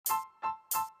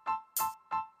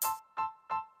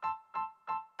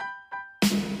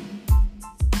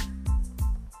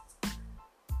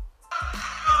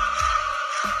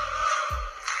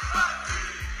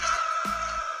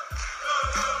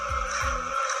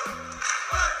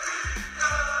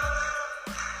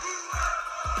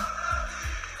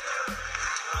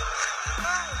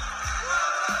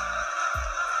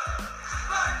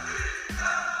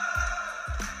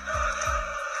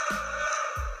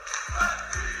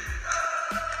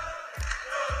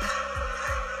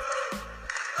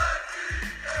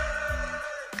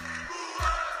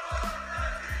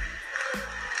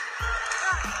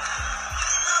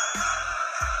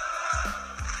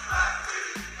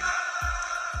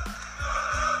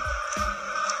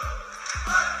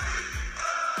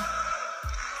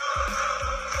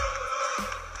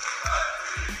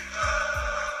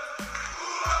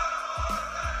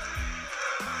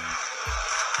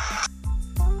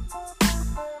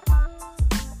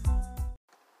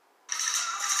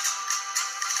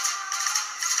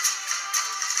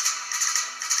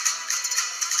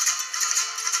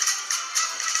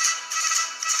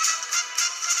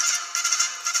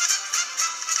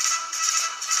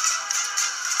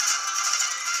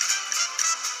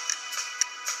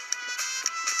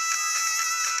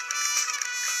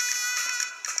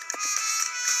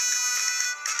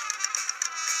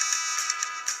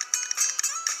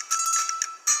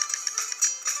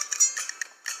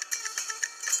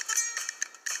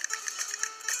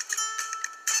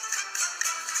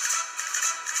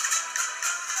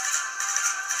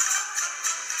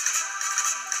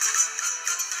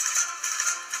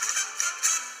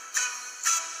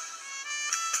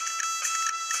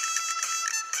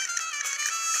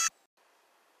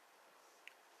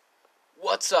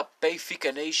What's up,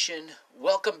 Benfica Nation?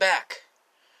 Welcome back.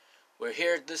 We're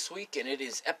here this week, and it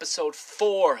is episode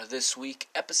 4 this week.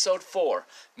 Episode 4,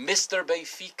 Mr.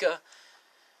 Benfica,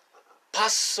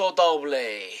 Paso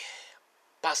Doble.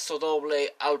 Paso Doble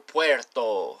al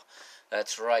Puerto.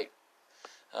 That's right.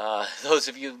 Those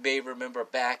of you may remember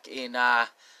back in the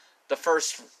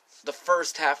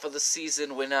first half of the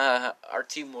season when our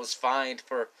team was fined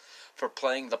for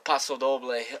playing the Paso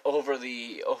Doble over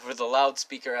the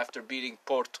loudspeaker after beating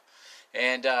Porto.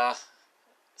 And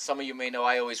some of you may know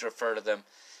I always refer to them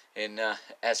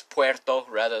as Puerto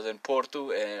rather than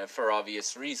Porto, for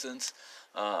obvious reasons.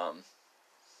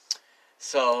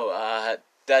 So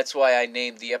that's why I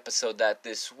named the episode that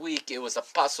this week. It was a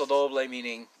Paso Doble,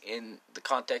 meaning in the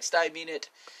context I mean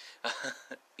it,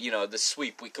 the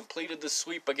sweep. We completed the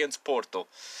sweep against Porto.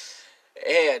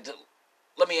 And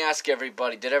let me ask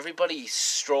everybody, did everybody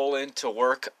stroll into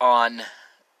work on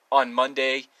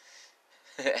Monday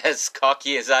as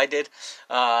cocky as I did?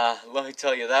 Let me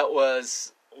tell you, that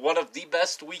was one of the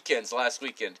best weekends last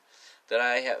weekend that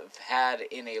I have had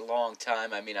in a long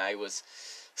time. I mean, I was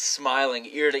smiling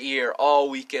ear to ear all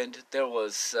weekend. There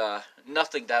was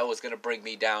nothing that was going to bring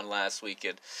me down last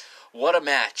weekend. What a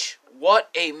match. What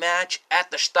a match at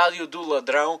the Estádio do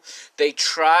Ladrão. They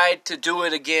tried to do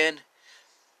it again.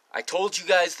 I told you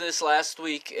guys this last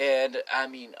week, and I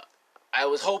mean,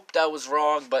 I hoped I was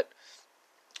wrong, but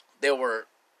there were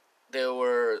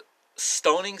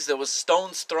stonings. There was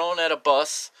stones thrown at a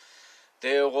bus.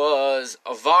 There was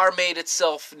a VAR made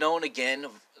itself known again.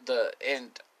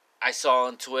 And I saw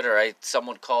on Twitter,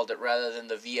 someone called it, rather than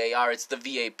the VAR, it's the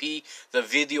VAP, the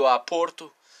Video a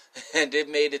Porto, and it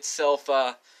made itself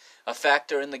a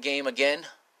factor in the game again,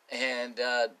 and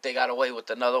they got away with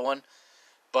another one.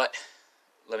 But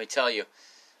let me tell you,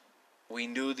 we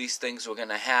knew these things were going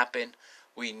to happen.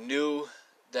 We knew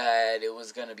that it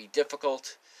was going to be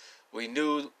difficult. We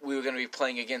knew we were going to be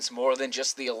playing against more than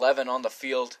just the 11 on the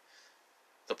field.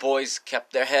 The boys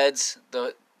kept their heads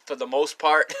for the most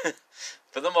part.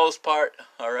 For the most part,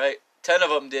 all right. 10 of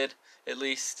them did, at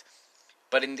least.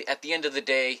 But at the end of the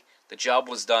day, the job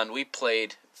was done. We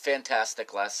played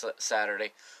fantastic last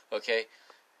Saturday, okay?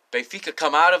 Benfica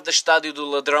come out of the Estádio do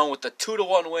Ladrão with a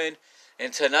 2-1 win.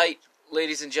 And tonight,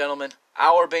 ladies and gentlemen,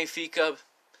 our Benfica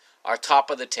are top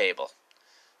of the table.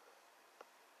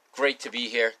 Great to be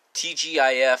here.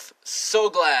 TGIF,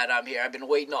 so glad I'm here. I've been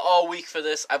waiting all week for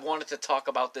this. I've wanted to talk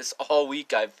about this all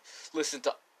week. I've listened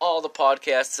to all the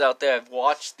podcasts out there. I've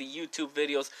watched the YouTube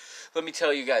videos. Let me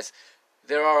tell you guys,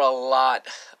 there are a lot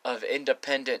of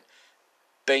independent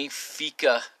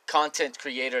Benfica content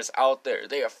creators out there.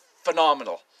 They are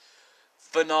phenomenal.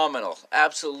 Phenomenal.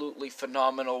 Absolutely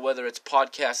phenomenal. Whether it's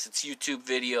podcasts, it's YouTube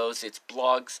videos, it's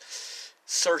blogs.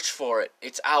 Search for it.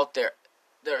 It's out there.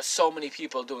 There are so many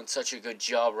people doing such a good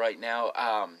job right now.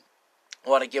 I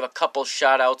want to give a couple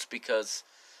shout-outs because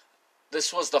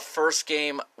this was the first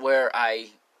game where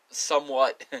I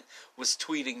somewhat was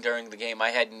tweeting during the game. I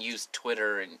hadn't used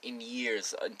Twitter in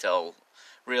years until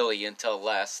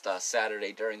last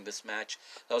Saturday during this match.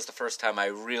 That was the first time I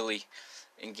really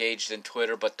engaged in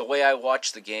Twitter. But the way I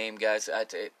watched the game, guys,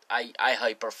 I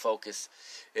hyper-focus.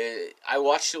 I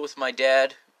watched it with my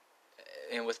dad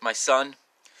and with my son,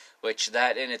 which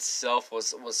that in itself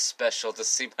was special to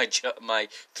see my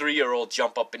 3-year-old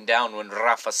jump up and down when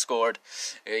Rafa scored.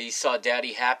 He saw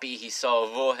Daddy happy, he saw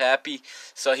Vo happy,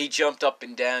 so he jumped up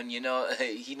and down.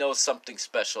 He knows something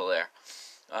special there.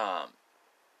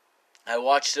 I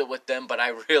watched it with them, but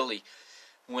I really,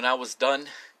 when I was done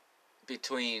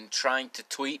between trying to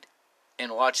tweet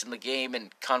and watching the game and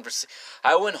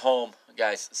I went home,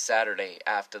 guys, Saturday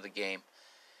after the game.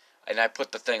 And I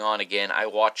put the thing on again. I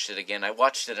watched it again. I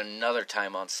watched it another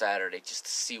time on Saturday just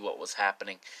to see what was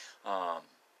happening.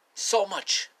 So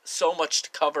much to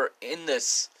cover in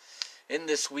this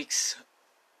week's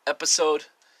episode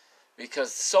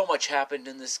because so much happened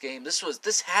in this game.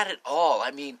 This had it all.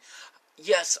 I mean,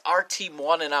 yes, our team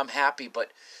won and I'm happy,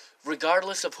 but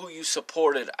regardless of who you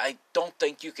supported, I don't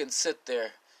think you can sit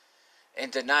there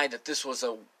and deny that this was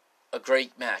a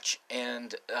great match.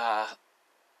 And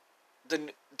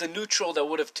the neutral that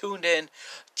would have tuned in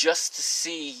just to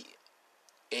see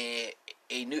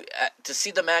to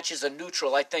see the match as a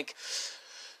neutral, I think,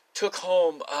 took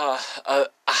home a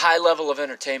high level of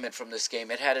entertainment from this game.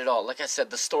 It had it all. Like I said,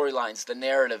 the storylines, the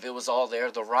narrative, it was all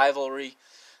there. The rivalry,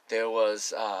 there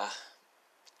was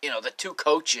the two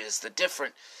coaches, the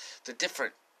different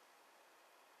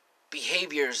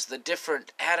behaviors, the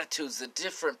different attitudes, the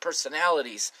different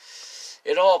personalities.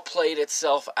 It all played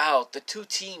itself out. The two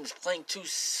teams playing two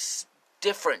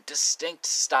different, distinct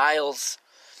styles.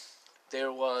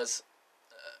 There was,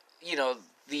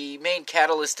 the main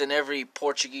catalyst in every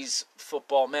Portuguese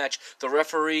football match. The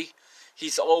referee,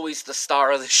 he's always the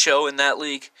star of the show in that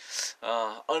league,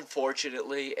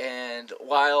 unfortunately. And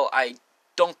while I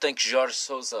don't think Jorge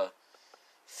Sousa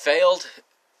failed,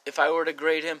 if I were to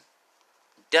grade him,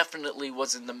 definitely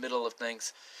was in the middle of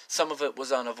things. Some of it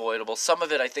was unavoidable. Some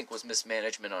of it, I think, was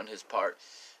mismanagement on his part.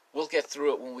 We'll get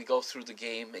through it when we go through the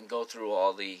game and go through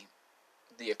all the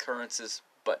occurrences.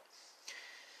 But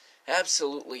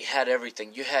absolutely had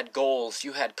everything. You had goals.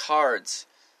 You had cards.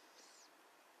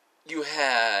 You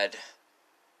had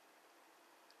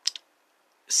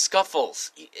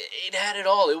scuffles. It had it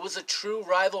all. It was a true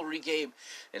rivalry game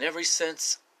in every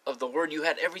sense of the word. You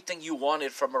had everything you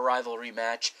wanted from a rivalry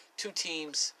match. Two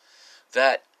teams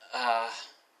that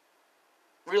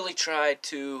really tried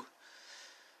to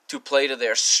play to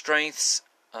their strengths.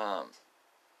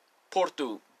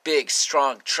 Porto, big,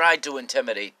 strong, tried to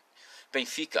intimidate.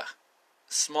 Benfica,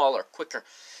 smaller, quicker,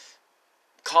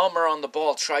 calmer on the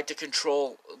ball, tried to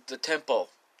control the tempo.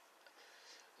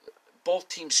 Both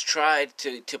teams tried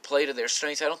to play to their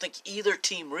strengths. I don't think either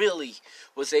team really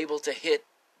was able to hit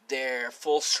their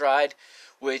full stride,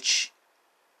 which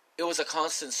it was a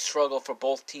constant struggle for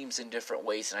both teams in different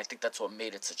ways, and I think that's what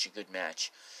made it such a good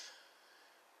match.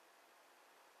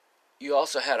 You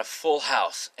also had a full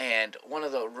house, and one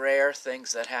of the rare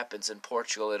things that happens in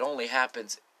Portugal, it only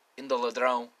happens in the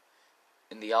Ladrão,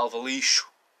 in the Alvalixo,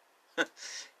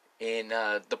 in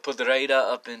the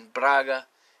Pedreira up in Braga,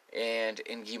 and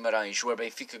in Guimarães, where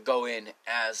Benfica go in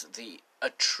as a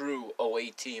true away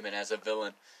team and as a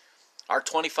villain. Our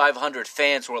 2,500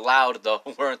 fans were loud, though,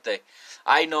 weren't they?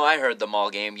 I know I heard them all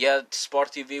game. Yeah,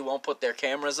 Sport TV won't put their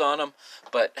cameras on them,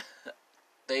 but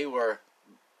they were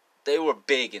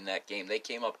big in that game. They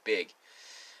came up big.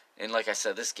 And like I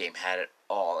said, this game had it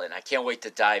all, and I can't wait to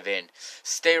dive in.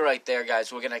 Stay right there,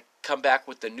 guys. We're going to come back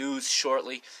with the news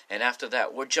shortly, and after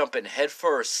that, we're jumping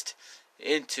headfirst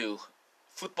into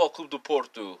Futebol Clube do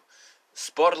Porto,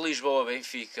 Sport Lisboa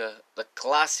Benfica, the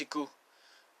Clásico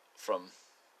from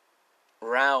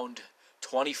round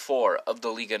 24 of the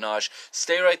Liga NOS.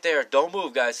 Stay right there. Don't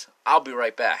move, guys. I'll be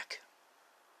right back.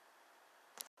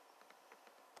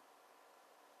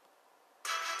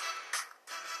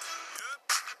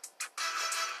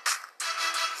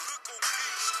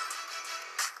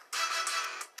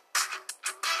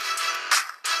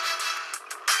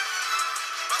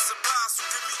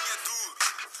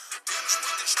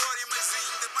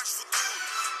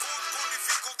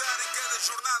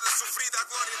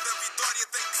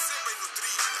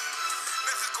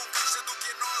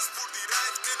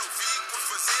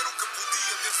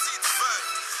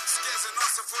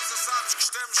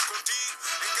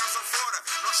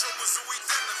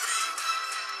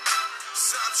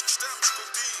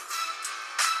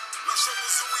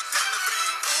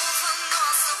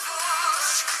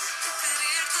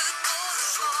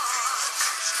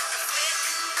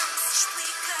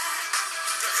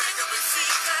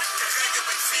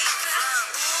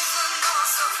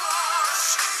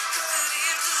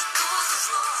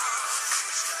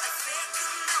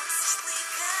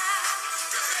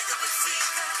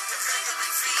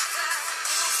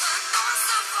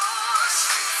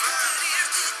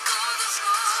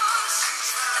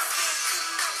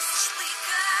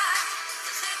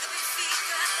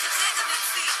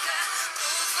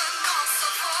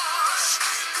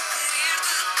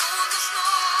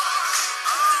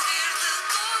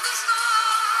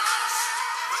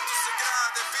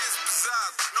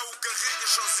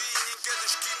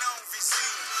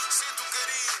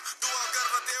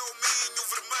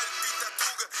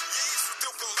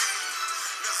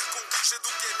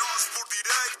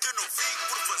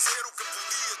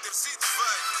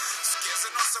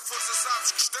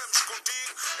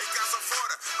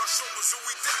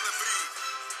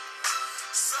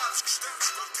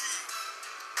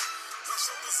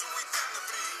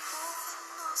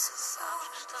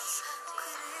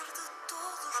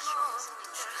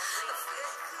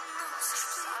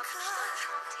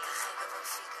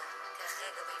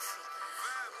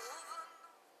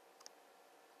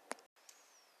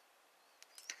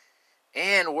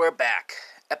 And we're back.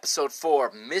 Episode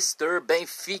 4, Mr.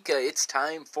 Benfica. It's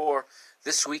time for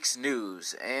this week's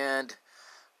news. And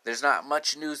there's not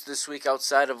much news this week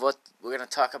outside of what we're going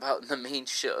to talk about in the main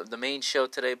show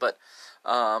today. But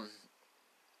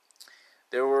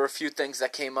there were a few things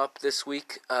that came up this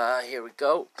week. Here we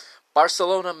go.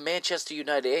 Barcelona, Manchester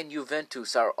United, and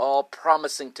Juventus are all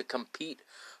promising to compete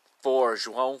for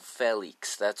João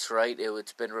Felix. That's right.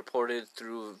 It's been reported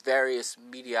through various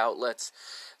media outlets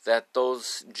that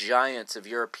those giants of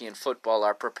European football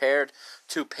are prepared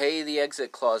to pay the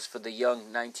exit clause for the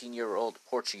young 19-year-old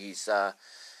Portuguese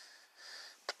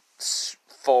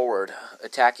forward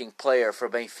attacking player for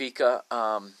Benfica.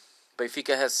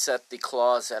 Benfica has set the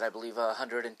clause at, I believe,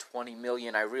 120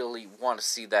 million. I really want to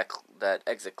see that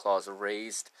exit clause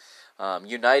raised.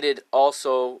 United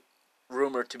also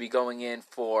rumored to be going in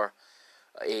for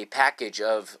a package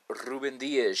of Ruben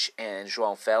Dias and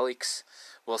João Felix.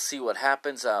 We'll see what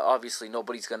happens. Obviously,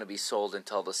 nobody's going to be sold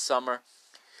until the summer.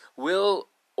 Will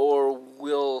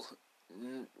João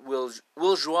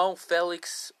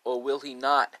Felix, or will he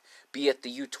not, be at the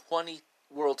U20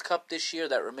 World Cup this year?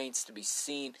 That remains to be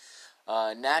seen.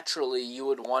 Naturally, you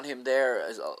would want him there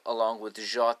along with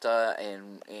Jota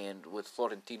and with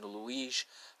Florentino Luis.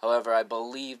 However, I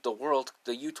believe the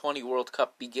U20 World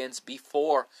Cup begins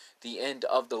before the end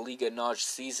of the Liga NOS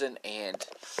season, and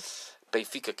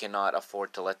Benfica cannot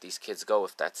afford to let these kids go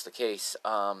if that's the case.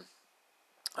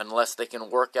 Unless they can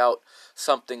work out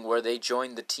something where they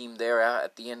join the team there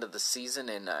at the end of the season,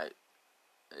 and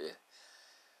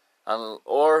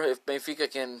or if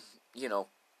Benfica can,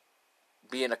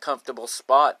 be in a comfortable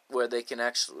spot where they can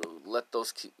actually let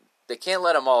those. They can't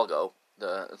let them all go.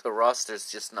 The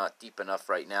roster's just not deep enough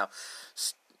right now.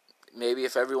 Maybe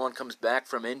if everyone comes back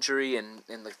from injury and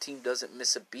the team doesn't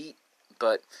miss a beat,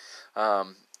 but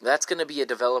that's going to be a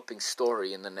developing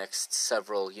story in the next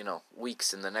several,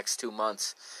 weeks, in the next 2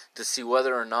 months, to see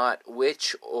whether or not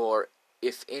which or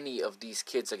if any of these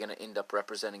kids are going to end up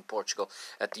representing Portugal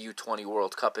at the U20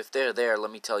 World Cup. If they're there,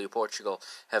 let me tell you, Portugal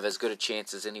have as good a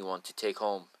chance as anyone to take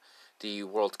home the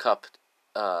World Cup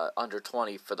under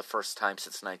 20 for the first time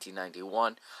since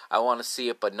 1991. I want to see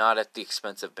it, but not at the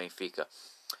expense of Benfica.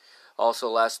 Also,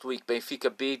 last week, Benfica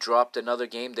B dropped another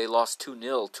game. They lost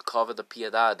 2-0 to Cova da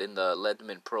Piedade in the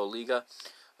Ledman Pro Liga.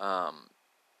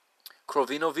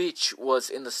 Krovinovic was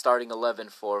in the starting 11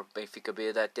 for Benfica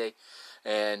B that day,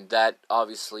 and that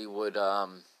obviously would...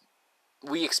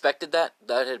 we expected that.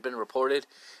 That had been reported,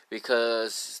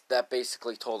 because that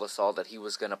basically told us all that he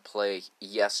was going to play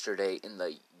yesterday in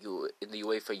the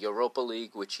UEFA Europa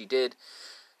League, which he did,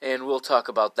 and we'll talk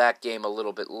about that game a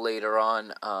little bit later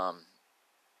on.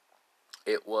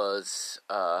 It was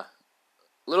a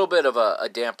little bit of a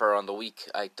damper on the week,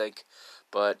 I think,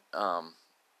 but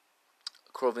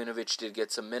Krovinovic did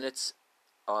get some minutes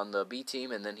on the B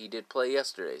team, and then he did play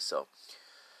yesterday. So,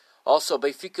 also,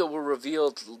 Benfica were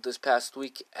revealed this past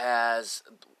week as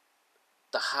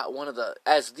the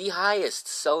highest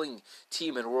selling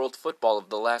team in world football of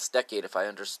the last decade, if I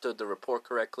understood the report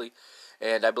correctly.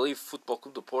 And I believe Futebol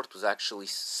Clube do Porto was actually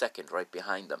second, right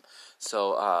behind them.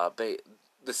 So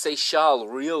the Seixal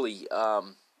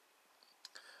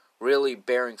really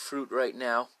bearing fruit right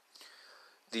now.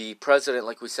 The president,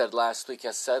 like we said last week,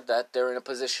 has said that they're in a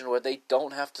position where they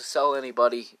don't have to sell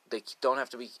anybody. They don't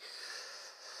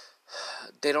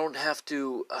have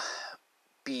to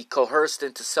be coerced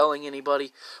into selling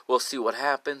anybody. We'll see what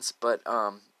happens, but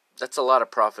that's a lot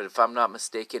of profit. If I'm not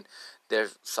mistaken,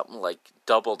 there's something like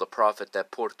double the profit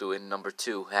that Porto in number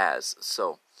 2 has.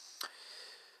 So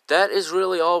that is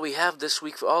really all we have this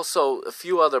week. Also, a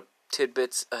few other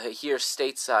tidbits here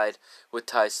stateside with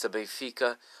ties to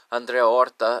Benfica. Andrea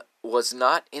Horta was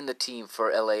not in the team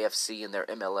for LAFC in their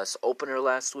MLS opener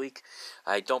last week.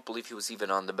 I don't believe he was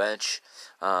even on the bench.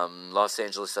 Los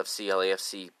Angeles FC,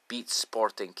 LAFC beat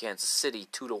Sporting Kansas City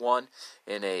 2-1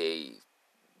 in a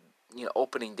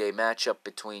opening day matchup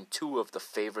between two of the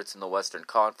favorites in the Western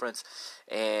Conference.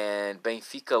 And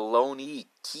Benfica loanee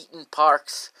Keaton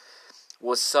Parks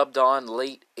was subbed on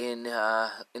late in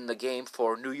the game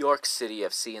for New York City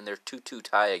FC in their 2-2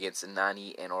 tie against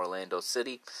Nani and Orlando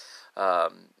City.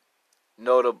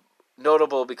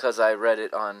 Notable because I read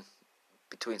it on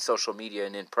between social media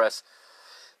and in press.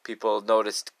 People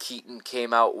noticed Keaton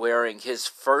came out wearing his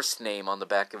first name on the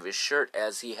back of his shirt,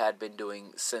 as he had been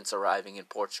doing since arriving in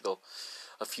Portugal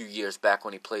a few years back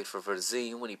when he played for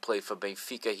Varzim. When he played for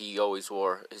Benfica, he always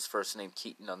wore his first name,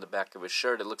 Keaton, on the back of his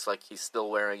shirt. It looks like he's still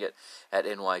wearing it at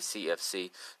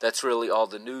NYCFC. That's really all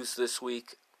the news this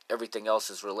week. Everything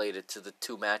else is related to the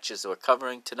two matches we're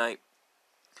covering tonight.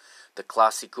 The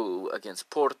Clásico against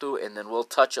Porto, and then we'll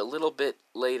touch a little bit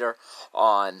later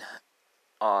on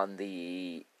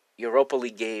the Europa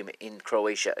League game in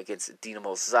Croatia against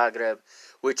Dinamo Zagreb,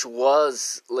 which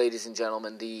was, ladies and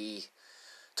gentlemen, the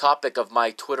topic of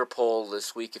my Twitter poll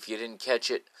this week. If you didn't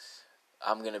catch it,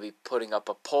 I'm going to be putting up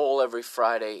a poll every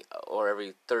Friday, or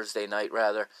every Thursday night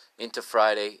rather, into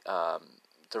Friday.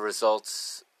 The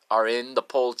results are in. The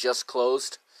poll just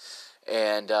closed.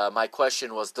 And my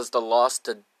question was, does the loss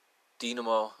to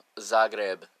Dinamo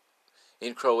Zagreb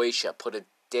in Croatia put a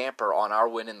damper on our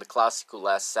win in the Clásico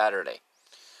last Saturday?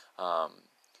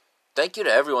 Thank you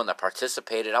to everyone that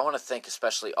participated. I want to thank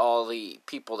especially all the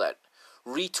people that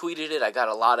retweeted it. I got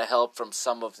a lot of help from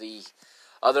some of the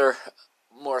other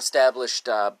more established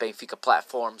Benfica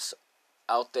platforms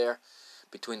out there,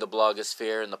 between the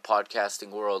blogosphere and the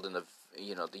podcasting world and the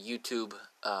YouTube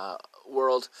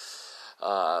world.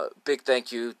 Big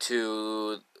thank you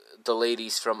to the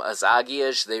ladies from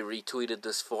Azagias. They retweeted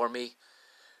this for me.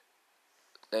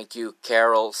 Thank you,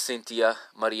 Carol, Cynthia,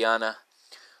 Mariana.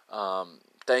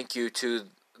 Thank you to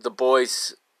the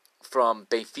boys from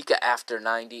Benfica After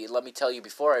 90. Let me tell you,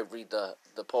 before I read the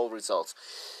poll results,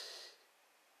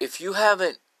 if you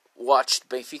haven't watched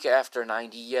Benfica After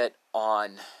 90 yet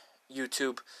on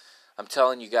YouTube, I'm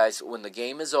telling you guys, when the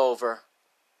game is over,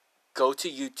 go to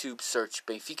YouTube, search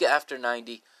Benfica After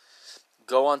 90,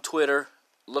 go on Twitter,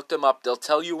 look them up. They'll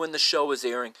tell you when the show is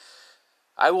airing.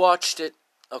 I watched it.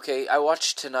 Okay, I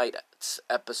watched tonight's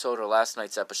episode, or last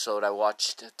night's episode. I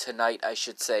watched tonight, I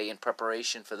should say, in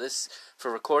preparation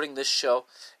for recording this show,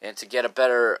 and to get a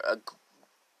better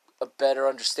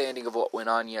understanding of what went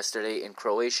on yesterday in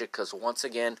Croatia, because once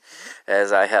again,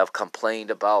 as I have complained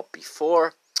about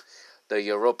before, the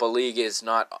Europa League is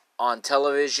not on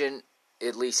television,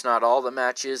 at least not all the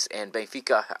matches, and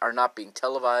Benfica are not being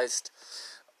televised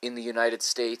in the United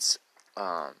States,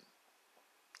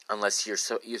 unless you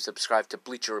subscribe to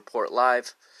Bleacher Report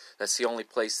Live. That's the only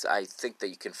place I think that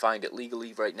you can find it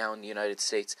legally right now in the United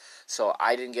States. So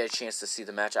I didn't get a chance to see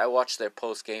the match. I watched their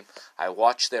post-game. I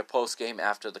watched their post-game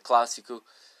after the Clásico.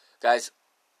 Guys,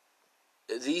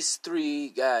 these three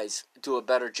guys do a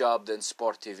better job than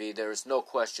Sport TV. There is no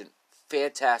question.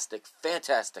 Fantastic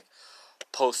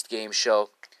post-game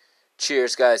show.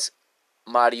 Cheers, guys.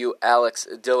 Mario, Alex,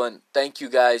 Dylan, thank you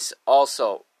guys.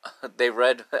 Also,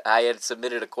 I had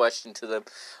submitted a question to them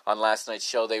on last night's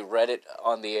show. They read it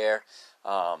on the air.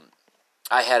 I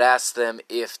had asked them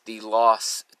if I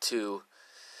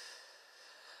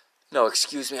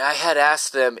had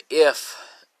asked them if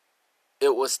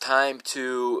it was time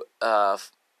to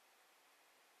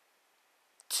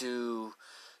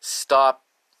stop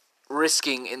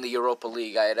risking in the Europa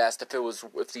League. I had asked if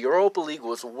the Europa League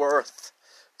was worth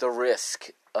the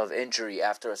risk of injury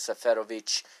after a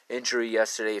Seferovic injury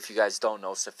yesterday. If you guys don't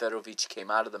know, Seferovic came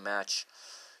out of the match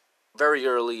very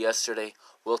early yesterday.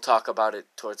 We'll talk about it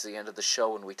towards the end of the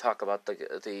show when we talk about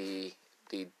the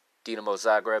Dinamo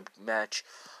Zagreb match.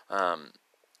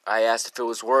 I asked if it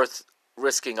was worth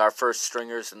risking our first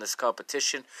stringers in this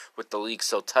competition with the league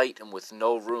so tight and with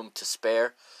no room to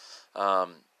spare.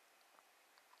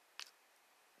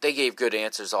 They gave good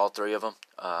answers, all three of them.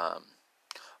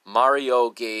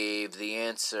 Mario gave the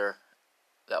answer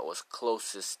that was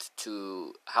closest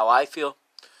to how I feel.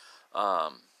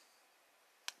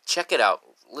 Check it out.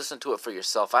 Listen to it for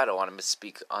yourself. I don't want to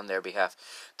misspeak on their behalf.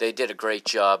 They did a great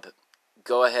job.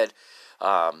 Go ahead.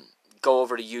 Go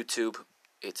over to YouTube.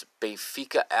 It's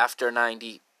Benfica After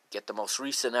 90. Get the most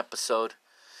recent episode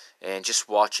and just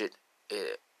watch it.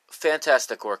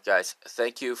 Fantastic work, guys.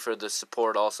 Thank you for the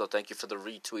support also. Thank you for the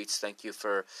retweets. Thank you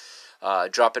for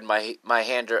dropping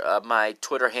my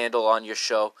Twitter handle on your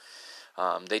show.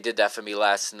 They did that for me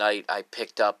last night. I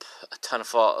picked up a ton of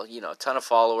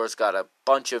followers. Got a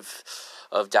bunch of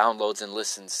downloads and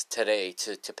listens today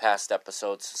to past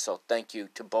episodes. So thank you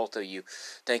to both of you.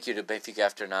 Thank you to Benfica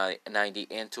After 90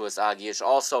 and to Azagias.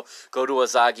 Also, go to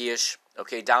Azagias.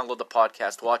 Okay, download the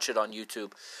podcast. Watch it on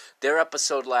YouTube. Their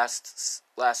episode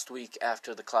last week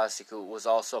after the Clásico was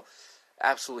also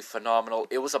absolutely phenomenal.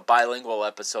 It was a bilingual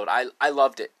episode. I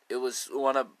loved it. It was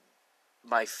one of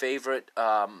my favorite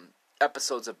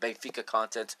episodes of Benfica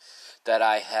content that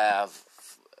I have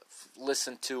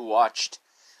listened to, watched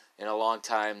in a long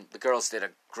time. The girls did a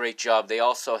great job. They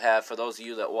also have, for those of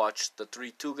you that watched the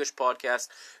Three Tugas podcast,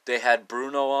 they had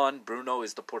Bruno on. Bruno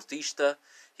is the portista.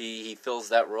 He fills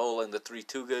that role in the Three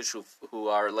Tugas, who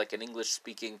are like an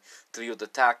English-speaking trio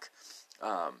d'attack.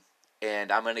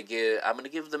 And I'm gonna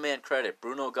give the man credit.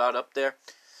 Bruno got up there.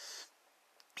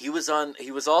 He was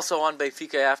also on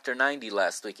Benfica After 90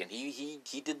 last week, and he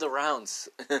did the rounds,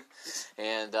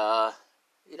 and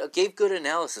gave good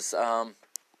analysis. I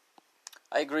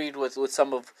agreed with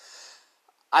some of.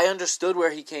 I understood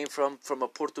where he came from a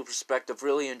Porto perspective.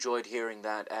 Really enjoyed hearing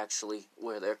that, actually,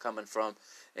 where they're coming from,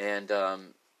 and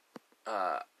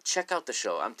check out the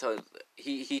show. I'm telling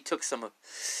you, he took some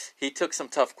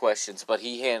tough questions, but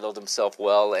he handled himself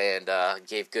well and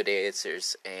gave good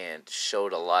answers and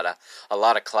showed a lot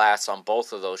of class on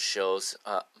both of those shows.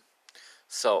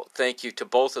 So thank you to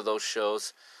both of those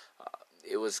shows.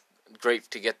 It was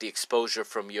great to get the exposure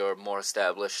from your more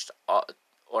established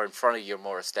or in front of your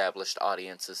more established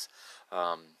audiences.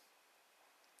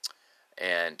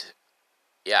 And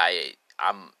yeah,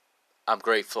 I'm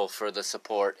grateful for the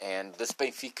support, and this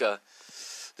Benfica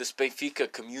this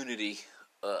Benfica community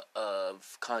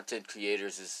of content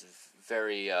creators is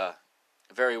very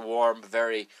warm,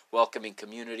 very welcoming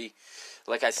community.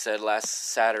 Like I said, last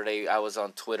Saturday I was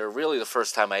on Twitter. Really the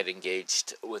first time I'd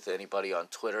engaged with anybody on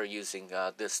Twitter using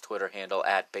this Twitter handle,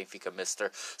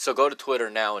 @BenficaMister. So go to Twitter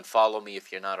now and follow me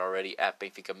if you're not already,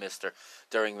 @BenficaMister.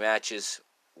 During matches,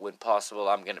 when possible,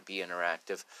 I'm going to be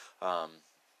interactive.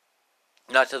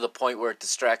 Not to the point where it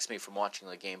distracts me from watching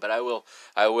the game, but I will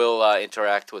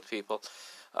interact with people.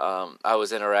 I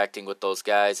was interacting with those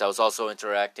guys. I was also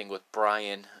interacting with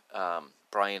Brian.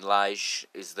 Brian Lige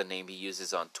is the name he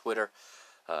uses on Twitter.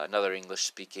 Another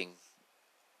English-speaking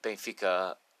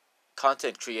Benfica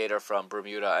content creator from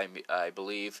Bermuda, I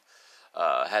believe.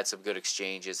 Had some good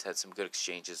exchanges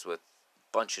with a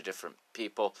bunch of different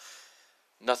people.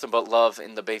 Nothing but love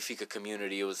in the Benfica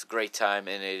community. It was a great time,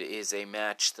 and it is a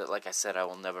match that, like I said, I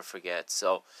will never forget.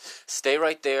 So stay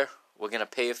right there. We're going to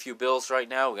pay a few bills right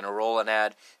now. We're going to roll an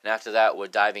ad, and after that, we're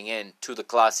diving in to the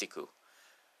Clásico.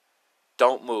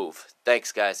 Don't move.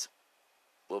 Thanks, guys.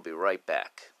 We'll be right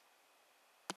back.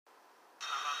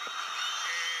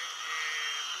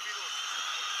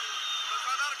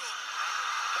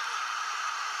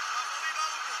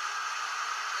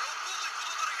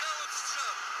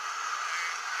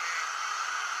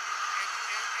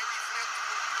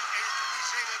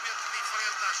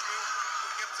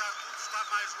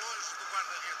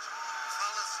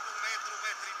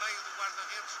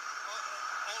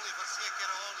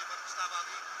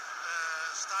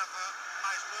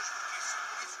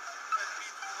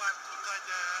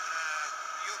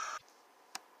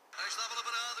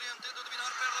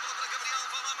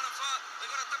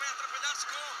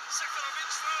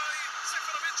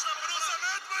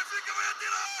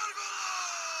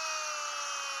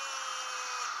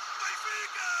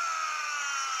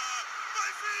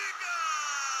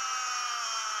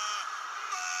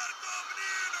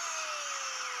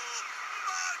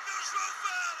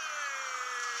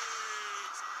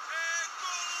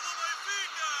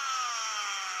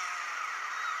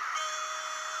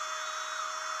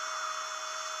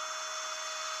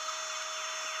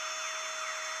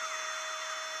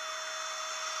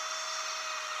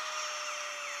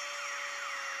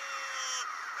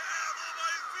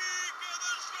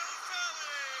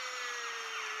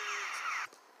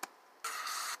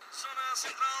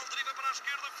 Central, deriva para a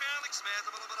esquerda, Félix, mete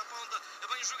a bola para a ponta,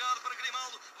 bem jogado para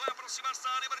Grimaldo, vai aproximar-se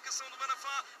da área, marcação do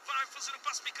Manafá, vai fazer um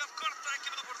passo picado, corta a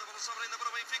equipe do Porto, a bola sobra ainda para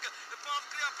o Benfica, pode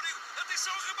criar perigo,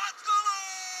 atenção, remate, golo!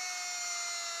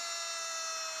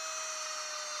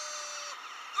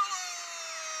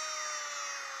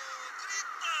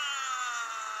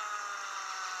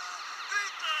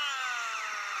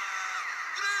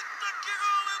 Grita que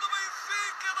golo é do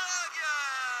Benfica da Águia!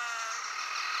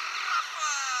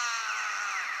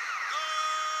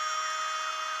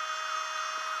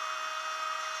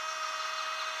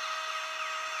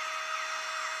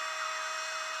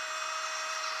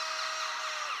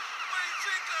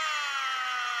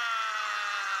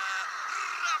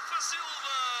 Rafa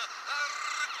Silva a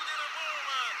recolher a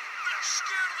bola da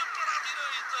esquerda para a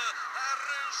direita,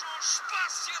 arranjou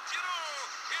espaço e atirou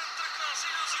entre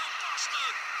Casilhas e o poste,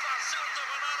 fazendo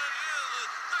abanar a rede,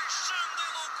 deixando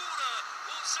em loucura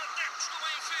os adeptos do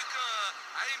Benfica,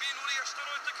 em minoria esta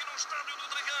noite aqui no Estádio do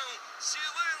Dragão,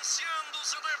 silenciando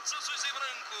os adeptos azuis e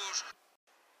brancos.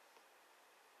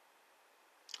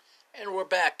 And we're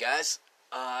back, guys.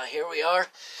 Here we are.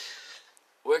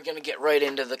 We're going to get right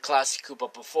into the Clásico,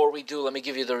 but before we do, let me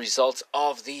give you the results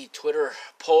of the Twitter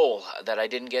poll that I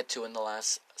didn't get to in the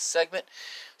last segment.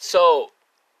 So,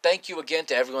 thank you again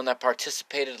to everyone that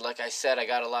participated. Like I said, I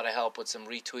got a lot of help with some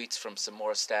retweets from some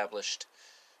more established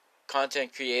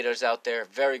content creators out there.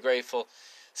 Very grateful.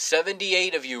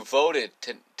 78 of you voted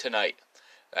tonight.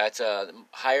 That's a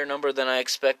higher number than I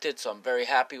expected, so I'm very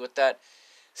happy with that.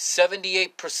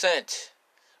 78%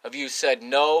 of you said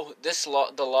no,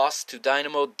 the loss to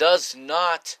Dynamo does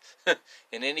not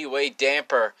in any way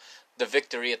damper the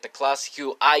victory at the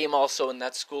Clásico. I am also in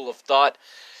that school of thought.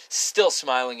 Still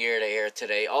smiling ear to ear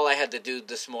today. All I had to do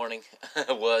this morning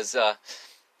was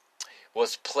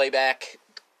play back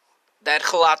that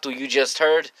relato you just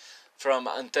heard from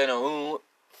Antena 1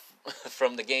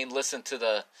 from the game. Listen to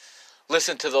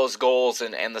those goals,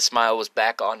 and the smile was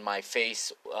back on my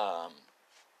face.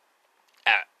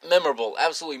 Memorable,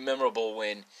 absolutely memorable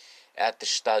win at the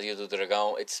Estádio do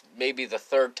Dragão. It's maybe the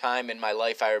third time in my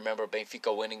life I remember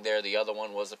Benfica winning there. The other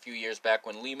one was a few years back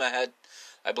when Lima had,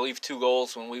 I believe, 2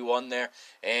 goals when we won there.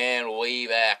 And way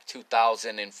back,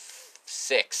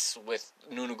 2006, with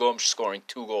Nuno Gomes scoring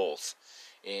 2 goals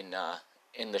in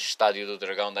in the Estádio do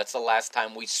Dragão. That's the last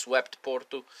time we swept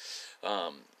Porto.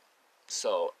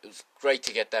 So it was great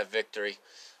to get that victory.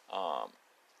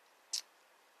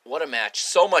 What a match.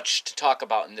 So much to talk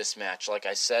about in this match. Like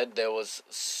I said, there was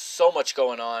so much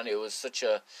going on. It was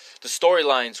the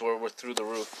storylines were through the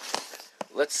roof.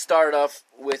 Let's start off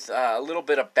with a little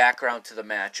bit of background to the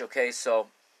match, okay? So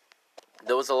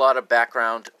there was a lot of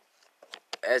background.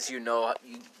 As you know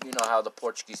how the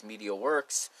Portuguese media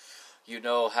works. You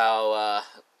know how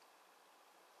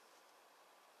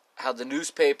the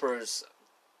newspapers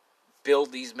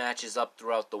build these matches up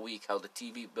throughout the week, how the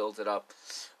TV builds it up.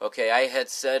 Okay, I had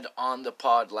said on the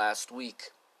pod last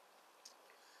week,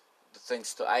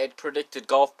 I had predicted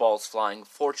golf balls flying.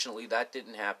 Fortunately, that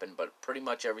didn't happen, but pretty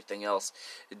much everything else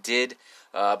did.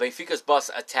 Benfica's bus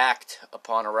attacked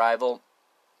upon arrival.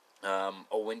 A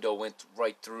window went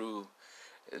right through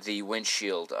the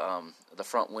windshield, the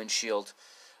front windshield.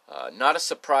 Not a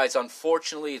surprise.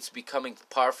 Unfortunately, it's becoming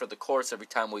par for the course every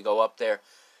time we go up there.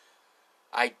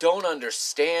 I don't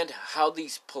understand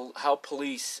how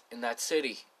police in that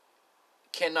city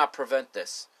cannot prevent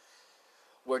this.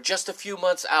 We're just a few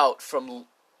months out from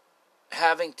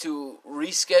having to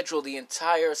reschedule the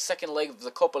entire second leg of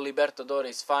the Copa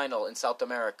Libertadores final in South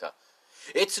America.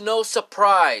 It's no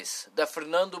surprise that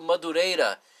Fernando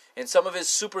Madureira and some of his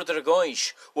Super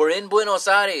Dragões were in Buenos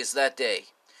Aires that day.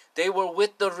 They were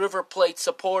with the River Plate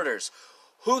supporters.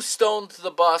 Who stoned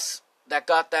the bus that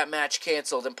got that match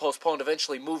canceled and postponed,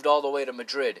 eventually moved all the way to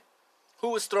Madrid? Who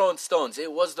was throwing stones?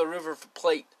 It was the River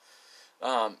Plate.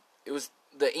 It was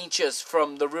the hinchas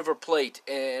from the River Plate.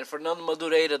 And Fernando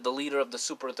Madureira, the leader of the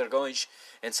Super Dragões,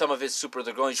 and some of his Super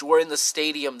Dragões were in the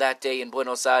stadium that day in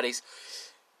Buenos Aires,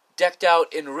 decked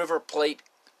out in River Plate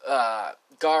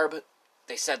garb.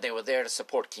 They said they were there to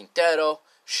support Quintero,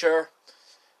 sure.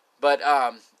 But,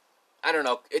 I don't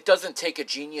know, it doesn't take a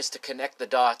genius to connect the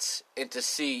dots and to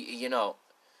see,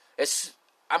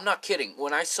 I'm not kidding.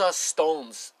 When I saw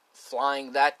stones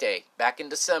flying that day, back in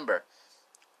December,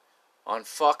 on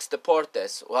Fox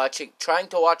Deportes, trying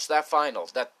to watch that final,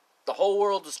 that the whole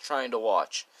world was trying to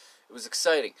watch. It was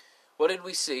exciting. What did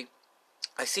we see?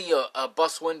 I see a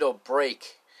bus window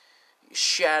break,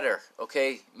 shatter,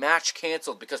 okay? Match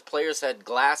canceled because players had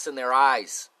glass in their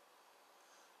eyes.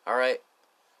 Alright?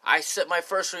 My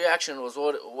first reaction was,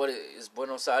 what is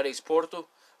Buenos Aires, Porto?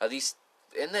 Are these?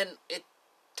 And then it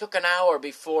took an hour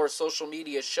before social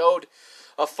media showed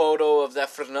a photo of that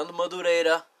Fernando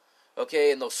Madureira,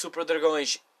 okay, and those Super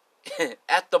Dragões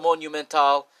at the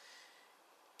Monumental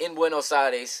in Buenos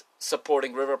Aires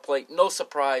supporting River Plate. No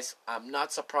surprise. I'm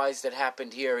not surprised it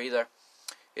happened here either.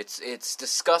 It's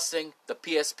disgusting. The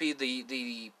PSP,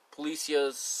 the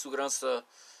Polícia Segurança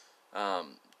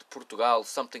Portugal,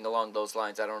 something along those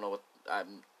lines. I don't know what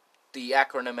the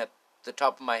acronym at the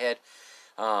top of my head.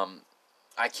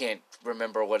 I can't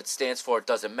remember what it stands for. It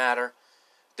doesn't matter.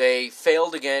 They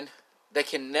failed again. They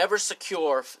can never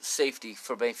secure safety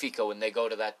for Benfica when they go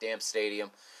to that damn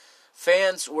stadium.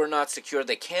 Fans were not secure.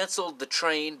 They canceled the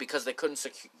train because they couldn't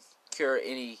secure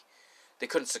any. They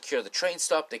couldn't secure the train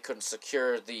stop. They couldn't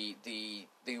secure the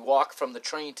walk from the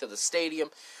train to the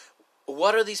stadium.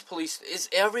 What are these police? Is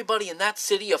everybody in that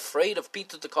city afraid of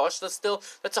Pinto da Costa still?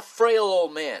 That's a frail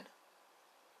old man.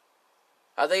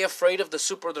 Are they afraid of the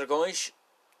Super Dragões?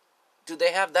 Do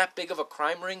they have that big of a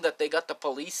crime ring that they got the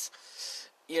police?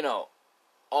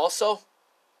 Also,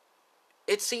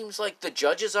 it seems like the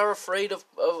judges are afraid of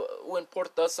when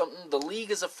Porto does something. The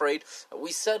league is afraid.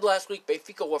 We said last week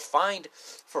Benfica were fined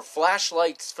for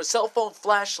flashlights, for cell phone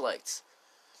flashlights.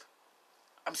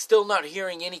 I'm still not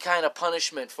hearing any kind of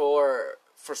punishment for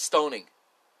stoning.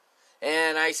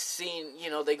 And I seen,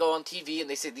 they go on TV and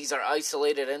they say these are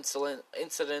isolated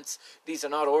incidents. These are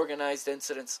not organized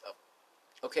incidents.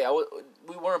 Okay,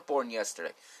 we weren't born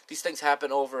yesterday. These things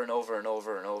happen over and over and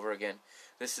over and over again.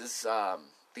 This is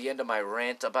the end of my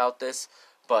rant about this.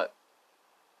 But,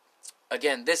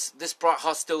 again, this brought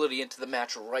hostility into the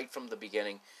match right from the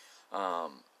beginning.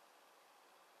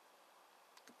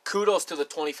 Kudos to the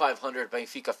 2,500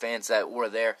 Benfica fans that were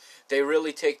there. They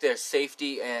really take their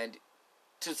safety and,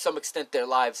 to some extent, their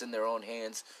lives in their own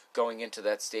hands going into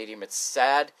that stadium. It's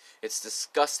sad. It's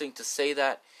disgusting to say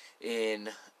that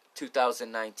in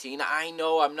 2019. I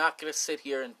know I'm not going to sit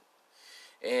here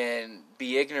and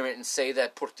be ignorant and say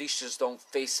that Portistas don't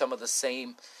face some of the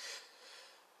same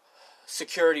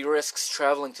security risks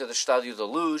traveling to the Estádio da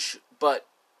Luz, but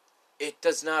it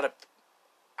does not.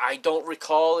 I don't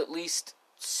recall, at least,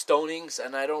 stonings,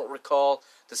 and I don't recall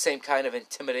the same kind of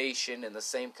intimidation and the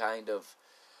same kind of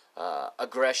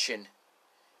aggression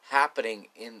happening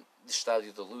in the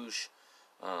Estádio da Luz.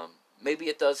 Maybe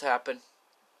it does happen.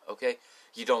 Okay,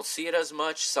 you don't see it as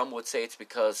much. Some would say it's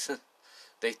because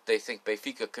they think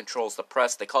Benfica controls the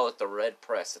press. They call it the red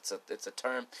press. It's a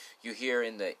term you hear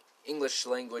in the English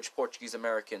language Portuguese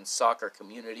American soccer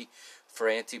community for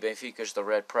anti-Benficas, the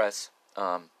red press.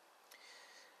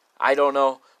 I don't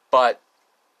know, but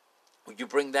you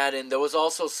bring that in. There was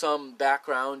also some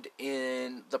background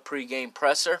in the pregame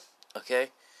presser. Okay,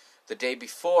 the day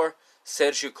before,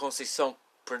 Sergio Conceição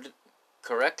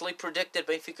correctly predicted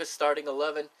Benfica's starting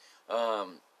 11.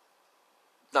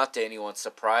 Not to anyone's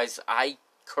surprise, I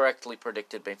correctly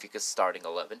predicted Benfica's starting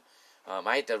 11.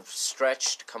 I had to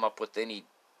stretch to come up with any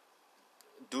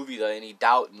dúvida, any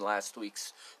doubt in last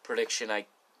week's prediction.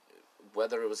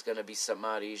 Whether it was going to be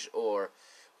Samaris or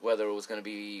whether it was going to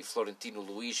be Florentino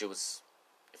Luis.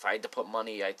 If I had to put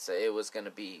money, I'd say it was going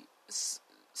to be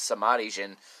Samaris,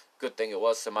 and good thing it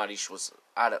was. Samaris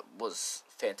was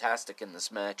fantastic in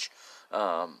this match.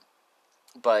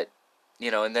 But,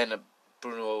 and then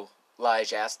Bruno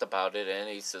Lage asked about it, and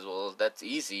he says, well, that's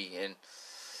easy. And,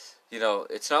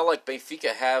 it's not like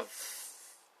Benfica have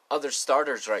other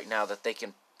starters right now that they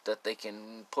can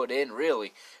put in,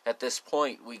 really. At this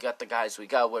point, we got the guys we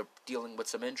got. We're dealing with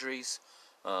some injuries.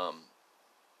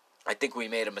 I think we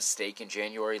made a mistake in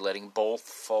January letting both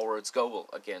forwards go. Well,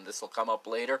 again, this will come up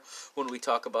later when we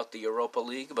talk about the Europa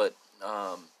League, but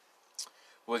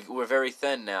we're very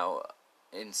thin now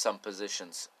in some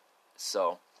positions.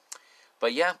 So,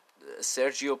 but yeah,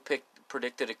 Sergio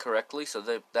predicted it correctly, so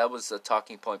that was a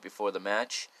talking point before the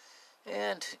match.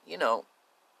 And, it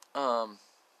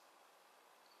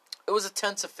was a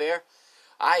tense affair.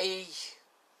 I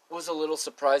was a little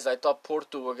surprised. I thought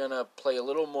Porto were going to play a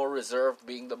little more reserved,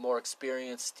 being the more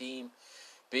experienced team,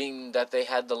 being that they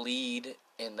had the lead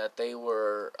and that they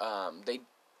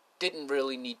didn't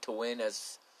really need to win.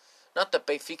 Not that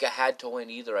Benfica had to win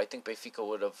either. I think Benfica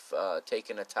would have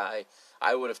taken a tie.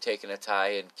 I would have taken a tie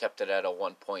and kept it at a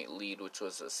 1-point lead, which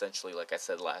was essentially, like I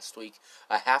said last week,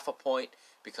 a half a point,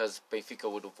 because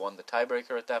Benfica would have won the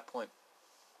tiebreaker at that point.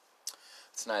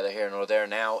 It's neither here nor there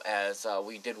now, as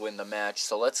we did win the match.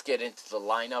 So let's get into the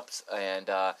lineups. And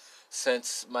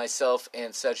since myself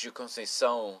and Sergio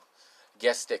Conceição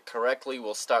guessed it correctly,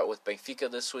 we'll start with Benfica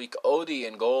this week. Odi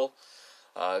in goal.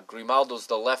 Grimaldo's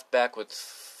the left back with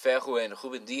Ferro and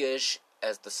Ruben Dias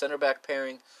as the center back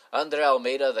pairing. André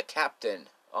Almeida, the captain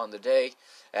on the day.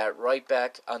 At right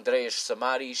back, Andreas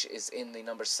Samaris is in the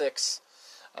number 6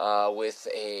 with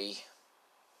a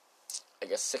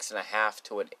 6.5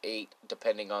 to an 8,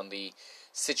 depending on the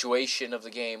situation of the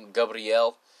game.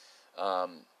 Gabriel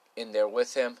in there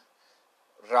with him.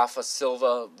 Rafa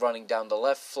Silva running down the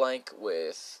left flank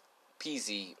with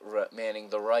Pizzi manning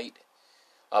the right.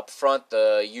 Up front,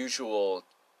 the usual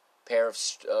pair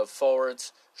of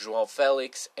forwards, João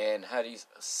Felix and Haris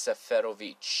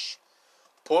Seferovic.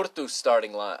 Porto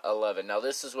starting 11. Now,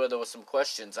 this is where there were some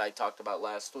questions I talked about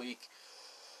last week.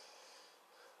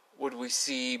 Would we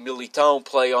see Militão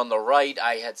play on the right?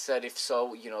 I had said if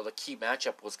so, the key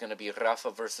matchup was going to be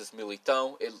Rafa versus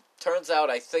Militão. It turns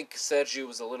out I think Sergio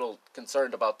was a little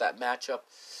concerned about that matchup,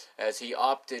 as he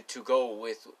opted to go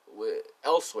with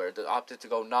elsewhere. Opted to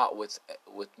go not with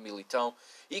Militão.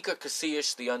 Iker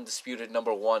Casillas, the undisputed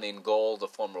number 1 in goal, the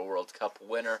former World Cup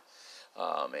winner,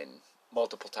 and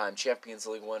multiple-time Champions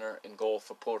League winner in goal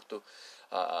for Porto.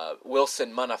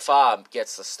 Wilson Manafá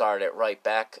gets the start at right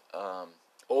back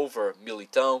over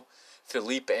Militão.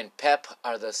 Felipe and Pep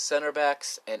are the center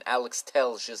backs, and Alex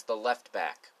Telles is the left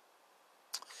back.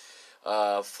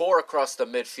 4 across the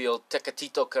midfield,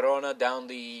 Tecatito Corona down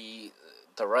the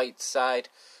right side.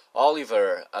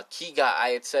 Oliver, a key guy, I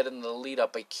had said in the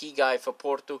lead-up, a key guy for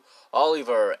Porto.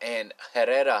 Oliver and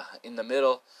Herrera in the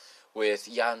middle, with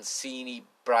Yancini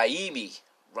Brahimi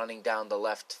running down the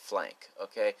left flank.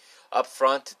 Okay, up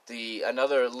front,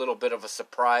 another little bit of a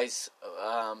surprise.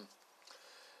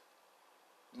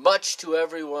 Much to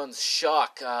everyone's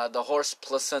shock, the horse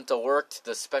placenta worked,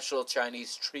 the special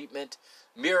Chinese treatment.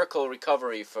 Miracle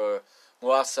recovery for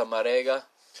Moisa Marega.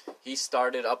 He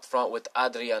started up front with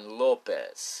Adrian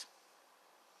Lopez.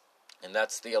 And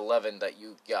that's the 11 that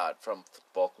you got from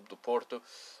Futebol Clube do Porto.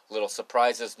 Little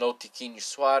surprises, no Tiquinho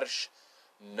Soares,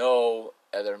 no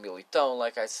Eder Militão,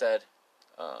 like I said.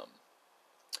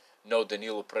 No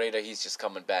Danilo Pereira, he's just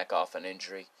coming back off an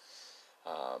injury.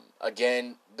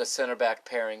 Again, the center back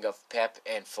pairing of Pep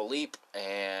and Felipe,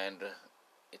 and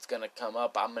it's going to come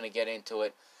up. I'm going to get into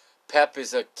it. Pep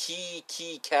is a key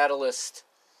catalyst,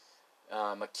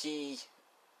 a key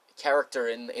character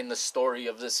in the story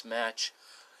of this match.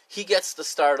 He gets the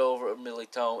start over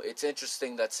Militão. It's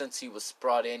interesting that since he was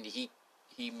brought in, he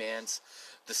mans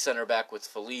the center back with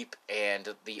Felipe,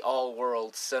 and the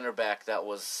all-world center back that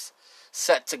was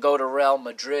set to go to Real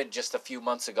Madrid just a few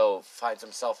months ago finds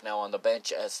himself now on the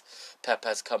bench as Pep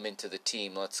has come into the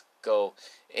team. Let's go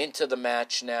into the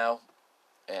match now,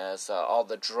 as all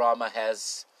the drama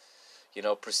has,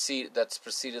 preceded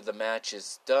the match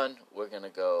is done. We're going to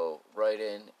go right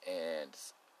in and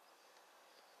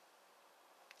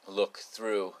look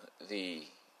through the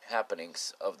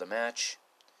happenings of the match.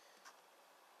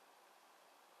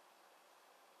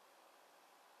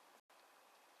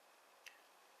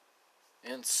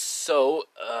 And so,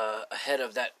 ahead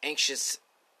of that anxious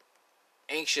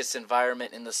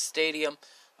environment in the stadium,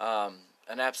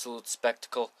 an absolute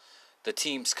spectacle. The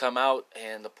teams come out,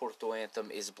 and the Porto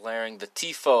anthem is blaring. The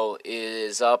tifo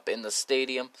is up in the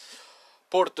stadium.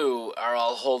 Porto are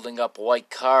all holding up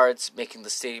white cards, making the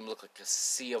stadium look like a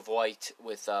sea of white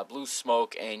with blue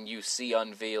smoke, and you see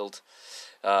unveiled,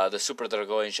 the Super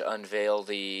Dragões unveil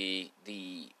the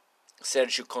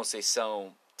Sérgio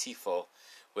Conceição tifo,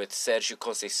 with Sérgio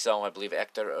Conceição, I believe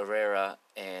Hector Herrera,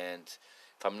 and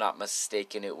if I'm not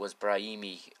mistaken, it was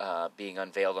Brahimi being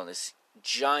unveiled on this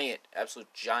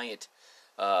absolute giant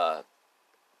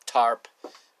tarp,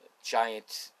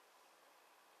 giant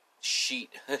sheet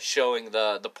showing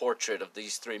the portrait of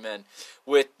these three men,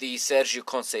 with the Sérgio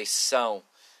Conceição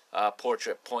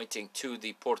portrait pointing to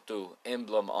the Porto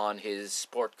emblem on his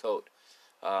sport coat.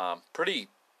 Pretty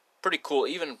cool.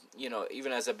 Even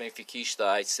as a Benfiquista,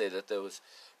 I'd say that there was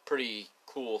pretty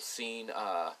cool scene.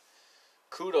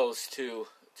 Kudos to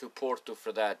Porto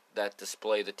for that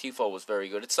display. The tifo was very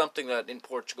good. It's something that in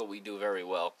Portugal we do very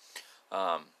well.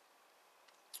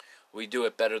 We do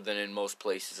it better than in most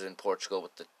places in Portugal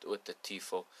with the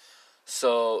tifo.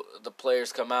 So the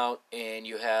players come out, and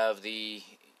you have the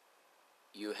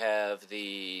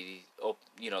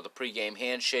pregame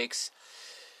handshakes.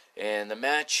 And the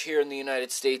match here in the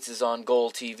United States is on Goal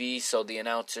TV, so the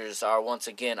announcers are once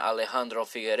again Alejandro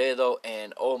Figueiredo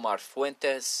and Omar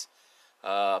Fuentes.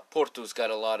 Porto's got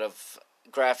a lot of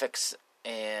graphics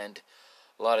and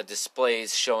a lot of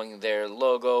displays showing their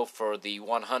logo for the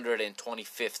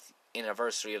 125th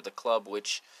anniversary of the club,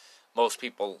 which most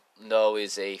people know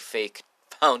is a fake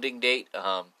founding date.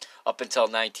 Up until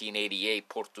 1988,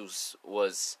 Porto's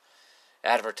was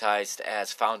advertised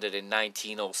as founded in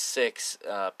 1906.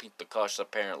 Pinto Costa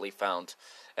apparently found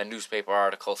a newspaper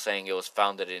article saying it was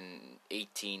founded in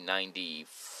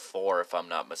 1894, if I'm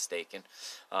not mistaken.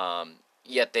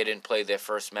 Yet they didn't play their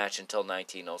first match until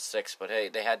 1906. But hey,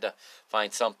 they had to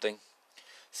find something.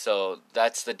 So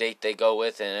that's the date they go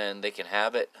with, and they can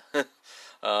have it.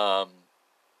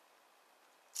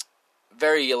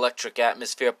 Very electric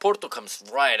atmosphere. Porto comes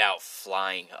right out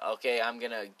flying. Okay, I'm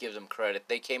going to give them credit.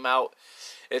 They came out.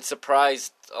 It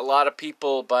surprised a lot of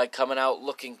people by coming out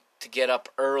looking to get up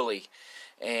early.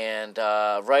 And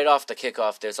right off the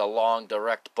kickoff, there's a long,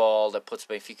 direct ball that puts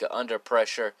Benfica under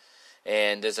pressure.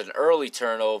 And there's an early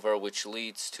turnover, which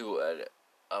leads to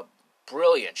a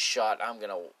brilliant shot. I'm going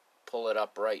to pull it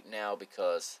up right now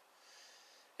because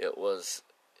it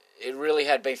really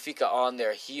had Benfica on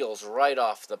their heels right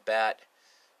off the bat.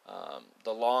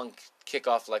 The long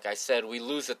kickoff, like I said, we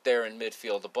lose it there in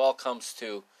midfield. The ball comes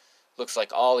to, looks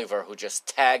like Oliver, who just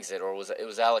tags it, or it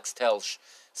was Alex Telsch.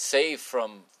 Save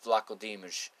from Vlaco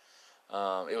Dimos.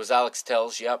 It was Alex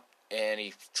Telsch, yep. And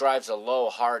he drives a low,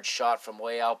 hard shot from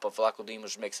way out, but Vlaco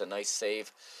Dimos makes a nice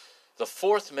save. The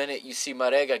 4th minute, you see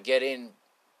Marega get in.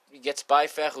 He gets by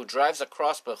Ferro, drives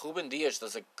across, but Ruben Dias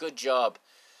does a good job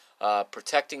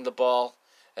protecting the ball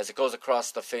as it goes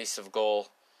across the face of goal.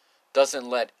 Doesn't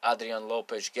let Adrian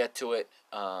Lopes get to it.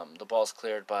 The ball's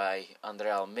cleared by Andre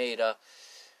Almeida.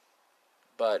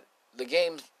 But the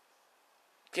game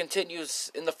continues.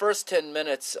 In the first 10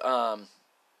 minutes, Jorge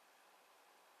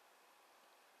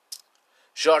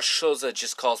Sousa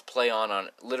just calls play on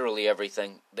literally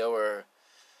everything. There were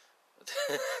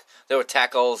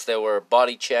tackles, there were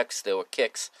body checks, there were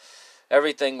kicks.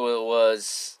 Everything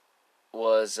was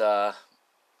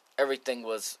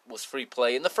free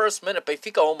play. In the first minute,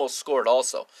 Benfica almost scored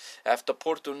also. After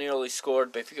Porto nearly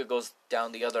scored, Benfica goes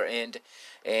down the other end,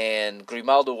 and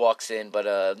Grimaldo walks in, but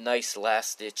a nice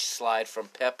last-ditch slide from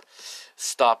Pep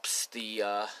stops the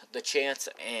chance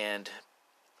and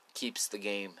keeps the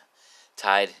game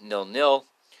tied 0-0.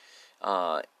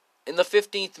 In the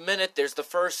 15th minute, there's the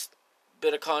first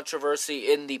bit of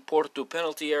controversy in the Porto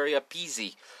penalty area.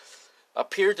 Pizzi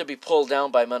appeared to be pulled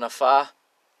down by Manafá.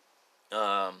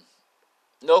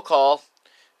 No call.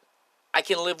 I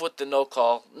can live with the no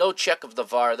call. No check of the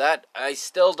VAR. That I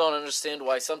still don't understand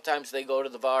why sometimes they go to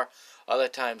the VAR, other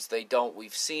times they don't.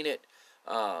 We've seen it.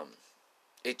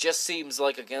 It just seems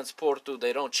like against Porto,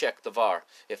 they don't check the VAR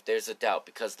if there's a doubt,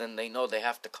 because then they know they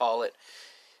have to call it.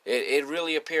 It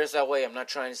really appears that way. I'm not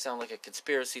trying to sound like a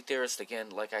conspiracy theorist. Again,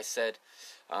 like I said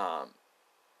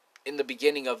in the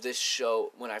beginning of this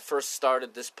show, when I first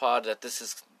started this pod,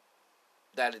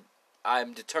 that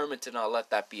I'm determined to not let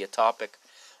that be a topic.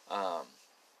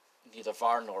 Neither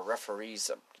VAR nor referees.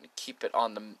 I'm going to keep it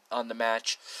on the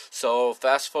match. So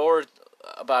fast forward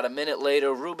about a minute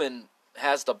later, Ruben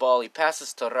has the ball. He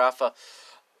passes to Rafa.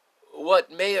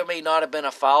 What may or may not have been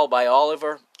a foul by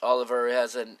Oliver. Oliver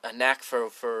has a knack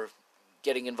for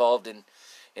getting involved in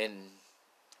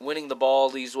winning the ball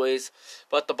these ways.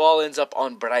 But the ball ends up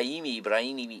on Brahimi.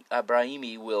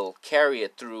 Brahimi will carry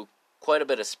it through quite a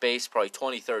bit of space, probably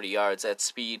 20-30 yards at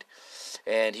speed.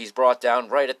 And he's brought down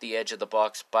right at the edge of the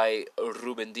box by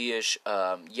Ruben Dias.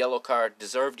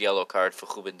 Deserved yellow card for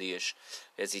Ruben Dias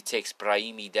as he takes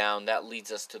Brahimi down. That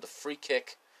leads us to the free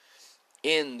kick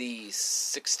in the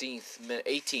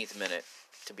 18th minute,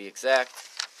 to be exact.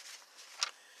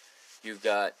 You've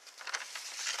got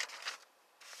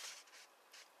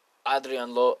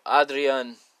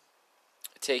Adrian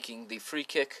taking the free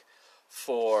kick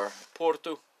for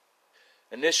Porto.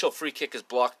 Initial free kick is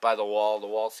blocked by the wall. The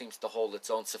wall seems to hold its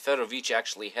own. Seferovic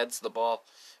actually heads the ball,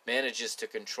 manages to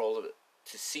control it,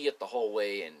 to see it the whole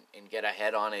way and get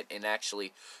ahead on it and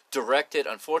actually direct it.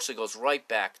 Unfortunately, goes right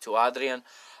back to Adrian.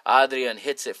 Adrian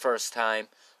hits it first time.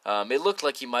 It looked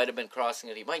like he might have been crossing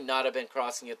it. He might not have been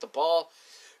crossing it. The ball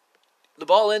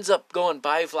ends up going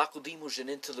by Vlaco Dimos and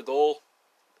into the goal.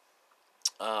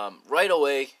 Right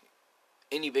away,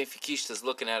 any Benfiquista is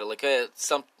looking at it like,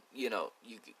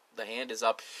 the hand is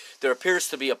up. There appears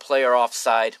to be a player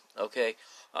offside. Okay,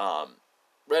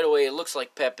 right away it looks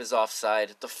like Pep is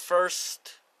offside. The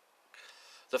first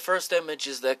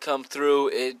images that come through,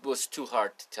 it was too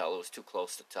hard to tell. It was too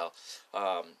close to tell.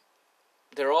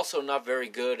 They're also not very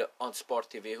good on Sport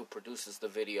TV, who produces the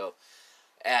video,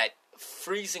 at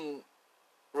freezing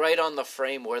right on the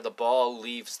frame where the ball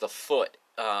leaves the foot.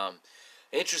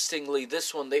 Interestingly,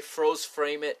 this one, they froze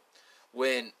frame it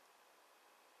when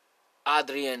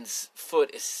Adrian's foot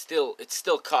is still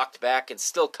cocked back and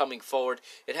still coming forward.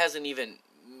 It hasn't even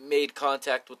made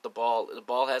contact with the ball. The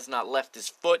ball has not left his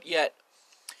foot yet,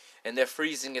 and they're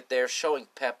freezing it there, showing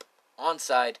Pep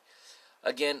onside.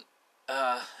 Again,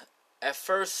 at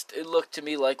first it looked to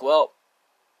me like, well,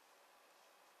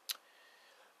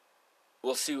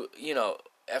 we'll see.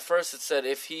 At first it said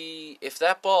if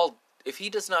that ball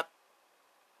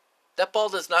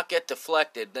does not get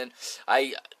deflected, then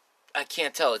I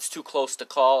can't tell. It's too close to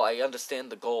call. I understand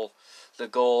the goal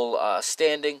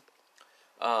standing.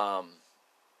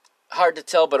 Hard to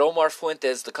tell, but Omar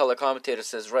Fuentes, the color commentator,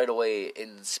 says right away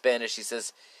in Spanish, he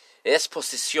says, es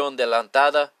posición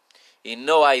delantada y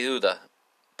no hay duda.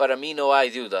 Para mí no hay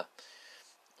duda.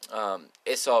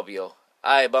 Es obvio.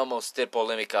 Ay, vamos de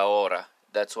polémica ahora.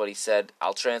 That's what he said.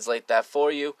 I'll translate that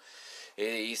for you.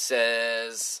 He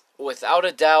says, without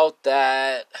a doubt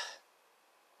that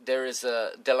there is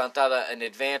a delantada, an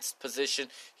advanced position.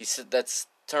 He said that's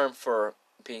term for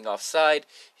being offside.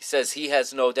 He says he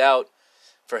has no doubt.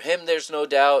 For him, there's no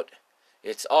doubt.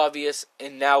 It's obvious,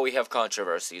 and now we have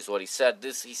controversy, is what he said.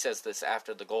 He says this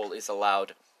after the goal is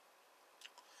allowed.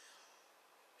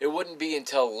 It wouldn't be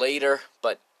until later,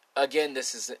 but again,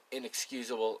 this is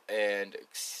inexcusable, and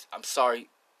I'm sorry.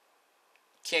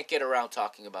 Can't get around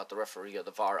talking about the referee or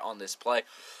the VAR on this play.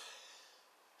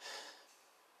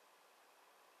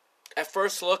 At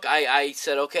first look, I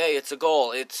said, okay, it's a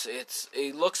goal.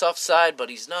 He looks offside, but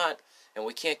he's not, and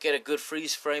we can't get a good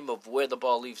freeze frame of where the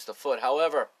ball leaves the foot.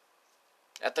 However,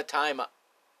 at the time,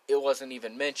 it wasn't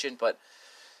even mentioned, but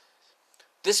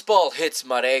this ball hits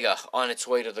Marega on its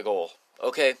way to the goal.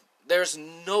 Okay, there's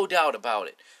no doubt about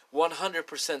it.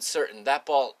 100% certain that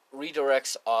ball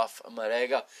redirects off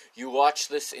Marega. You watch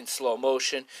this in slow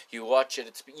motion. You watch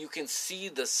it. You can see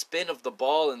the spin of the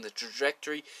ball and the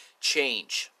trajectory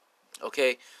change.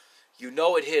 Okay, you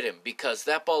know it hit him because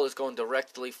that ball is going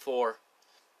directly for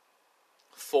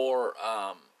Vlaco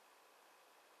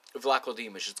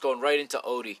Dimos. It's going right into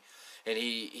Odie, and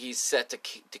he's set to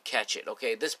catch it.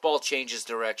 Okay, this ball changes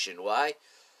direction. Why?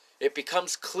 It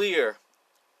becomes clear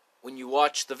when you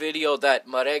watch the video that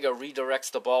Marega redirects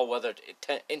the ball, whether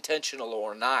intentional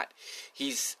or not.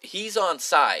 He's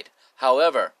onside.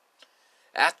 However,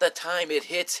 at the time it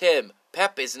hits him,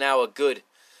 Pep is now a good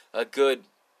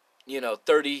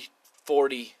 30,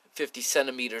 40, 50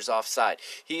 centimeters offside.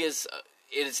 It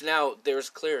is now, there's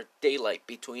clear daylight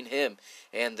between him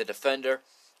and the defender.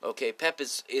 Okay, Pep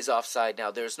is offside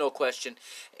now, there's no question.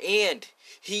 And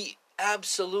he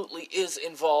absolutely is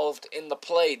involved in the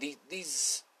play.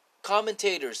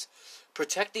 commentators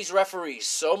protect these referees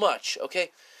so much,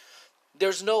 okay?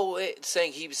 There's no way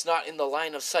saying he's not in the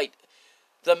line of sight.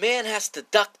 The man has to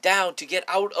duck down to get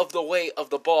out of the way of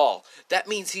the ball. That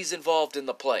means he's involved in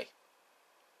the play.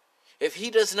 If he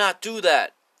does not do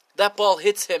that, that ball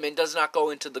hits him and does not go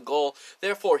into the goal.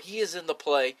 Therefore, he is in the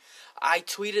play. I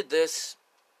tweeted this,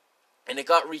 and it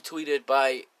got retweeted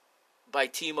by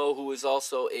Timo, who is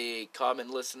also a common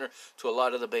listener to a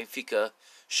lot of the Benfica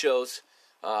shows.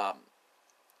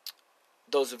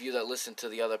 Those of you that listen to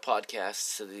the other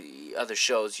podcasts, to the other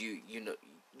shows, you know,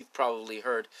 you've probably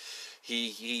heard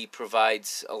he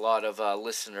provides a lot of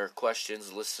listener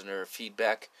questions, listener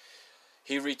feedback.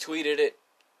 He retweeted it,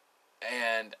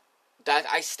 and that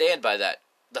I stand by that.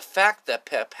 The fact that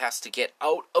Pep has to get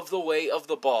out of the way of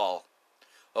the ball,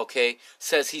 okay,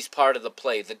 says he's part of the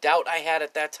play. The doubt I had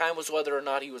at that time was whether or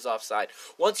not he was offside.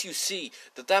 Once you see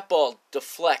that ball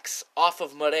deflects off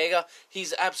of Marega,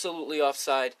 he's absolutely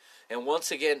offside. And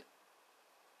once again,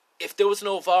 if there was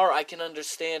no VAR, I can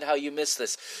understand how you miss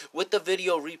this. With the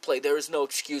video replay, there is no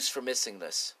excuse for missing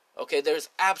this. Okay, there's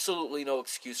absolutely no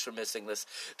excuse for missing this.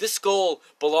 This goal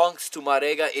belongs to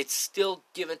Marega. It's still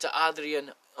given to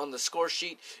Adrian on the score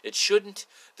sheet. It shouldn't.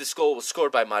 This goal was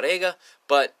scored by Marega.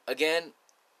 But again,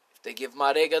 if they give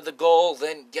Marega the goal,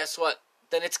 then guess what?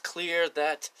 Then it's clear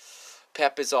that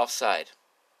Pep is offside.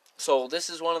 So this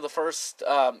is one of the first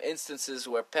instances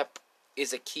where Pep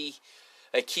is a key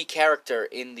character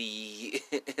in the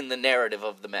in the narrative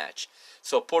of the match.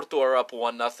 So Porto are up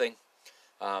 1-0.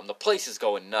 The place is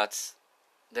going nuts.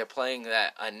 They're playing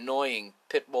that annoying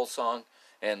Pitbull song,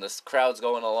 and the crowd's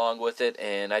going along with it.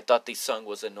 And I thought the song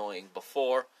was annoying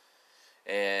before,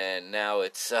 and now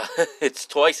it's it's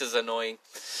twice as annoying.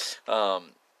 The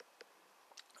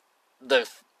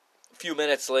few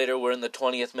minutes later, we're in the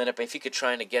 20th minute. Benfica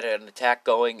trying to get an attack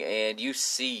going, and you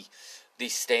see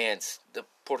these stands. The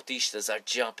Portistas are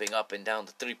jumping up and down.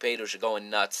 The three Pedros are going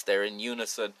nuts. They're in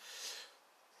unison.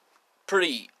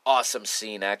 Pretty awesome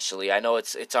scene, actually. I know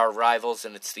it's our rivals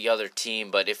and it's the other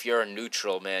team, but if you're a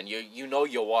neutral, man, you know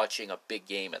you're watching a big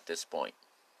game at this point.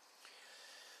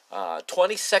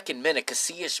 22nd minute,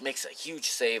 Casillas makes a huge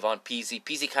save on Pizzi.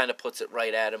 Pizzi kind of puts it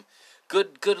right at him.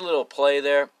 Good little play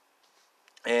there.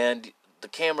 And the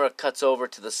camera cuts over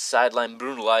to the sideline.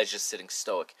 Bruno Lage just sitting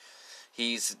stoic.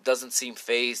 He doesn't seem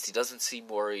fazed. He doesn't seem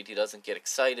worried. He doesn't get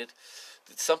excited.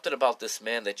 There's something about this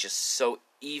man that's just so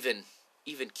even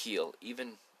keel,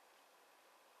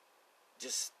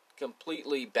 just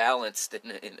completely balanced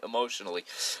in emotionally.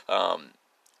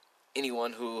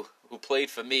 Anyone who played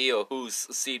for me or who's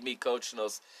seen me coach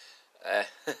knows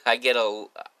I get a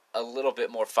little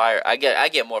bit more fire. I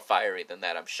get more fiery than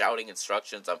that. I'm shouting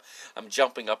instructions. I'm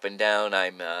jumping up and down.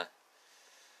 I'm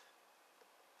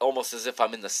almost as if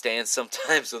I'm in the stands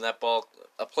sometimes when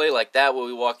a play like that where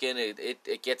we walk in,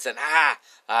 it gets an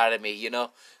out of me, you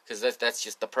know, because that's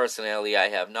just the personality I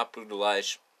have. Not Bruno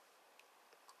Lage,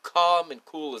 calm and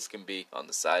cool as can be on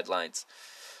the sidelines.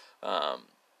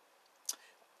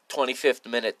 25th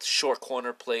minute, short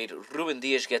corner played. Ruben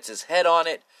Dias gets his head on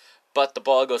it, but the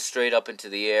ball goes straight up into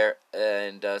the air,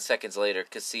 and seconds later,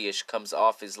 Casillas comes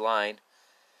off his line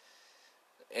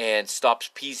and stops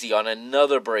Pizzi on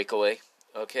another breakaway.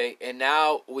 Okay, and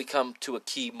now we come to a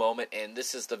key moment, and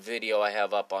this is the video I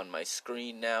have up on my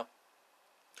screen now.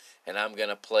 And I'm going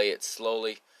to play it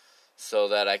slowly so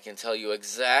that I can tell you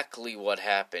exactly what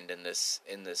happened in this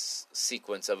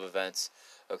sequence of events.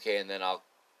 Okay, and then I'll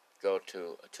go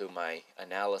to my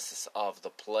analysis of the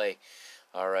play.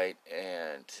 All right,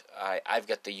 and I've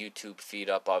got the YouTube feed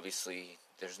up, obviously.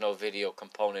 There's no video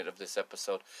component of this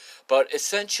episode. But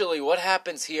essentially what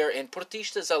happens here, and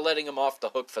Portistas are letting him off the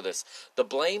hook for this. The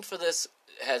blame for this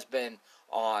has been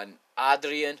on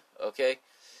Adrian, okay?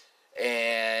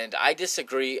 And I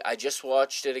disagree. I just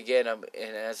watched it again, and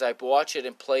as I watch it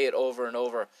and play it over and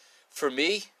over, for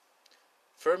me,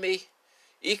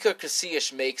 Iker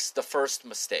Casillas makes the first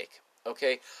mistake,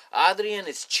 okay? Adrian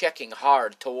is checking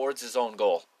hard towards his own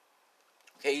goal.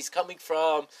 Okay, he's coming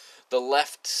from the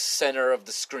left center of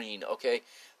the screen, okay?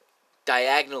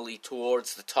 Diagonally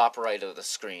towards the top right of the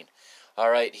screen.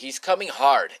 Alright, he's coming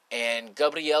hard, and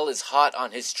Gabriel is hot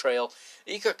on his trail.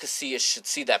 Iker Casillas should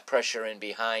see that pressure in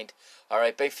behind.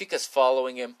 Alright, Benfica's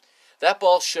following him. That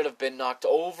ball should have been knocked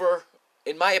over.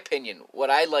 In my opinion,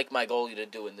 what I like my goalie to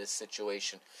do in this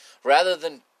situation, rather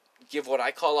than give what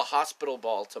I call a hospital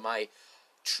ball to my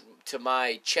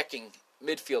checking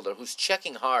midfielder who's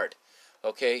checking hard.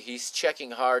 Okay, he's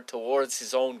checking hard towards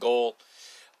his own goal.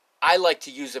 I like to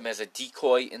use him as a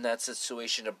decoy in that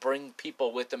situation to bring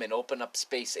people with him and open up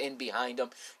space in behind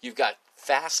him. You've got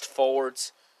fast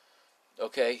forwards.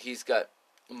 Okay, he's got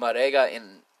Marega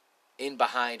in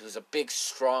behind, who's a big,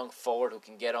 strong forward who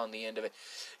can get on the end of it.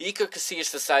 Iker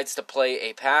Casillas decides to play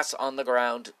a pass on the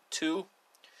ground to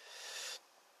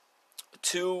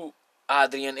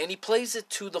Adrian, and he plays it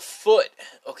to the foot.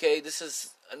 Okay, this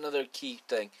is another key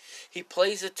thing. He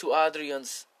plays it to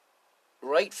Adrian's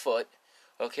right foot.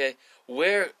 Okay,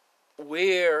 where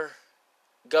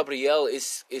Gabriel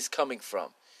is coming from.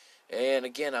 And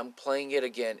again, I'm playing it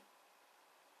again,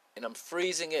 and I'm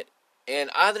freezing it.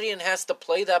 And Adrian has to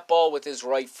play that ball with his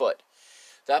right foot.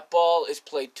 That ball is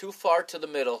played too far to the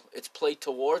middle. It's played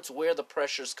towards where the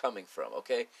pressure's coming from,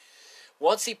 okay?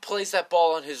 Once he plays that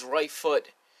ball on his right foot,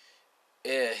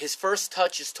 his first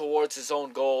touch is towards his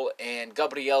own goal, and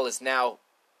Gabriel is now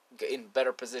in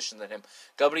better position than him.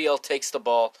 Gabriel takes the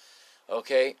ball,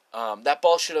 okay? That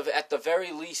ball should have, at the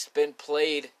very least, been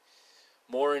played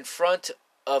more in front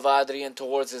of Adrian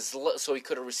towards his, so he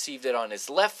could have received it on his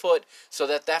left foot, so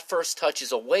that first touch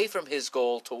is away from his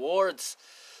goal towards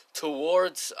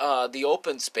the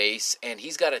open space, and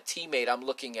he's got a teammate I'm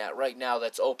looking at right now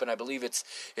that's open. I believe it's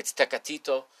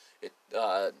Tecatito,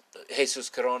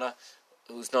 Jesus Corona,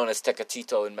 who's known as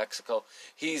Tecatito in Mexico.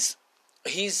 He's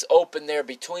open there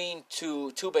between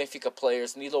two Benfica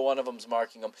players. Neither one of them's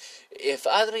marking him. If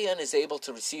Adrian is able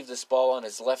to receive this ball on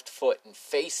his left foot and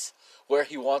face where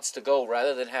he wants to go,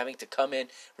 rather than having to come in,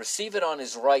 receive it on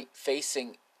his right,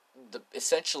 facing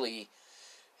essentially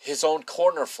his own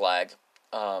corner flag,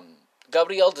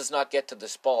 Gabriel does not get to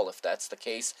this ball if that's the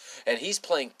case, and he's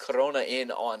playing Corona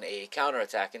in on a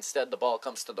counterattack. Instead, the ball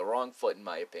comes to the wrong foot, in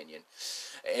my opinion.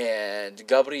 And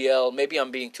Gabriel, maybe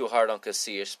I'm being too hard on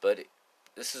Casillas, but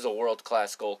this is a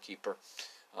world-class goalkeeper.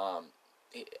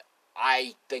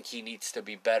 I think he needs to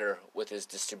be better with his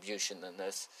distribution than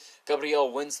this.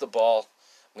 Gabriel wins the ball.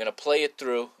 I'm going to play it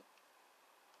through.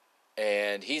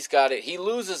 And he's got it. He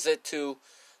loses it to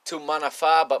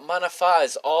Manafá, but Manafá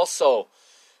is also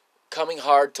coming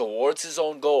hard towards his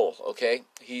own goal, okay?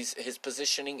 His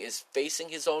positioning is facing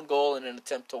his own goal in an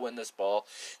attempt to win this ball.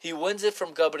 He wins it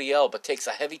from Gabriel, but takes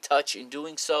a heavy touch in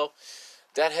doing so.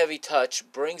 That heavy touch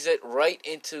brings it right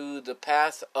into the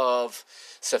path of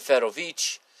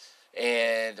Seferovic,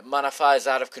 and Manafá is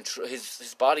out of control.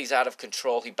 His body's out of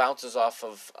control. He bounces off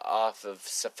of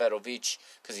Seferovic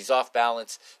because he's off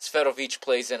balance. Seferovic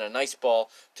plays in a nice ball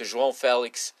to João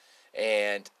Felix,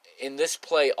 and in this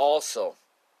play also,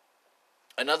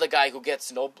 another guy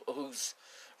who's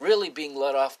really being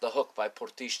let off the hook by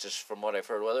Portistas, from what I've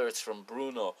heard, whether it's from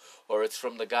Bruno or it's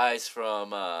from the guys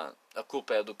from A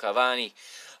Culpa é do Cavani.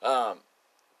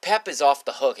 Pep is off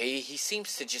the hook. He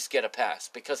seems to just get a pass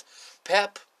because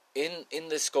Pep in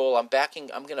this goal, I'm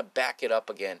going to back it up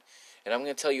again, and I'm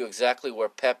going to tell you exactly where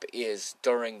Pep is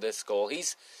during this goal.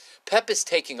 Pep is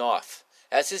taking off.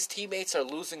 As his teammates are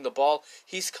losing the ball,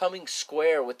 he's coming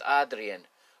square with Adrian,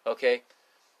 okay?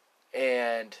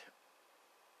 And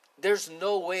there's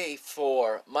no way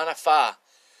for Manafá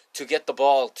to get the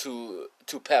ball to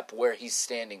Pep where he's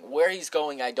standing. Where he's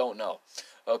going, I don't know.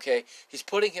 Okay? He's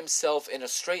putting himself in a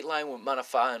straight line with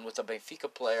Manafá and with a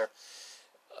Benfica player.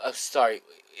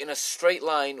 In a straight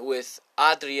line with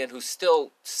Adrian, who's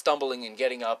still stumbling and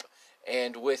getting up,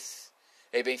 and with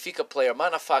a Benfica player.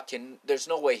 Manafá there's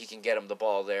no way he can get him the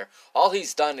ball there. All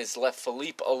he's done is left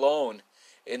Felipe alone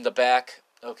in the back.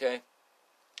 Okay?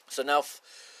 So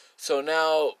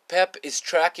now Pep is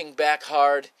tracking back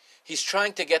hard. He's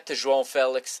trying to get to João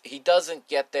Felix. He doesn't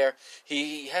get there.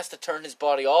 He has to turn his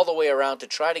body all the way around to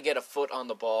try to get a foot on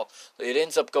the ball. It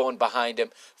ends up going behind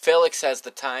him. Felix has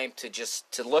the time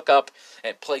to look up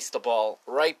and place the ball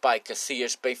right by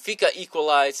Casillas. Benfica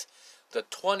equalize the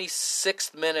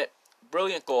 26th minute.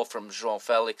 Brilliant goal from João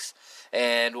Felix.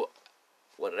 And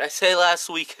what did I say last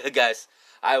week, guys?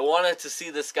 I wanted to see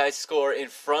this guy score in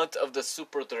front of the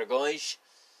Super Dragões.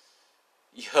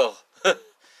 Yo,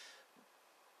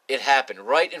 it happened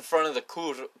right in front of the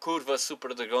Curva Super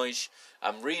Dragões.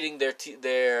 I'm reading their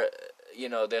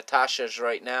taxas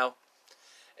right now,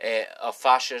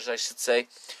 faixas, I should say.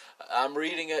 I'm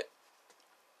reading it.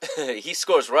 He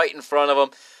scores right in front of him.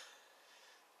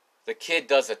 The kid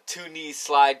does a two-knee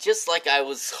slide, just like I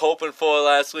was hoping for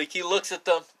last week. He looks at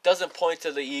them, doesn't point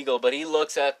to the eagle, but he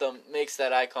looks at them, makes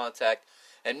that eye contact.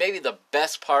 And maybe the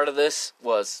best part of this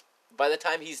was, by the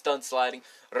time he's done sliding,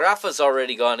 Rafa's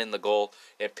already gone in the goal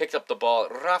and picked up the ball.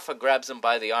 Rafa grabs him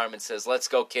by the arm and says, "Let's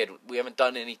go, kid. We haven't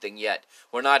done anything yet.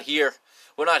 We're not here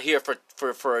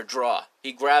for a draw."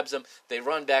 He grabs him. They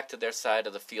run back to their side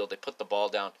of the field. They put the ball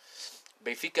down.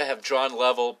 Benfica have drawn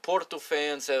level. Porto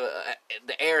fans,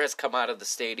 the air has come out of the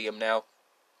stadium now.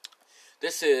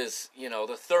 This is,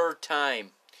 the third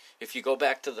time, if you go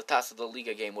back to the Taça da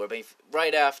Liga game, where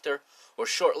or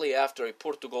shortly after a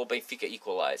Portugal Benfica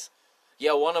equalize.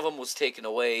 Yeah, one of them was taken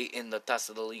away in the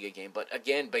Taça da Liga game, but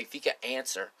again, Benfica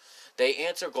answer. They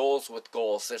answer goals with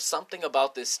goals. There's something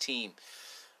about this team,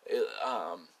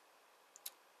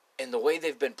 and the way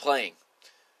they've been playing.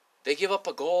 They give up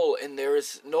a goal, and there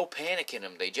is no panic in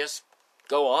them. They just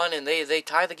go on, and they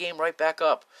tie the game right back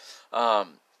up.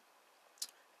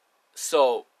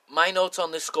 So my notes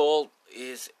on this goal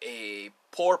is a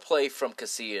poor play from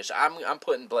Casillas. I'm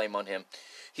putting blame on him.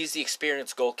 He's the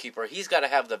experienced goalkeeper. He's got to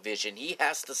have the vision. He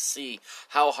has to see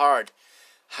how hard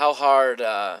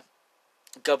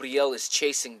Gabriel is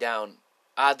chasing down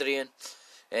Adrian.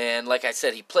 And like I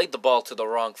said, he played the ball to the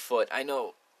wrong foot. I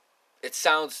know it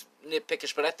sounds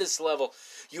nitpickish, but at this level,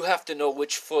 you have to know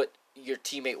which foot your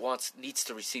teammate needs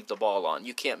to receive the ball on.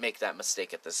 You can't make that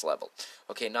mistake at this level.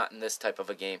 Okay, not in this type of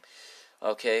a game.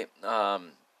 Okay,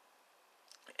 and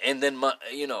then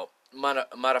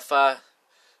Marafa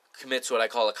commits what I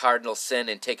call a cardinal sin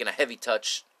in taking a heavy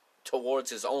touch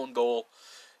towards his own goal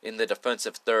in the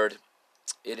defensive third.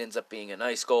 It ends up being a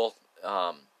nice goal.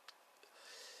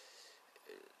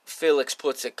 Felix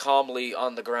puts it calmly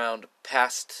on the ground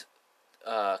past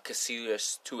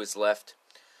Casillas to his left.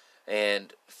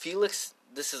 And Felix,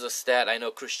 this is a stat. I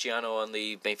know Cristiano on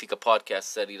the Benfica podcast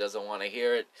said he doesn't want to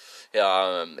hear it.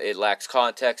 It lacks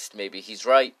context. Maybe he's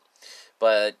right.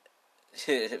 But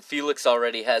Felix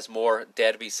already has more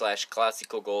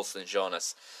derby/Clásico goals than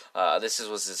Jonas. This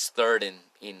was his third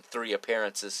in 3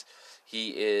 appearances.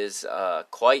 He is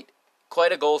quite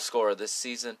a goal scorer this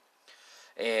season.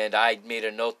 And I made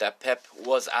a note that Pep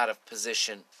was out of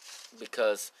position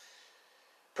because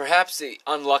perhaps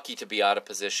unlucky to be out of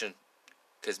position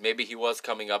because maybe he was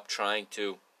coming up trying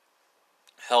to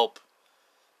help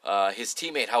his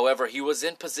teammate. However, he was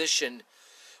in position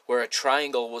where a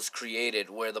triangle was created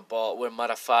where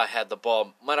Marafa had the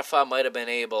ball. Marafa might have been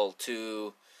able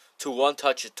to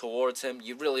one-touch it towards him.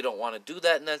 You really don't want to do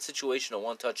that in that situation, a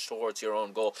one-touch towards your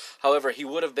own goal. However, he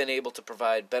would have been able to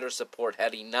provide better support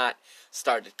had he not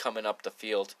started coming up the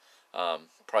field.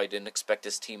 Probably didn't expect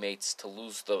his teammates to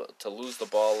lose the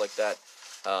ball like that.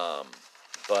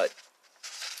 But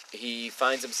he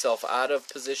finds himself out of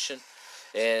position,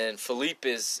 and Felipe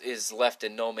is left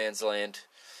in no man's land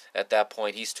at that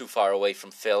point. He's too far away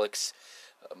from Felix.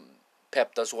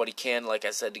 Pep does what he can, like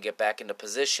I said, to get back into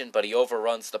position, but he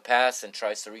overruns the pass and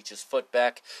tries to reach his foot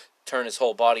back, turn his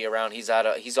whole body around. He's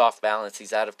off balance.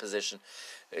 He's out of position.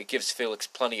 It gives Felix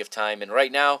plenty of time. And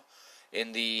right now,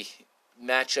 in the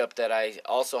matchup that I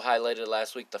also highlighted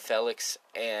last week, the Felix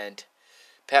and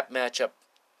Pep matchup,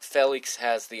 Felix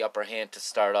has the upper hand to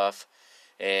start off.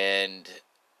 And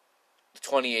the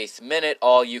 28th minute,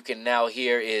 all you can now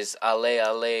hear is Ale,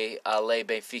 Ale, Ale,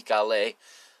 Benfica, Ale.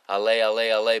 Ale, ale,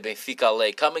 ale, Benfica,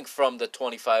 ale, coming from the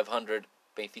 2,500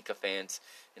 Benfica fans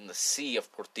in the sea of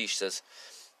Portistas.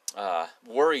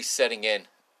 Worry setting in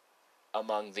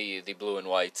among the blue and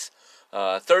whites.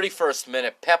 31st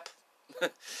minute, Pep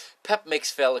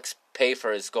makes Felix pay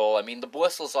for his goal. I mean, the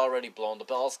whistle's already blown, the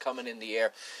ball's coming in the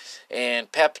air,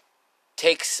 and Pep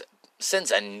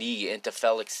sends a knee into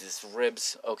Felix's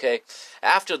ribs, okay?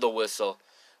 After the whistle,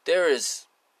 there is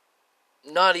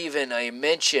not even a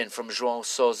mention from João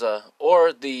Sousa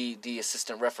or the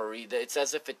assistant referee. It's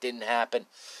as if it didn't happen.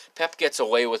 Pep gets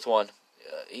away with one.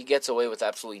 He gets away with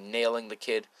absolutely nailing the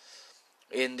kid.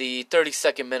 In the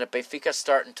 32nd minute, Benfica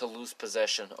starting to lose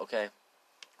possession, okay?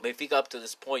 Benfica up to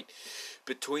this point,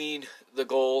 between the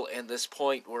goal and this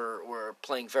point, we're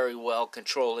playing very well,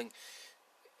 controlling,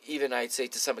 even I'd say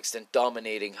to some extent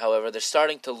dominating. However, they're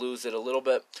starting to lose it a little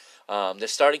bit. They're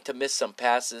starting to miss some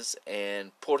passes,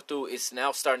 and Porto is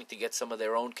now starting to get some of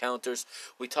their own counters.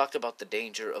 We talked about the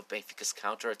danger of Benfica's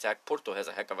counterattack. Porto has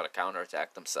a heck of a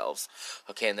counterattack themselves.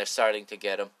 Okay, and they're starting to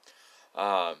get them.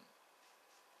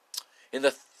 In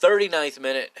the 39th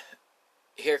minute,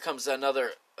 here comes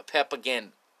another Pep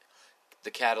again,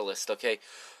 the catalyst, okay?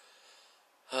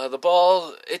 The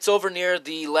ball, it's over near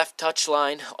the left touch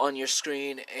line on your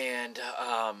screen, and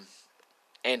on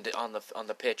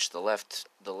the pitch, the left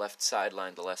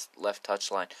sideline, the left touch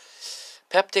line.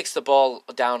 Pep takes the ball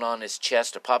down on his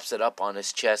chest, or pops it up on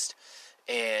his chest,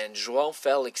 and João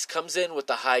Felix comes in with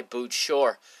the high boot,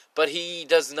 sure, but he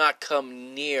does not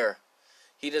come near.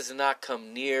 He does not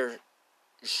come near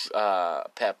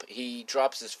Pep. He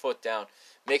drops his foot down,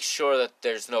 makes sure that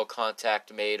there's no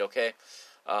contact made. Okay.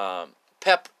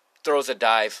 Pep throws a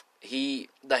dive. The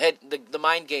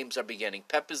mind games are beginning.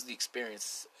 Pep is the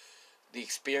experienced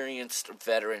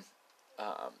veteran,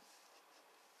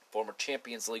 former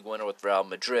Champions League winner with Real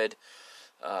Madrid.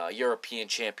 European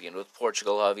champion with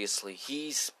Portugal. Obviously,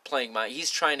 he's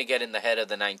trying to get in the head of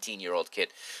the 19-year-old kid.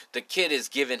 The kid is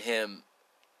giving him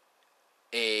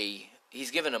a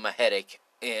headache,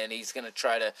 and he's going to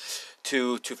try to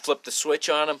flip the switch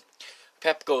on him.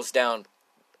 Pep goes down.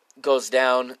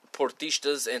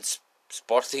 Portistas and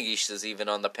Sportingistas even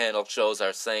on the panel shows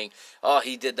are saying, "Oh,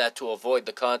 he did that to avoid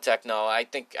the contact." No, I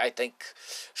think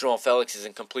João Felix is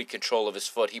in complete control of his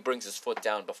foot. He brings his foot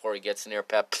down before he gets near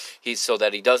Pep. So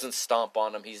that he doesn't stomp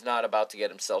on him. He's not about to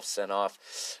get himself sent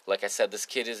off. Like I said, this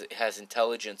kid has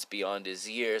intelligence beyond his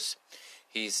years.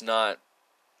 He's not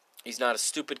a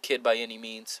stupid kid by any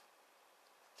means.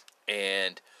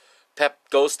 And Pep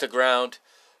goes to ground.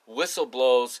 Whistle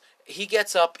blows. He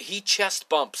gets up. He chest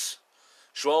bumps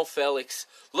João Felix,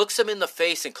 looks him in the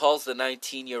face, and calls the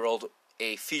 19-year-old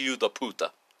a filho da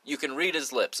puta. You can read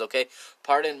his lips, okay?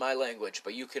 Pardon my language,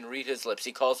 but you can read his lips.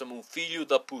 He calls him un filho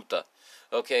da puta,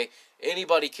 okay?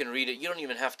 Anybody can read it. You don't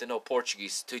even have to know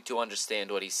Portuguese to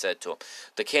understand what he said to him.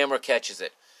 The camera catches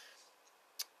it.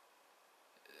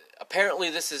 Apparently,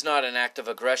 this is not an act of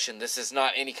aggression. This is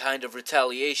not any kind of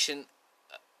retaliation.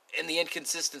 And the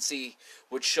inconsistency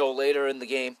would show later in the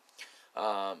game.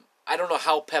 I don't know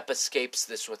how Pep escapes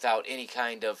this without any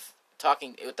kind of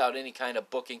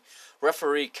booking.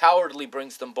 Referee cowardly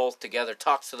brings them both together,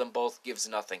 talks to them both, gives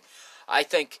nothing. I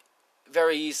think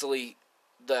very easily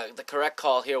the correct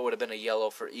call here would have been a yellow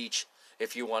for each.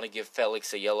 If you want to give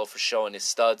Felix a yellow for showing his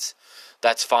studs,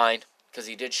 that's fine, because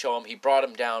he did show him. He brought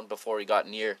him down before he got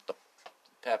near the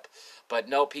Pep. But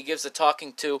nope, he gives a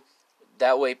talking to.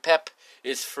 That way Pep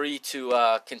is free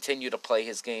to continue to play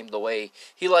his game the way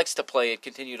he likes to play it,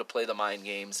 continue to play the mind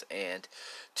games, and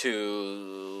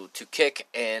to kick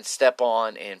and step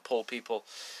on and pull people.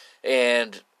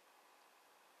 And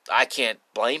I can't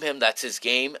blame him. That's his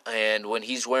game. And when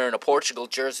he's wearing a Portugal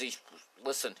jersey,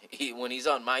 listen, when he's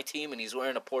on my team and he's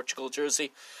wearing a Portugal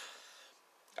jersey,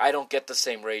 I don't get the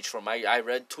same rage from him. I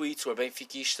read tweets where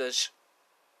Benfiquistas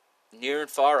near and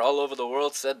far all over the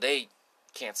world said they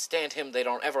can't stand him. They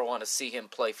don't ever want to see him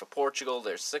play for Portugal.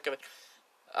 They're sick of it.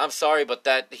 I'm sorry, but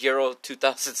that Euro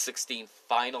 2016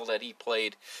 final that he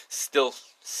played still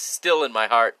in my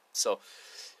heart. So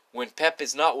when Pep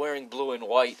is not wearing blue and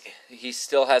white, I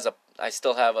still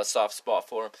have a soft spot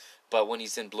for him. But when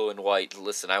he's in blue and white,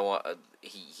 listen,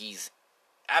 he's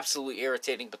absolutely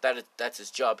irritating. But that's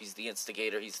his job. He's the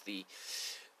instigator. He's the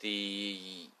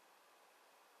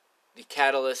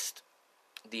catalyst,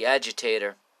 the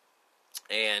agitator.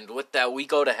 And with that, we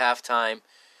go to halftime,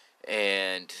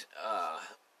 and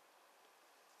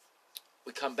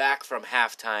we come back from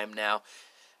halftime now,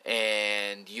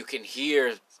 and you can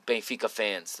hear Benfica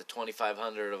fans, the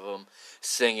 2,500 of them,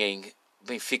 singing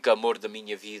Benfica Amor da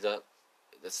Minha Vida.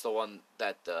 That's the one,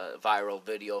 that viral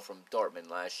video from Dortmund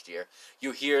last year.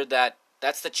 You hear that.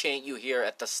 That's the chant you hear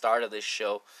at the start of this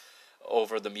show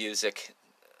over the music.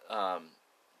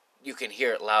 You can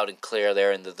hear it loud and clear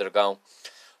there in the Dragão.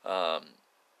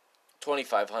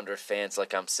 2,500 fans,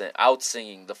 like I'm saying, out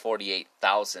singing the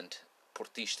 48,000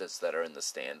 Portistas that are in the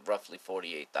stand, roughly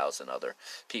 48,000 other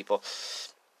people.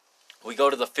 We go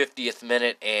to the 50th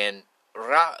minute, and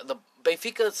the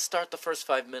Benfica start the first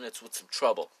 5 minutes with some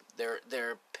trouble.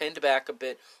 They're pinned back a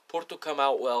bit. Porto come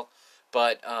out well,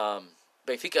 but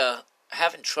Benfica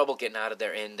having trouble getting out of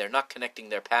their end. They're not connecting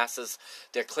their passes.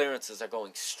 Their clearances are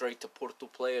going straight to Porto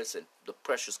players, and the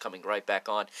pressure's coming right back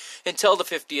on until the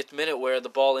 50th minute, where the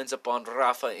ball ends up on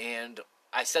Rafa. And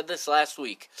I said this last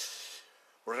week,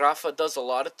 Rafa does a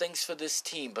lot of things for this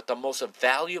team, but the most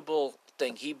valuable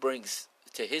thing he brings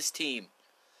to his team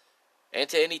and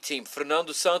to any team,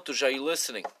 Fernando Santos, are you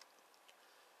listening?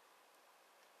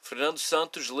 Fernando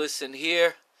Santos, listen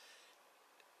here,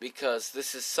 because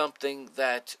this is something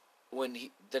that when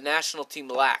the national team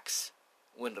lacks,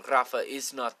 when Rafa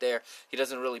is not there, he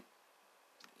doesn't really,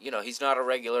 he's not a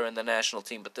regular in the national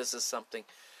team, but this is something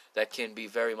that can be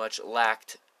very much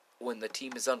lacked when the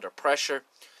team is under pressure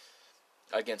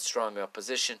against strong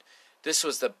opposition. This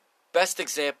was the best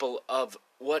example of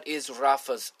what is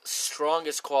Rafa's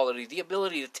strongest quality, the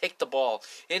ability to take the ball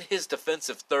in his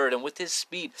defensive third and with his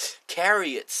speed,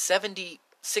 carry it 70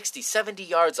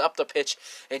 yards up the pitch,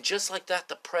 and just like that,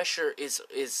 the pressure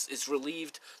is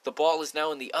relieved. The ball is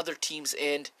now in the other team's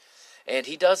end, and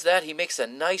he does that. He makes a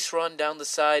nice run down the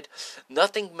side.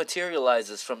 Nothing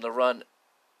materializes from the run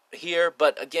here,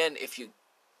 but again, if you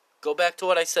go back to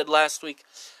what I said last week,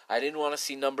 I didn't want to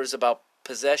see numbers about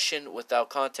possession without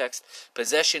context.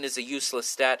 Possession is a useless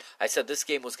stat. I said this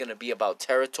game was going to be about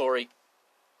territory,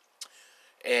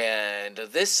 and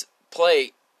this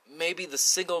play may be the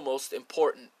single most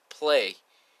important play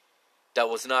that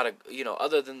was not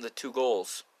other than the 2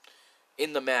 goals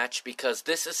in the match, because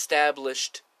this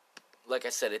established, like I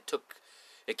said,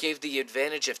 it gave the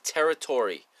advantage of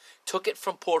territory, took it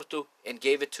from Porto and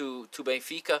gave it to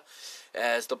Benfica,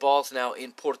 as the ball's now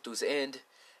in Porto's end,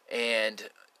 and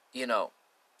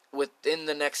within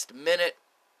the next minute,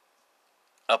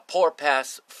 a poor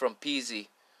pass from Pizzi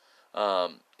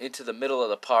into the middle of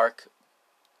the park.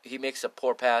 He makes a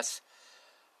poor pass,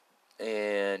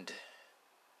 and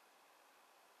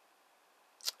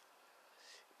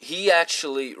he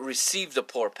actually received the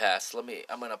poor pass. I'm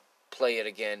going to play it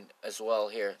again as well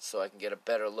here so I can get a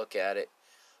better look at it.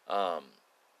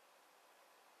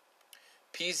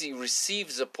 Pizzi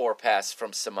receives a poor pass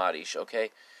from Samaris, okay?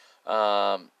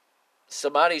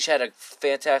 Samaris had a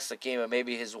fantastic game, and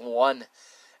maybe his one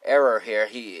error here.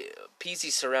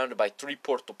 Pizzi's surrounded by 3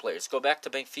 Porto players. Go back to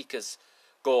Benfica's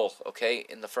goal, okay,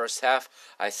 in the first half.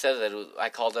 I said that I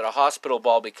called it a hospital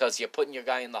ball because you're putting your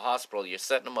guy in the hospital. You're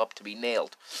setting him up to be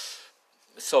nailed.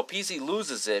 So Pizzi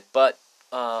loses it, but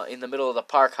in the middle of the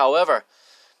park. However,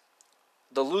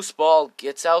 the loose ball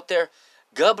gets out there.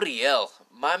 Gabriel,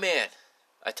 my man,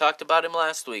 I talked about him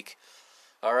last week.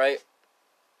 All right,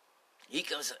 he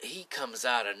comes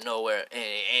out of nowhere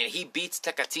and he beats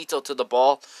Tecatito to the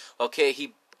ball. Okay,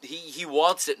 he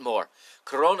wants it more.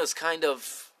 Corona's kind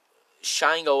of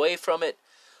shying away from it.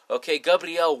 Okay,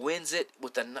 Gabriel wins it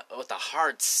with a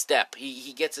hard step.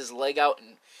 He gets his leg out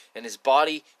and his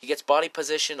body. He gets body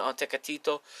position on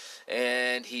Tecatito,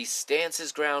 and he stands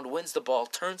his ground, wins the ball,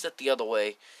 turns it the other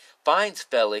way, finds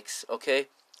Felix. Okay,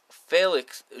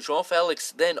 João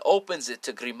Felix then opens it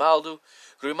to Grimaldo.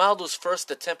 Grimaldo's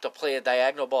first attempt to play a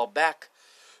diagonal ball back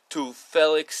to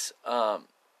Felix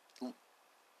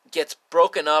gets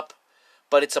broken up,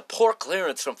 but it's a poor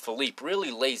clearance from Felipe.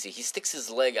 Really lazy. He sticks his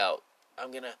leg out.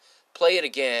 I'm going to play it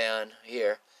again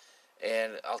here,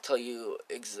 and I'll tell you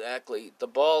exactly. The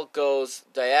ball goes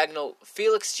diagonal.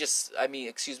 Felipe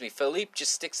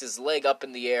just sticks his leg up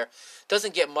in the air.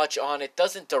 Doesn't get much on it.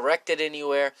 Doesn't direct it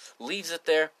anywhere. Leaves it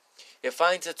there. It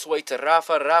finds its way to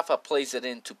Rafa. Rafa plays it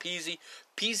into Pizzi.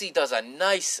 Pizzi does a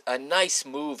nice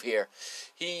move here.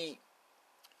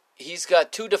 He's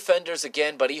got 2 defenders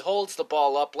again, but he holds the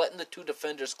ball up, letting the 2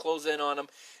 defenders close in on him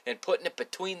and putting it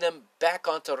between them back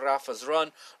onto Rafa's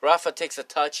run. Rafa takes a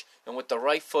touch and with the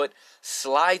right foot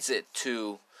slides it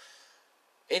to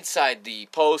inside the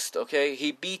post. Okay,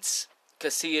 he beats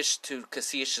Casillas to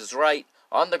Casillas' right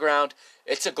on the ground.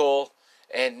 It's a goal,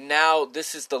 and now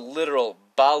this is the literal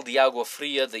balde de agua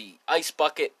fria, the ice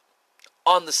bucket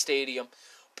on the stadium.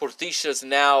 Portistas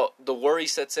now, the worry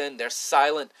sets in. They're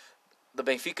silent. The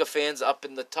Benfica fans up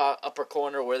in the upper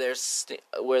corner where they're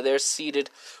seated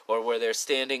or where they're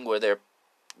standing, where they're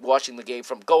watching the game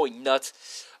from, going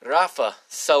nuts. Rafa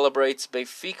celebrates.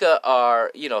 Benfica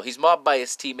he's mobbed by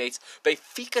his teammates.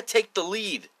 Benfica take the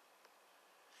lead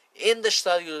in the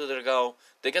Estádio do Dragão.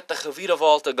 They get the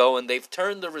Reviravolta going. They've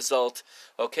turned the result.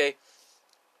 Okay.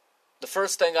 The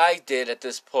first thing I did at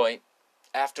this point,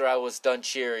 after I was done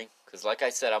cheering, because like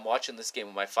I said, I'm watching this game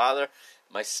with my father.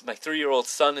 My 3-year-old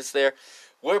son is there.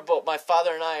 My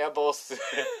father and I are both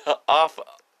off.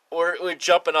 We're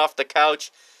jumping off the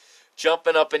couch,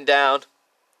 jumping up and down.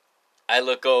 I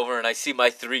look over and I see my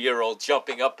 3-year-old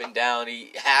jumping up and down.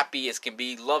 He happy as can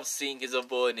be. Loves seeing his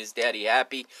Avo and his daddy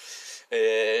happy.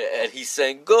 And he's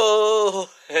saying, "Go!"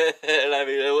 And I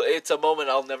mean, it's a moment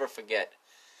I'll never forget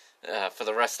for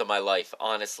the rest of my life.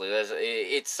 Honestly,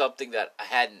 it's something that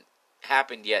hadn't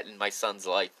happened yet in my son's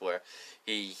life, where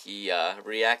he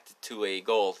reacted to a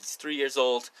goal. He's 3 years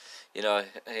old,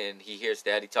 and he hears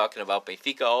Daddy talking about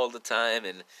Benfica all the time,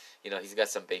 and he's got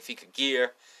some Benfica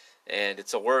gear, and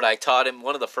it's a word I taught him.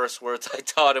 One of the first words I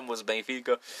taught him was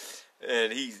Benfica,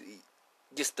 and he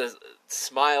just the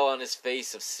smile on his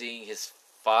face of seeing his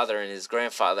father and his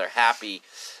grandfather happy,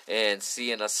 and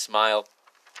seeing us smile.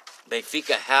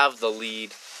 Benfica have the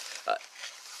lead.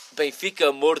 Benfica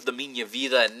Amor da Minha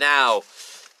Vida now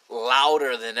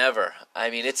louder than ever. I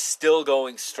mean, it's still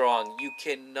going strong. You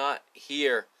cannot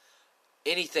hear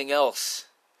anything else.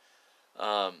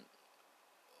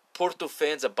 Porto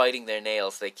fans are biting their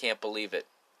nails. They can't believe it.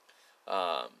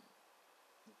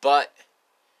 But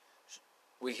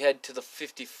we head to the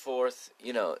 54th,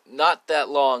 not that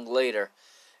long later,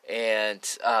 and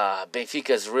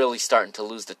Benfica is really starting to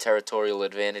lose the territorial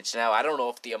advantage now. I don't know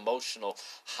if the emotional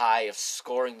high of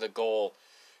scoring the goal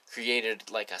created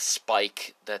like a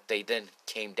spike that they then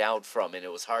came down from, and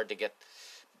it was hard to get.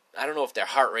 I don't know if their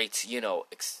heart rates,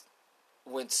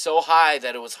 went so high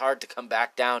that it was hard to come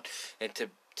back down and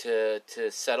to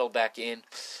settle back in,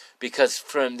 because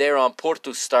from there on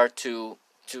Porto start to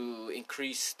to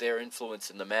increase their influence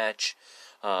in the match.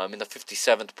 In the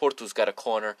 57th, Porto's got a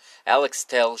corner. Alex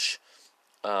Telsch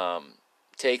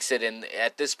takes it, and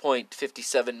at this point,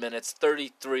 57 minutes,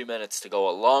 33 minutes to go,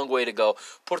 a long way to go.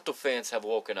 Porto fans have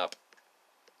woken up.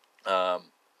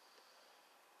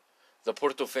 The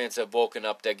Porto fans have woken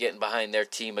up. They're getting behind their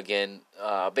team again.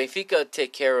 Benfica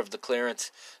take care of the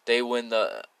clearance. They win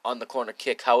on the corner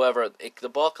kick. However, the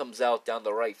ball comes out down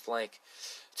the right flank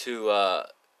to a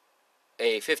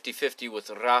 50-50 with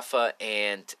Rafa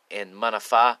and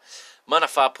Manafá.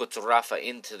 Manafá puts Rafa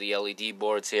into the LED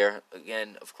boards here.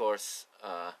 Again, of course,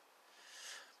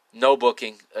 no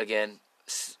booking. Again,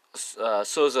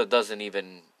 Sousa doesn't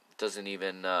even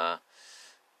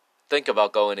think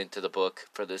about going into the book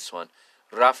for this one.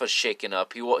 Rafa's shaken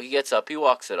up. He gets up. He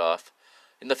walks it off.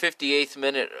 In the 58th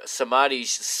minute, Samadi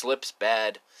slips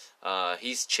bad.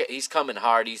 He's coming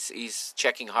hard. He's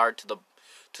checking hard to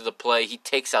the play. He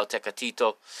takes out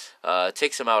Tecatito.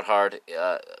 Takes him out hard.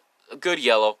 A good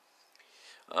yellow.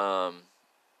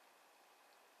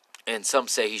 And some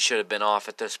say he should have been off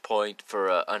at this point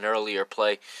for an earlier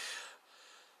play.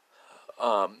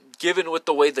 Given with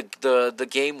the way the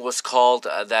game was called,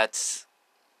 that's,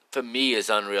 for me, is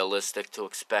unrealistic to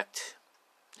expect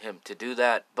him to do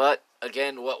that. But,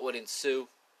 again, what would ensue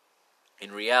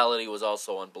in reality was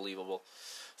also unbelievable.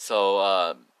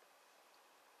 So,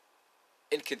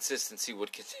 inconsistency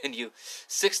would continue.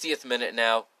 60th minute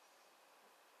now,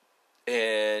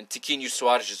 and Tiquinho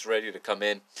Suarez is ready to come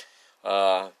in.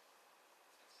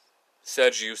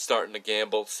 Sergio starting to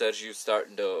gamble. Sergio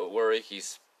starting to worry.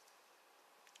 He's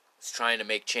trying to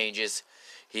make changes.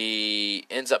 He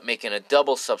ends up making a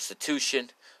double substitution.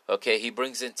 Okay, he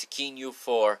brings in Tiquinho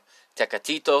for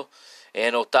Tecatito,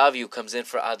 and Otavio comes in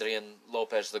for Adrian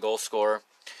Lopez, the goal scorer.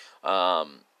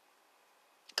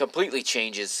 Completely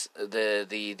changes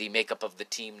the makeup of the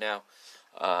team now.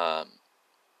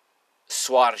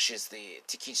 Suarez is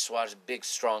Tiquinho Suarez, big,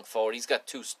 strong forward. He's got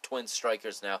two twin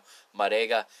strikers now,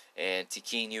 Marega and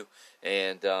Tiquinho,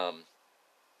 and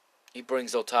he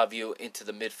brings Otavio into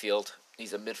the midfield.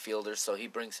 He's a midfielder, so he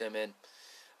brings him in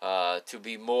to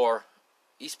be more.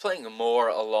 He's playing more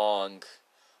along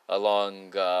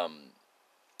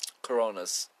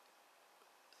Corona's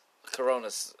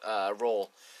role,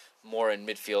 more in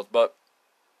midfield. But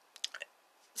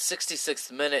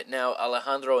 66th minute now,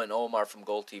 Alejandro and Omar from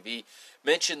Goal TV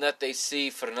mentioned that they see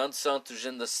Fernando Santos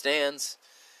in the stands,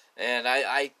 and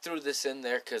I threw this in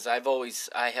there because I have always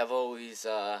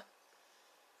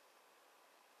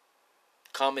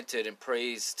commented and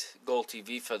praised Goal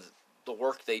TV for the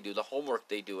work they do, the homework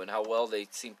they do, and how well they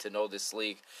seem to know this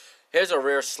league. Here's a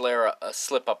rare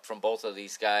slip-up from both of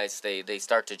these guys. They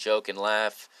start to joke and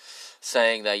laugh,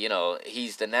 saying that,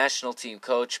 he's the national team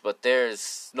coach, but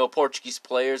there's no Portuguese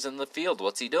players in the field.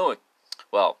 What's he doing?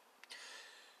 Well,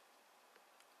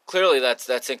 clearly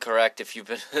that's incorrect. If you've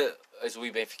been, as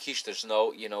we Benfiquistas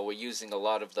know, we're using a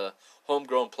lot of the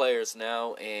homegrown players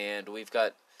now, and we've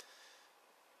got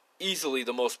easily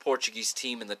the most Portuguese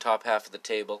team in the top half of the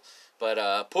table.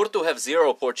 But Porto have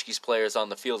 0 Portuguese players on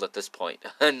the field at this point.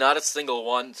 Not a single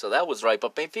one, so that was right.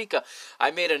 But Benfica,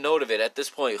 I made a note of it. At this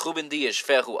point, Ruben Dias,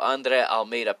 Ferro, André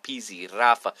Almeida, Pizzi,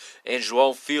 Rafa, and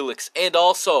João Felix. And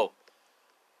also,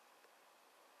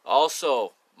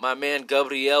 my man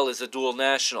Gabriel is a dual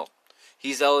national.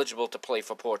 He's eligible to play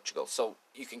for Portugal, so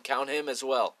you can count him as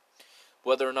well.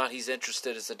 Whether or not he's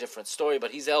interested is a different story,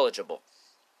 but he's eligible.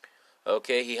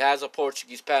 Okay, he has a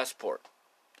Portuguese passport.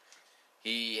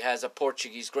 He has a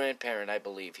Portuguese grandparent, I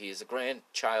believe. He is a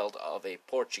grandchild of a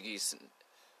Portuguese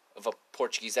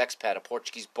expat, a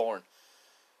Portuguese-born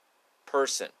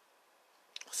person.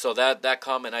 So that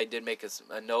comment I did make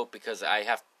a note, because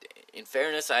in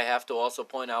fairness, I have to also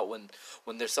point out when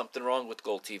there's something wrong with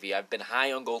Goal TV. I've been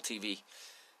high on Goal TV.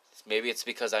 Maybe it's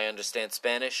because I understand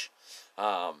Spanish,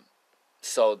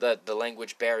 so that the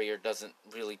language barrier doesn't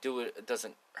really do it. It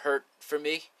doesn't hurt for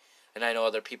me, and I know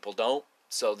other people don't.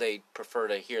 So they prefer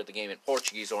to hear the game in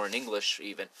Portuguese or in English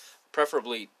even.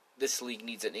 Preferably, this league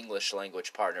needs an English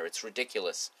language partner. It's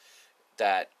ridiculous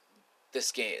that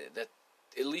that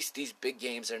at least these big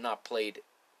games are not played,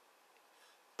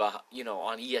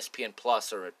 on ESPN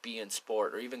Plus or at beIN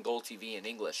Sport or even Goal TV in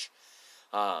English,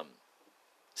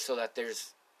 so that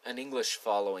there's an English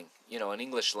following, an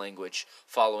English language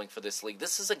following for this league.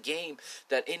 This is a game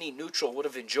that any neutral would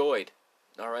have enjoyed.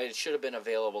 All right, it should have been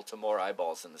available to more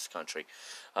eyeballs in this country.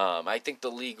 I think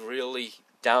the league really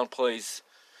downplays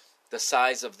the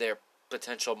size of their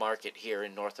potential market here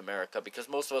in North America, because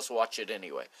most of us watch it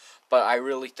anyway. But I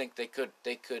really think they could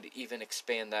even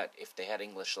expand that if they had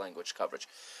English language coverage.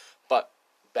 But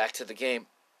back to the game.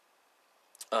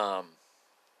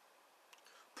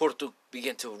 Porto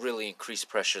begin to really increase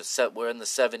pressure. We're in the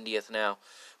 70th now.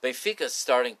 Benfica's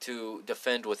starting to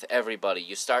defend with everybody.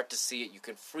 You start to see it. You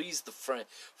can freeze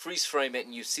frame it,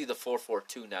 and you see the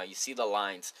 4-4-2 now. You see the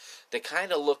lines. They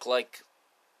kind of look like,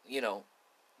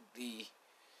 the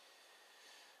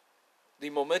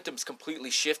momentum's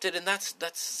completely shifted, and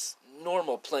that's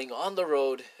normal, playing on the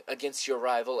road against your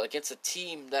rival, against a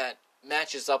team that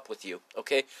matches up with you,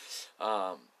 okay?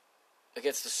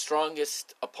 Against the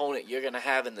strongest opponent you're going to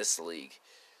have in this league.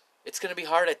 It's going to be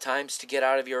hard at times to get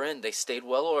out of your end. They stayed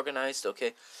well organized,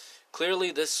 okay? Clearly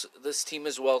this team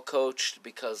is well coached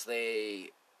because they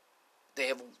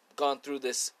have gone through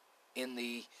this in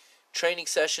the training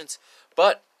sessions,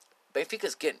 but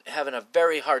Benfica's having a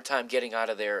very hard time getting out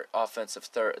of their defensive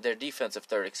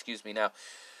third, now,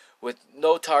 with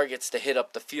no targets to hit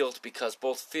up the field because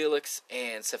both Felix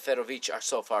and Seferovic are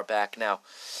so far back now.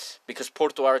 Because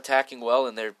Porto are attacking well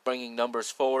and they're bringing numbers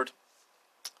forward.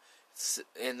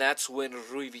 And that's when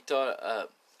Rui Vitória,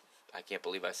 I can't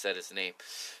believe I said his name.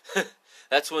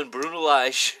 That's when Bruno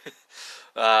Lage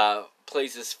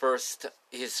plays his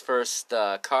first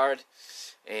card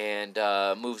and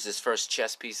moves his first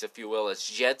chess piece, if you will, as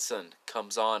Gedson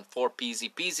comes on for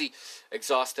Pizzi. Pizzi,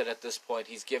 exhausted at this point.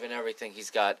 He's given everything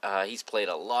he's got. He's played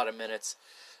a lot of minutes.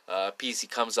 Pizzi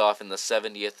comes off in the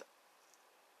 70th.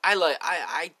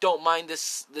 I don't mind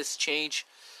this change.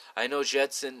 I know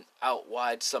Gedson out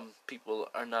wide. Some people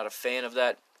are not a fan of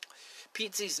that.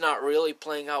 Pizzi's not really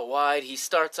playing out wide. He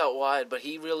starts out wide, but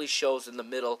he really shows in the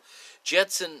middle.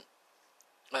 Gedson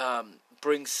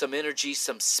brings some energy,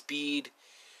 some speed.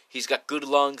 He's got good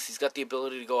lungs. He's got the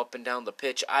ability to go up and down the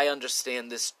pitch. I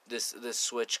understand this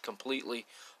switch completely.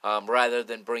 Rather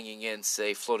than bringing in,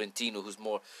 say, Florentino,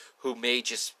 who may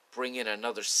just bring in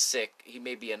another six. He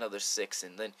may be another six,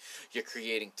 and then you're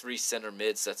creating three center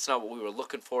mids. That's not what we were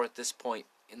looking for at this point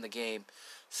in the game.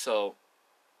 So,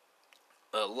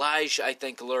 Lage, I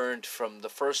think, learned from the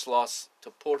first loss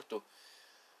to Porto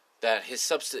that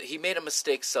he made a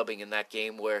mistake subbing in that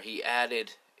game where he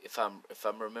added, if I'm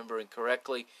remembering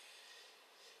correctly,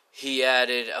 he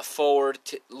added a forward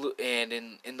and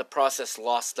in the process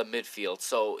lost the midfield.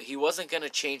 So he wasn't going to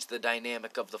change the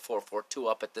dynamic of the 4-4-2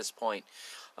 up at this point.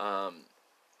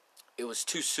 It was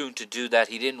too soon to do that.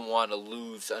 He didn't want to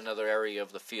lose another area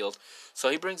of the field. So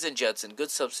he brings in Gedson.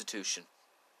 Good substitution.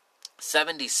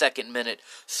 72nd minute,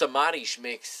 Samaris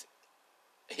makes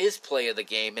his play of the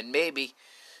game, and maybe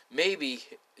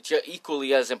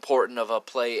equally as important of a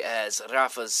play as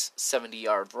Rafa's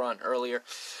 70-yard run earlier.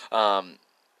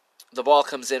 The ball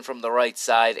comes in from the right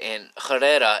side, and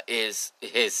Herrera is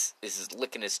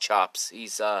licking his chops.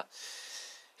 He's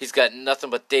got nothing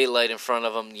but daylight in front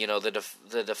of him.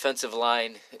 The defensive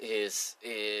line is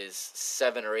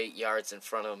 7 or 8 yards in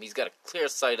front of him. He's got a clear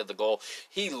sight of the goal.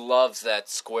 He loves that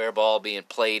square ball being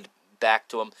played back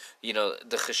to him. The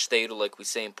rasteiro, like we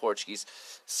say in Portuguese,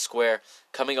 square,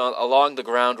 coming on along the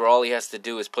ground where all he has to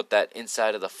do is put that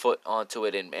inside of the foot onto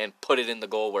it and put it in the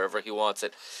goal wherever he wants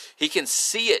it. He can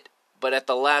see it, but at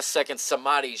the last second,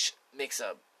 Samaris makes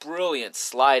a brilliant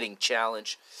sliding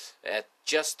challenge at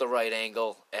just the right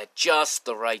angle, at just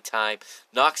the right time,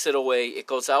 knocks it away. It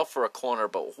goes out for a corner,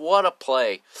 but what a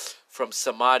play from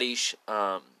Samaris.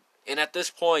 And at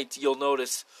this point, you'll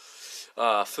notice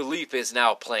Felipe is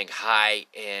now playing high,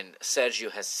 and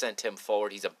Sergio has sent him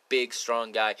forward. He's a big,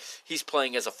 strong guy. He's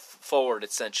playing as a forward,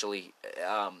 essentially,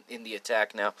 in the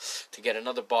attack now, to get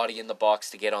another body in the box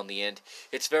to get on the end.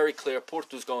 It's very clear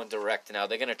Porto's going direct now.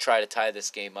 They're going to try to tie this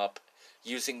game up,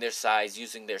 using their size,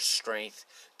 using their strength,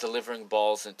 delivering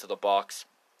balls into the box.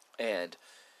 And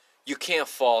you can't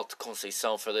fault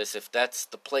Conceição for this. If that's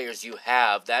the players you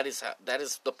have, that is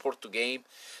the Porto game.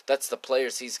 That's the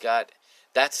players he's got.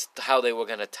 That's how they were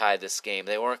going to tie this game.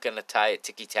 They weren't going to tie it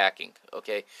ticky-tacking,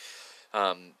 okay?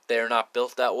 They're not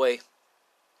built that way.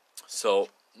 So,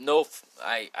 no,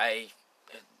 I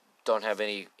don't have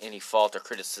any fault or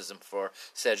criticism for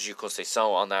Sergio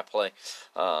Conceição on that play.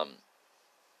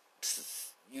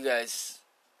 You guys,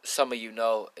 some of you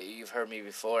know, you've heard me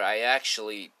before, I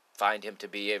actually find him to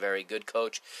be a very good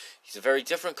coach. He's a very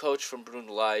different coach from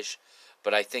Bruno Lage,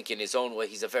 but I think in his own way,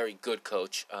 he's a very good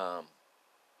coach.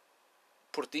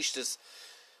 Portistas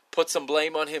put some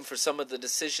blame on him for some of the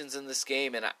decisions in this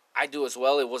game, and I do as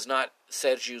well. It was not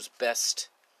Sergio's best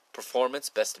performance,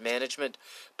 best management,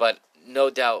 but no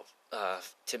doubt,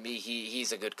 to me,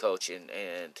 he's a good coach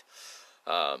and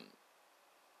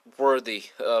worthy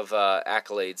of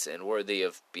accolades and worthy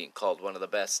of being called one of the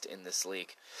best in this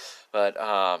league. But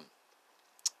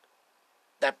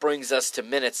that brings us to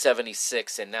minute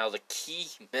 76, and now the key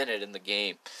minute in the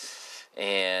game.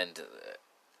 And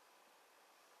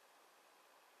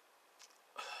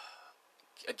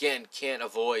again, can't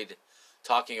avoid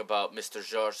talking about Mr.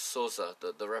 Jorge Sousa,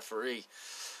 the referee,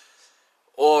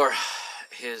 or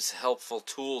his helpful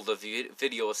tool, the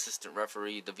video assistant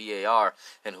referee, the VAR,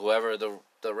 and whoever the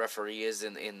referee is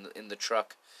in the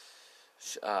truck,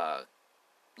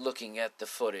 looking at the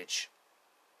footage.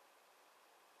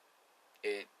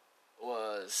 It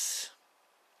was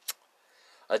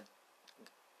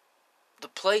the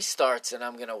play starts, and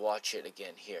I'm going to watch it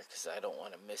again here because I don't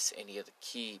want to miss any of the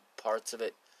key parts of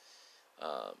it.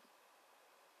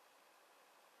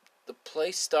 The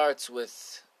play starts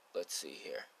with, let's see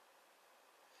here.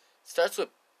 Starts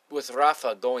with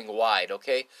Rafa going wide,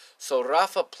 okay? So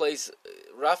Rafa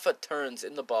turns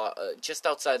in the just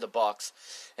outside the box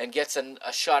and gets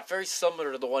a shot very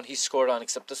similar to the one he scored on,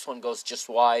 except this one goes just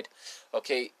wide.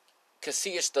 Okay,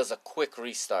 Casillas does a quick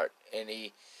restart, and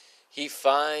he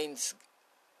finds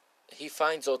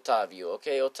Otavio.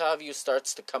 Okay, Otavio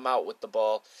starts to come out with the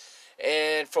ball,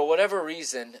 and for whatever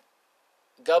reason,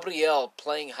 Gabriel,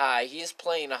 playing high, he is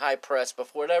playing a high press, but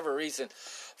for whatever reason,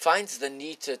 finds the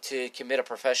need to commit a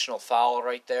professional foul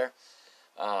right there.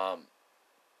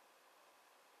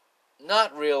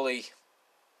 Not really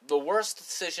the worst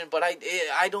decision, but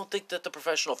I don't think that the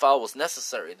professional foul was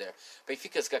necessary there.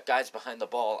 Benfica's got guys behind the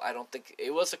ball. I don't think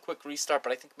it was a quick restart,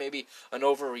 but I think maybe an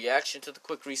overreaction to the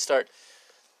quick restart.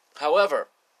 However,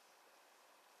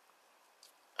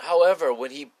 when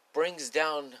he brings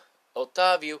down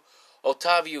Otavio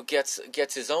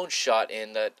gets his own shot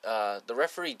in that the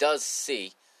referee does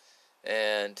see,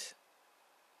 and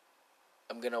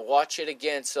I'm going to watch it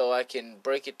again so I can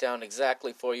break it down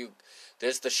exactly for you.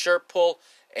 There's the shirt pull,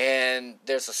 and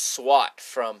there's a swat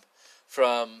from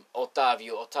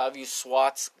Otavio. Otavio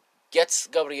swats, gets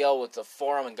Gabriel with the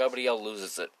forearm, and Gabriel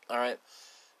loses it. All right,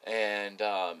 and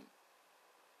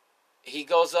he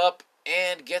goes up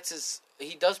and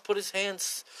he does put his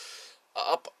hands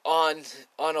up on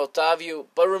Otavio,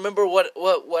 but remember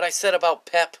what I said about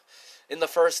Pep in the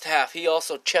first half. He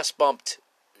also chest bumped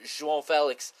João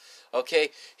Felix. Okay,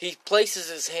 he places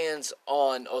his hands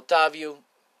on Otavio.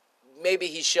 Maybe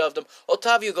he shoved him.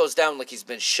 Otavio goes down like he's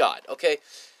been shot. Okay,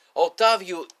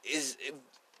 Otavio is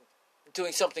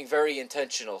doing something very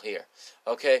intentional here.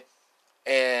 Okay,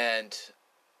 and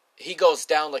he goes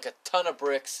down like a ton of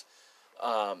bricks.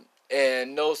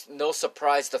 And no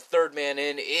surprise, the third man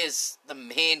in is the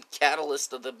main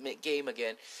catalyst of the game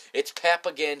again. It's Pep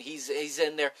again. He's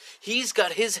in there. He's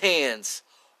got his hands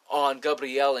on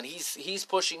Gabriel, and he's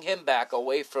pushing him back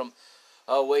away from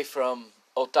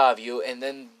Otavio, and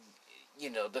then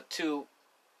the two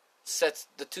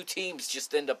teams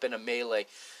just end up in a melee,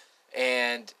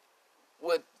 and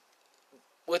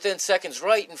within seconds,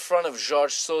 right in front of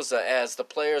Jorge Sousa, as the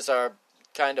players are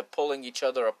kind of pulling each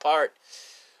other apart,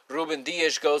 Ruben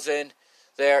Dias goes in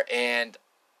there, and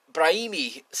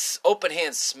Brahimi open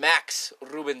hand smacks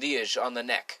Ruben Dias on the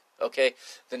neck. Okay,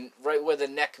 right where the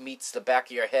neck meets the back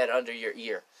of your head, under your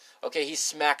ear. Okay, he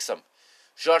smacks him.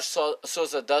 Jorge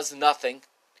Sousa does nothing.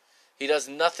 He does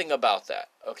nothing about that.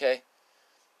 Okay,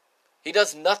 he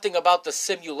does nothing about the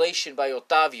simulation by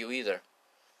Otavio either.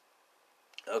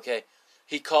 Okay,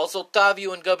 he calls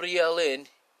Otavio and Gabriel in,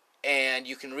 and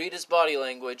you can read his body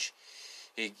language.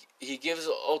 He gives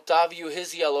Otavio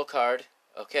his yellow card,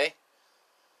 okay?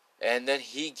 And then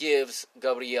he gives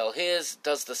Gabriel his,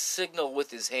 does the signal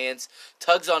with his hands,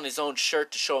 tugs on his own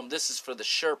shirt to show him this is for the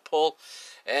shirt pull,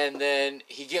 and then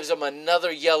he gives him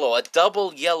another yellow, a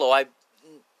double yellow. I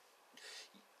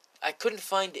couldn't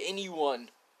find anyone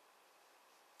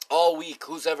all week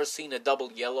who's ever seen a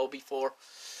double yellow before.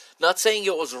 Not saying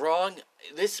it was wrong.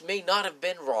 This may not have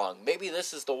been wrong. Maybe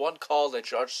this is the one call that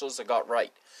Jorge Sousa got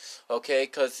right. Okay,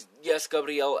 because, yes,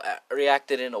 Gabriel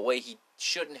reacted in a way he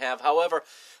shouldn't have. However,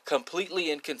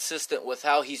 completely inconsistent with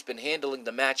how he's been handling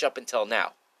the match up until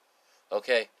now.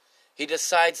 Okay? He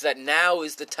decides that now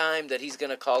is the time that he's going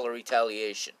to call a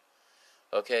retaliation.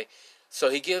 Okay? So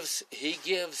he gives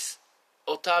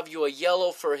Otavio a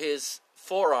yellow for his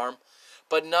forearm,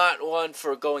 but not one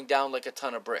for going down like a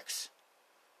ton of bricks.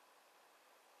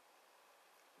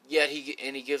 Yet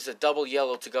he gives a double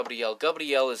yellow to Gabriel.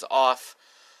 Gabriel is off.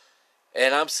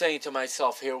 And I'm saying to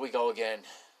myself, here we go again.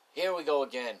 Here we go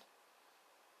again.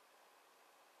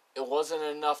 It wasn't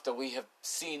enough that we have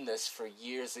seen this for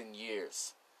years and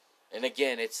years. And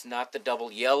again, it's not the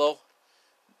double yellow.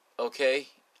 Okay?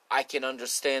 I can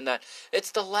understand that.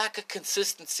 It's the lack of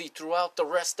consistency throughout the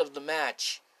rest of the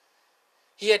match.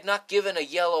 He had not given a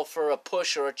yellow for a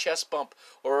push or a chest bump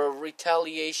or a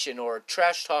retaliation or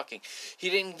trash talking. He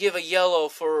didn't give a yellow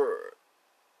for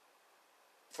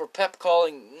Pep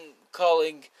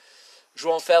calling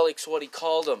João Felix what he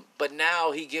called him. But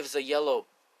now he gives a yellow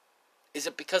Is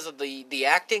it because of the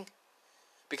acting?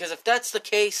 Because if that's the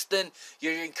case, then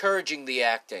you're encouraging the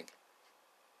acting.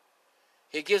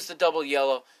 He gives the double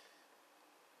yellow.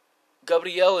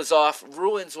 Gabriel is off,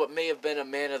 ruins what may have been a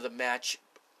man of the match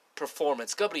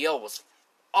performance. Gabriel was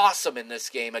awesome in this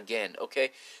game again,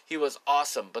 okay? He was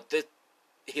awesome, but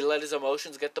he let his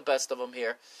emotions get the best of him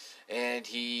here, and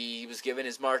he was given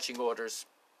his marching orders.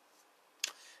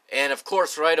 And of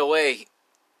course, right away,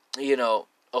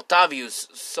 Otavio's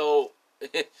so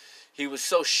he was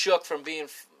so shook from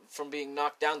being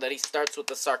knocked down that he starts with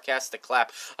the sarcastic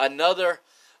clap. Another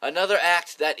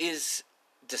act that is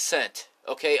dissent.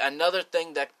 Okay, another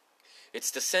thing that it's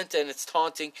dissent and it's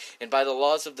taunting, and by the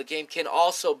laws of the game can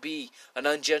also be an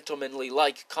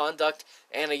ungentlemanly-like conduct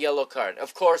and a yellow card.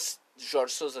 Of course, Jorge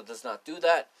Sousa does not do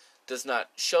that, does not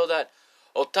show that.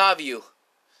 Otavio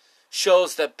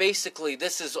shows that basically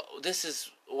this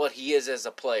is what he is as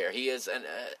a player. He is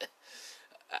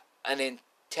an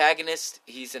antagonist.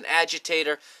 He's an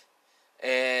agitator,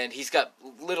 and he's got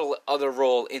little other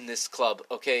role in this club.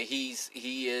 Okay, he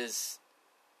is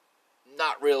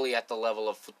not really at the level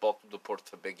of Futebol Clube do Porto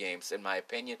for big games, in my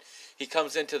opinion. He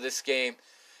comes into this game,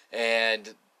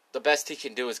 and the best he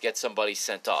can do is get somebody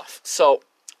sent off. So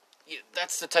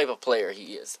that's the type of player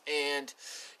he is. And,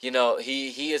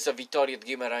 he is a Vitória de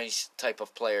Guimarães type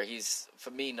of player. He's,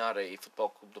 for me, not a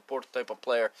Futebol Clube do Porto type of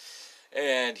player.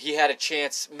 And he had a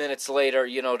chance minutes later,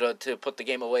 to put the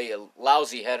game away, a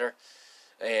lousy header.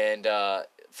 And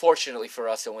fortunately for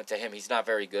us, it went to him. He's not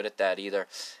very good at that either.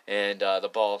 And the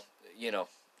ball,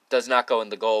 does not go in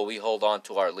the goal. We hold on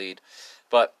to our lead.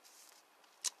 But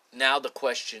now the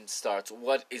question starts,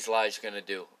 what is Lage going to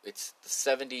do? It's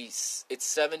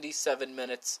 77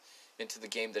 minutes into the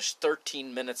game. There's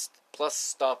 13 minutes plus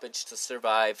stoppage to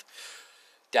survive,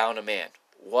 down a man.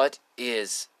 What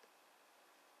is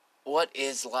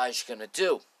Lage going to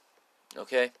do?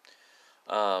 Okay?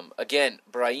 Again,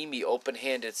 Brahimi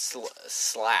open-handed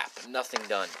slap. Nothing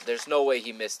done. There's no way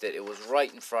he missed it. It was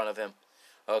right in front of him.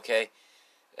 Okay?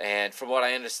 And from what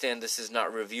I understand, this is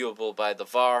not reviewable by the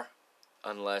VAR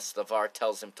unless the VAR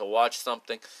tells him to watch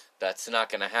something. That's not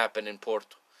going to happen in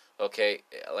Porto. Okay?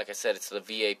 Like I said, it's the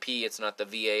VAP. It's not the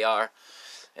VAR.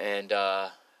 And,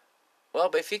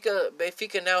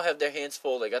 Benfica now have their hands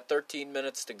full. They got 13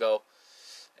 minutes to go.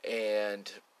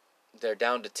 And they're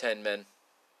down to 10 men.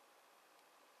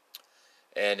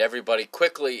 And everybody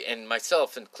quickly, and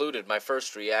myself included, my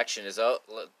first reaction is,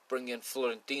 let's bring in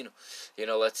Florentino.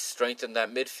 Let's strengthen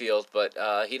that midfield. But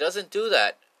he doesn't do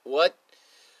that.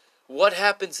 What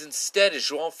happens instead is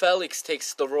João Felix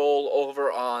takes the role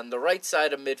over on the right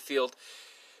side of midfield.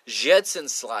 Gedson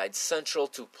slides central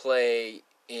to play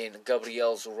in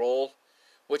Gabriel's role,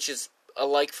 which is a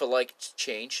like-for-like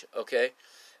change, okay?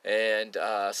 And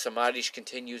Samaris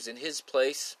continues in his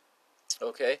place,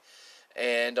 okay?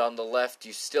 And on the left,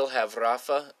 you still have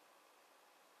Rafa.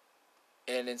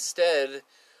 And instead,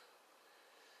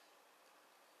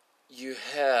 you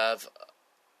have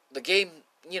the game,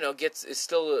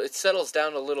 it settles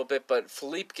down a little bit, but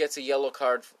Felipe gets a yellow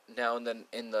card now and then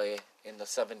in the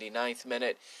 79th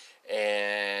minute,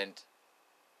 and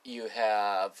you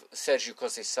have Sergio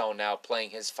Conceição now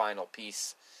playing his final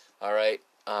piece. All right,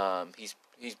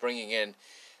 he's bringing in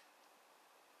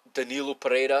Danilo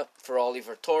Pereira for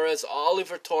Oliver Torres.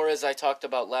 Oliver Torres, I talked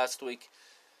about last week.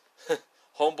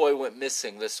 Homeboy went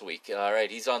missing this week. All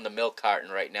right, he's on the milk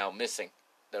carton right now, missing.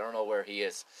 I don't know where he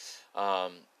is.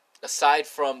 Aside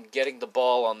from getting the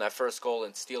ball on that first goal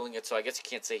and stealing it, so I guess you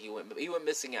can't say he went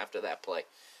missing after that play.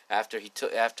 After he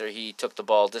took the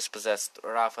ball, dispossessed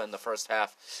Rafa in the first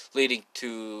half, leading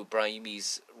to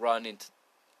Brahimi's run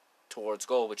towards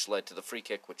goal, which led to the free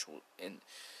kick, which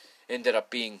ended up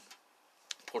being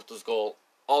Porto's goal.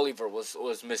 Oliver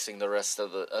was missing the rest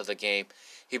of the game.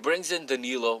 He brings in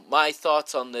Danilo. My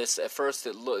thoughts on this, at first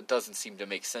it doesn't seem to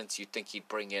make sense. You'd think he'd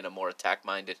bring in a more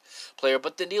attack-minded player.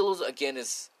 But Danilo, again,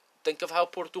 think of how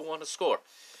Porto want to score.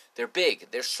 They're big.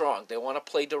 They're strong. They want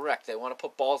to play direct. They want to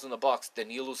put balls in the box.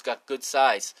 Danilo's got good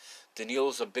size.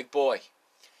 Danilo's a big boy.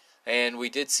 And we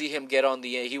did see him get on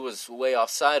he was way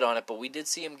offside on it, but we did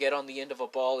see him get on the end of a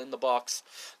ball in the box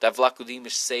that Vlaco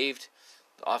Dimas saved.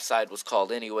 The offside was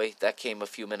called anyway. That came a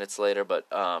few minutes later, but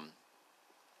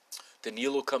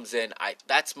Danilo comes in.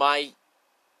 That's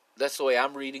the way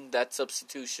I'm reading that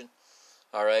substitution.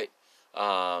 All right.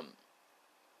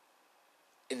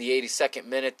 In the 82nd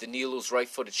minute, Danilo's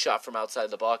right-footed shot from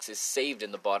outside the box is saved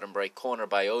in the bottom right corner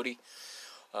by Odi.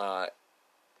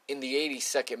 In the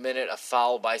 82nd minute, a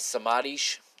foul by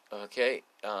Samaris. Okay.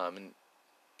 And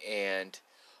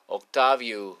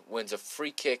Octavio wins a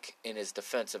free kick in his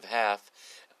defensive half.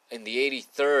 In the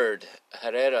 83rd,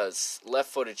 Herrera's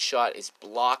left-footed shot is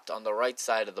blocked on the right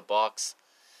side of the box.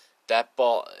 That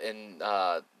ball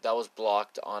that was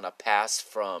blocked on a pass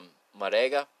from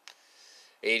Marega.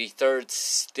 83rd,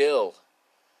 still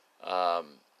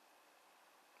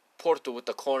Porto with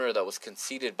the corner that was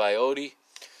conceded by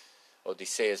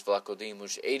Odysseas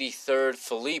Vlachodimos. 83rd,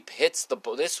 Felipe hits the...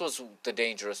 This was the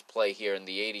dangerous play here in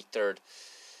the 83rd.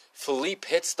 Felipe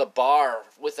hits the bar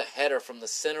with a header from the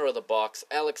center of the box.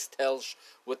 Alex Telsch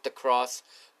with the cross.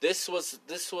 This was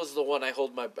the one I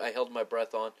held my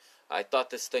breath on. I thought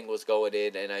this thing was going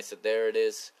in, and I said, there it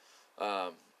is.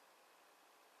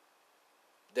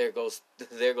 There goes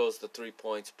the 3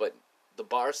 points. But the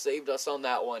bar saved us on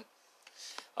that one.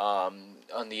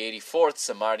 On the 84th,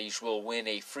 Samaris will win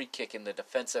a free kick in the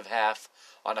defensive half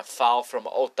on a foul from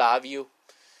Otavio.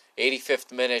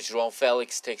 85th minute, João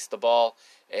Felix takes the ball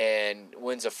and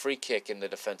wins a free kick in the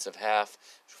defensive half.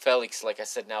 Felix, like I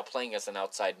said, now playing as an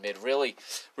outside mid, really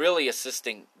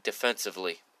assisting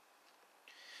defensively.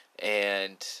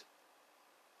 And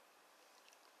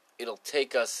it'll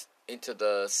take us into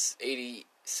the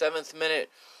 87th minute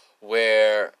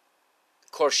where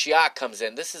Corsia comes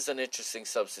in. This is an interesting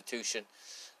substitution.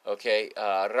 Okay,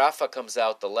 Rafa comes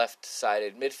out, the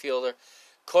left-sided midfielder.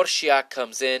 Corsia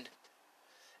comes in,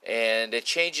 and it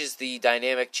changes the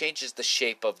dynamic, changes the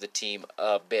shape of the team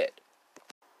a bit.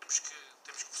 Temos que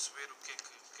perceber o que é que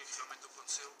realmente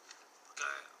aconteceu, porque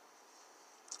há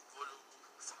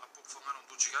pouco falaram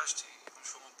do desgaste e vamos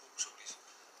falar um pouco sobre isso.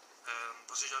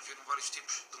 Vocês já viram vários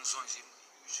tipos de lesões e o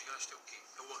desgaste é o quê?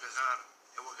 É o agarrar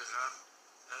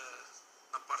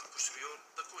na parte posterior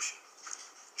da coxa.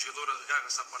 O jogador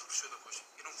agarra-se à parte posterior da coxa.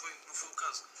 E não foi o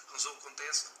caso. A lesão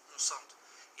acontece num salto.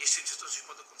 E estas situações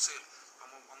podem acontecer. Há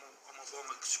uma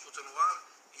bola que se disputa no ar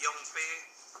e há um pé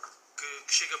que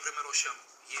chega primeiro ao chão.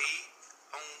 E aí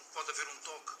pode haver um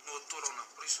toque no adutor ou não.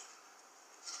 Por isso,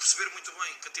 perceber muito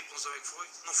bem que tipo de lesão é que foi.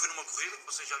 Não foi numa corrida,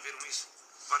 vocês já viram isso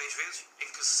várias vezes, em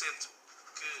que se sente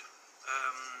que...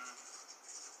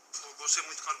 vou ser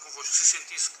muito claro convosco. Se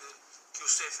sentisse que o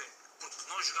Cefe... Porque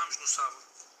nós jogámos no sábado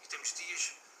e temos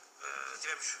dias...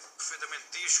 tivemos perfeitamente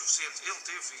dias suficientes. Ele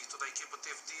teve e toda a equipa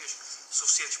teve dias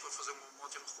suficientes para fazer uma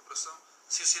ótima recuperação.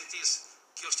 Se eu sentisse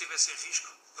que ele estivesse em risco,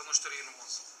 ele não estaria no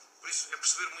 11. Por isso, é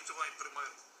perceber muito bem,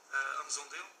 primeiro, a lesão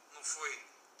dele. Não foi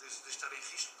de estar em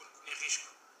risco, porque em risco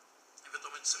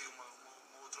eventualmente seria uma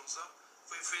outra lesão.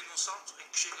 Foi num salto em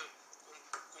que chega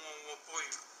com um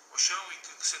apoio ao chão e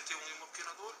que sentiu ali uma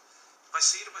pequena dor. Vai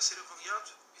ser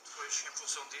avaliado e depois, em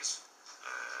função disso,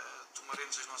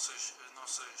 tomaremos as nossas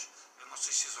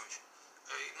decisões.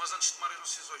 Mas antes de tomar as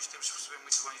nossas decisões, temos de perceber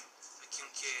muito bem aquilo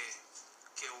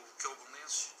que é o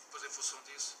Belenenses, e depois, em função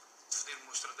disso, definir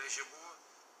uma estratégia boa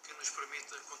que nos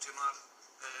permita continuar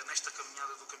nesta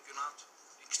caminhada do campeonato,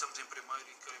 em que estamos em primeiro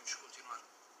e queremos continuar.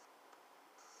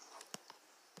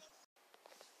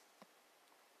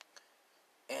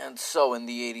 And so, in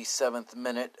the 87th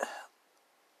minute,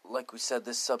 like we said,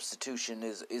 this substitution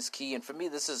is key. And for me,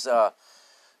 this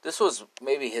was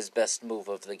maybe his best move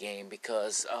of the game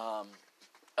because,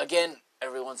 again,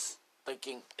 everyone's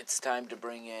thinking it's time to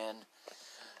bring in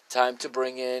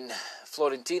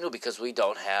Florentino because we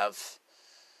don't have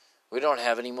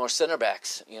any more center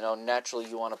backs. You know, naturally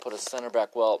you want to put a center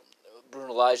back. Well,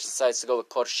 Bruno Lage decides to go with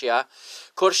Corsia.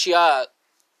 Corsia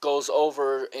goes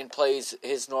over and plays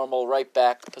his normal right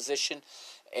back position,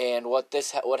 and what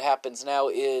happens now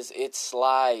is it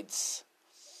slides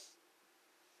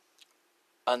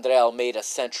Andre Almeida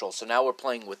central. So now we're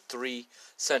playing with three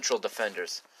central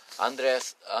defenders: Andre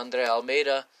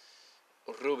Almeida,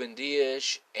 Ruben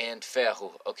Dias, and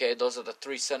Ferro. Okay, those are the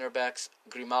three center backs.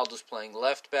 Grimaldo's playing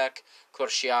left back,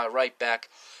 Corsia right back.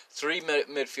 Three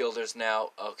midfielders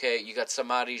now. Okay, you got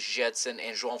Samaris, Jedson,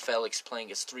 and João Felix playing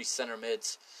as three center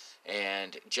mids,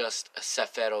 and just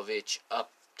Seferovic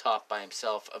up top by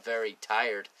himself. A very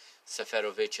tired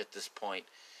Seferovic at this point,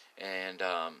 and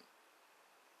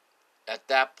at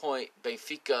that point,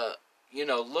 Benfica,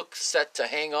 look set to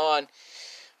hang on.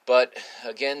 But,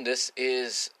 again, this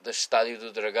is the Estádio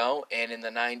do Dragão, and in the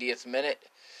 90th minute,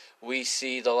 we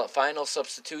see the final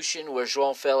substitution where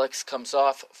João Felix comes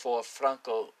off for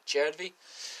Franco Cervi.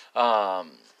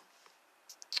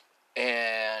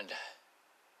 And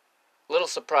a little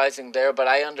surprising there, but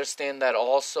I understand that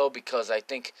also because I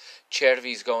think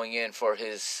Cervi's going in for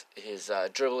his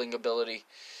dribbling ability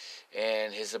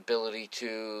and his ability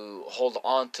to hold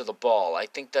on to the ball. I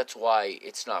think that's why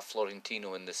it's not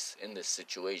Florentino in this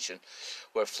situation,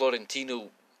 where Florentino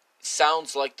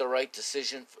sounds like the right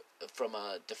decision from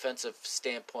a defensive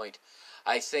standpoint.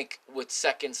 I think with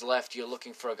seconds left, you're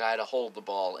looking for a guy to hold the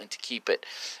ball and to keep it,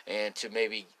 and to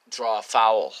maybe draw a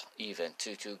foul even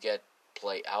to get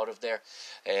play out of there,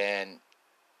 and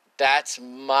that's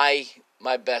my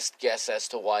best guess as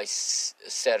to why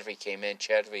Cervi came in.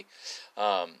 Cervi.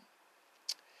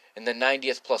 In the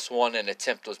 90th +1, an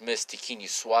attempt was missed. Tiquinho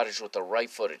Suarez with a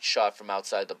right-footed shot from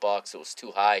outside the box. It was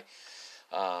too high.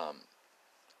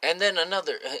 And then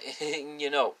another,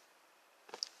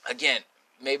 again,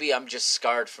 maybe I'm just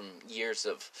scarred from years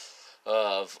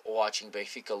of watching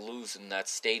Benfica lose in that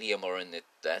stadium or in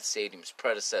that stadium's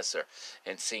predecessor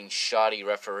and seeing shoddy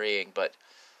refereeing, but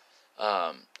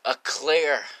a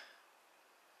clear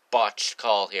botched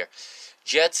call here.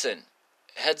 Jetson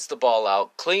heads the ball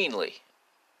out cleanly.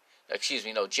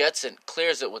 Jetson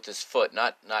clears it with his foot,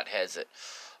 not heads it.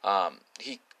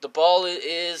 The ball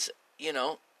is,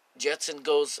 Jetson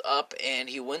goes up and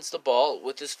he wins the ball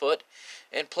with his foot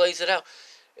and plays it out.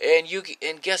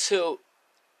 And guess who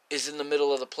is in the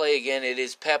middle of the play again? It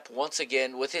is Pep once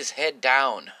again with his head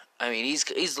down. I mean,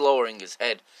 he's lowering his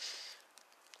head,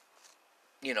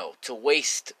 to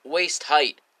waist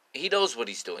height. He knows what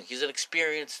he's doing. He's an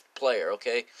experienced player,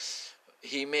 okay?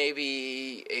 He may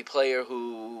be a player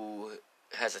who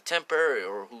has a temper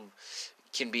or who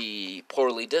can be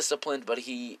poorly disciplined, but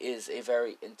he is a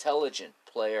very intelligent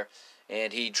player,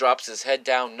 and he drops his head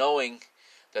down knowing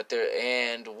that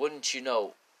and wouldn't you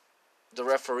know, the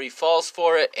referee falls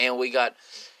for it, and we got,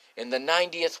 in the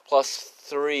 90th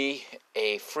 +3,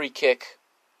 a free kick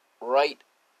right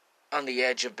on the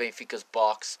edge of Benfica's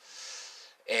box,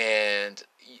 and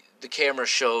the camera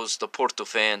shows the Porto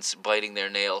fans biting their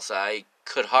nails. I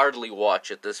could hardly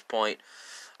watch at this point.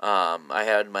 I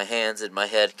had my hands in my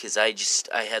head because I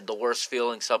had the worst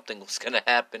feeling something was going to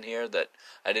happen here that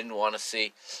I didn't want to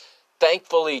see.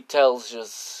 Thankfully,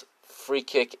 Telja's free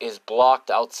kick is blocked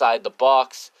outside the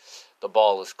box. The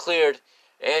ball is cleared,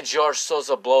 and Jorge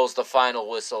Sousa blows the final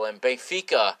whistle, and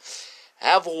Benfica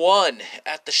have won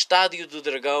at the Estádio do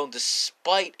Dragão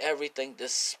despite everything,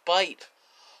 despite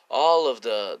all of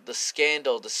the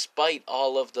scandal, despite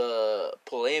all of the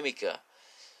polemica.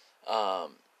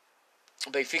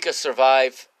 Benfica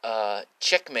survive,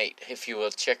 checkmate, if you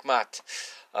will, checkmate,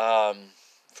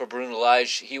 for Bruno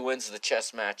Lage. He wins the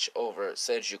chess match over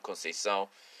Sergio Conceição.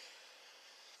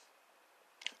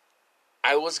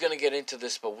 I was going to get into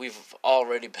this, but we've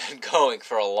already been going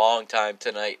for a long time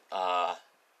tonight.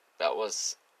 That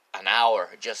was an hour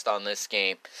just on this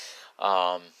game.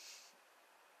 I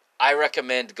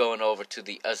recommend going over to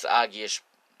the As Águias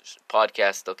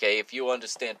podcast, okay? If you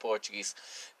understand Portuguese,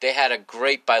 they had a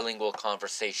great bilingual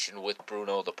conversation with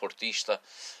Bruno, the Portista,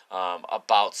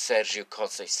 about Sergio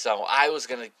Conceição. I was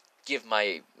going to give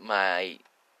my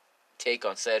take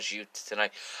on Sergio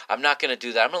tonight. I'm not going to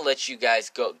do that. I'm going to let you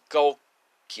guys go.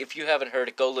 If you haven't heard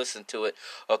it, go listen to it.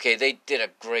 Okay, they did a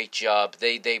great job.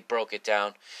 They broke it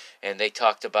down, and they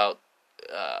talked about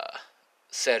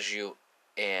Sergio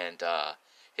and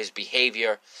his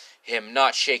behavior, him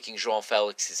not shaking João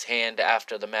Felix's hand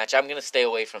after the match. I'm going to stay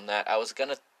away from that. I was going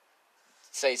to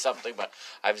say something, but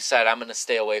I've decided I'm going to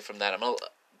stay away from that.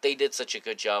 They did such a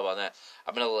good job on that.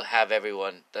 I'm going to have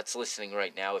everyone that's listening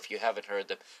right now, if you haven't heard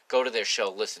them, go to their show,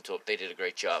 listen to it. They did a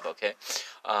great job, okay?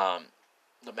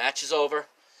 The match is over.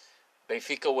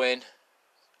 Benfica win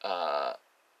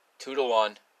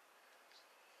 2-1.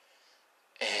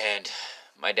 And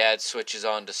my dad switches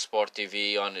on to Sport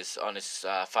TV on his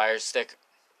Fire Stick.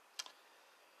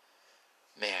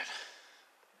 Man,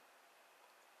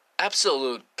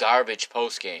 absolute garbage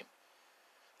postgame.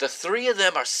 The three of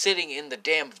them are sitting in the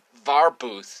damn VAR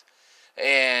booth,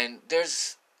 and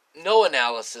there's no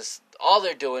analysis. All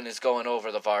they're doing is going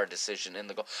over the VAR decision in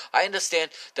the goal. I understand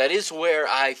that is where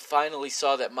I finally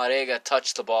saw that Marega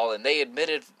touched the ball, and they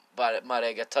admitted that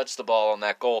Marega touched the ball on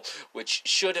that goal, which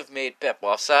should have made Pep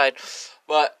offside.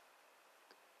 But,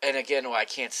 and again, I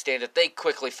can't stand it. They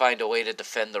quickly find a way to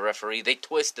defend the referee. They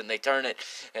twist and they turn it,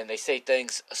 and they say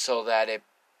things so that it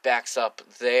backs up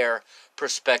their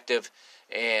perspective,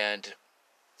 and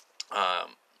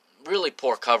really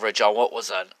poor coverage on what was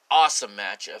an awesome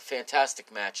match, a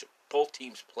fantastic match. Both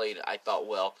teams played, I thought,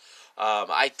 well.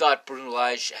 I thought Bruno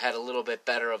Lage had a little bit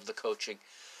better of the coaching,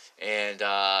 and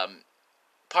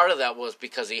part of that was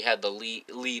because he had the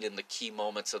lead in the key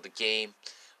moments of the game.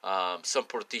 Some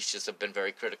Portistas have been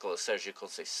very critical of Sergio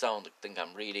Conceição. The thing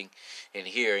I'm reading and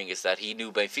hearing is that he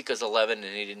knew Benfica's 11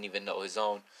 and he didn't even know his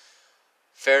own.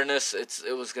 Fairness,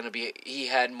 it was going to be, he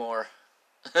had more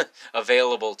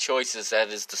available choices at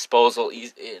his disposal,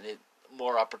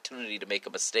 more opportunity to make a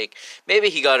mistake. Maybe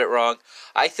he got it wrong.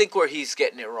 I think where he's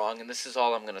getting it wrong, and this is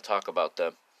all I'm going to talk about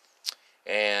them,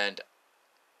 and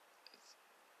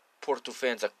Porto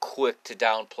fans are quick to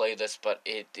downplay this, but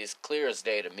it is clear as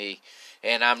day to me,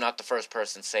 and I'm not the first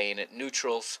person saying it.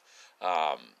 Neutrals,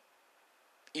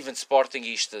 even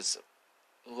Sportingistas,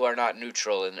 who are not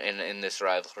neutral in this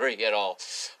rivalry at all,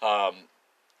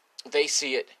 they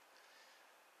see it.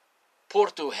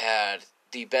 Porto had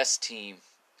the best team,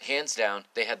 hands down.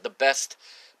 They had the best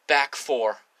back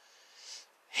four,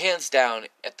 hands down,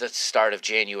 at the start of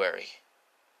January.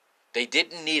 They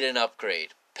didn't need an upgrade.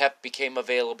 Pep became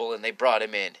available and they brought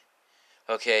him in.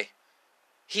 Okay?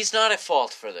 He's not at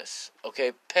fault for this.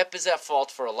 Okay? Pep is at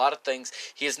fault for a lot of things.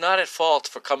 He is not at fault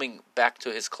for coming back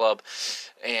to his club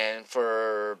and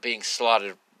for being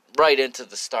slotted right into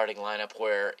the starting lineup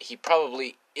where he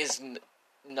probably is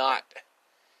not.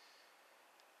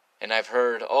 And I've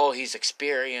heard, oh, he's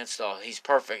experienced, oh, he's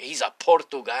perfect. He's a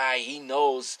Porto guy. He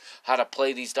knows how to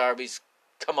play these derbies.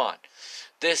 Come on.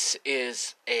 These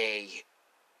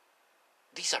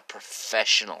are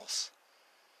professionals.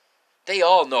 They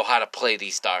all know how to play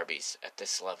these derbies at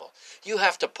this level. You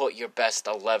have to put your best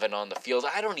 11 on the field.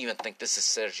 I don't even think this is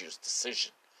Sergio's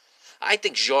decision. I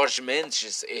think Jorge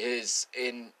Mendes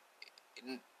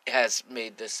has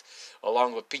made this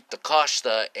along with Pete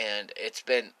Costa, and it's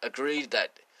been agreed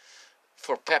that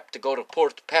for Pep to go to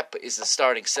Porto, Pep is the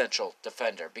starting central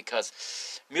defender because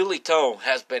Militão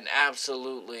has been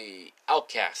absolutely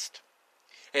outcast.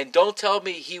 And don't tell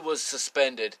me he was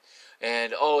suspended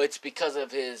and, it's because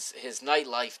of his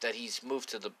nightlife that he's moved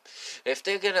to the... If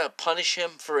they're going to punish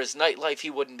him for his nightlife,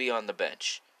 he wouldn't be on the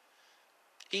bench.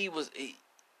 He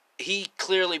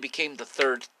clearly became the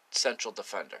third central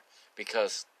defender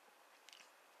because,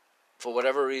 for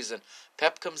whatever reason,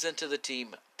 Pep comes into the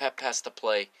team, Pep has to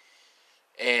play,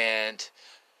 and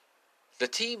the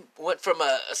team went from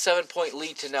a 7-point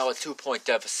lead to now a 2-point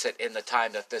deficit in the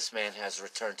time that this man has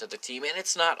returned to the team. And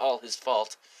it's not all his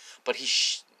fault, but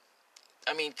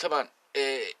come on.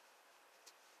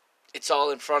 It's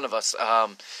all in front of us.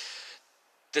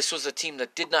 This was a team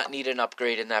that did not need an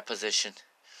upgrade in that position.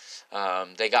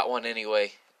 They got one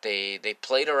anyway. They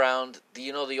played around.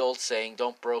 You know the old saying,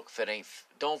 don't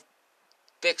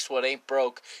fix what ain't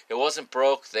broke. It wasn't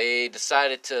broke. They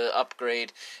decided to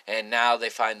upgrade, and now they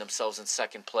find themselves in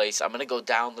second place. I'm going to go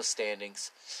down the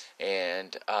standings.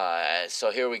 And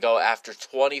so here we go. After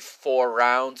 24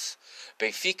 rounds,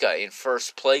 Benfica in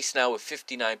first place now with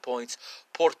 59 points.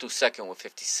 Porto second with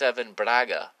 57.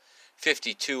 Braga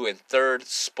 52 in third.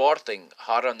 Sporting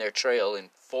hot on their trail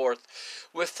in fourth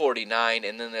with 49.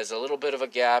 And then there's a little bit of a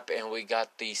gap, and we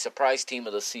got the surprise team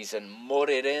of the season,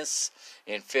 Moreirense,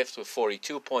 in fifth with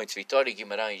 42 points. Vitória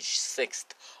Guimarães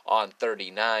sixth on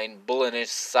 39. Belenenses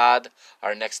SAD,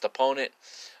 our next opponent,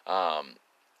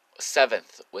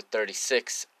 seventh with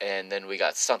 36. And then we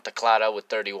got Santa Clara with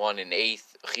 31 in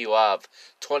eighth. Rio Ave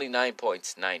 29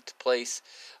 points, ninth place.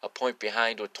 A point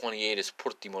behind with 28 is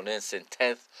Portimonense in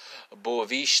 10th.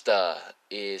 Boavista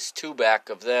is 2 back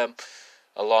of them,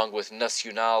 along with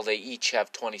Nacional. They each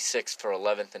have 26 for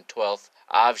 11th and 12th.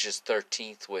 Aves is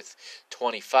 13th with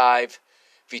 25.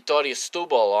 Vitória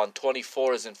Setúbal on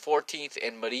 24 is in 14th,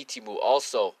 and Marítimo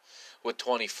also with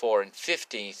 24 and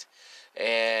 15th.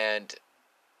 And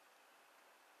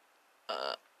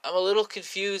I'm a little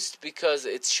confused because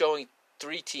it's showing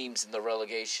 3 teams in the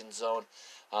relegation zone,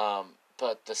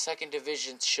 but the second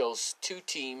division shows 2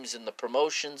 teams in the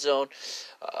promotion zone,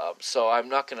 so I'm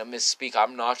not going to misspeak.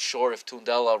 I'm not sure if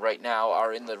Tondela right now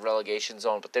are in the relegation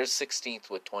zone, but they're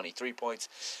 16th with 23 points,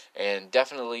 and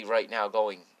definitely right now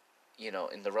going,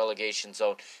 in the relegation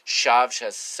zone. Chaves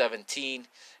has 17,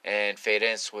 and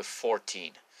Feirense with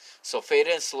 14. So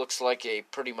Feirense looks like a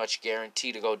pretty much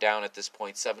guarantee to go down at this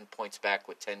point. 7 points back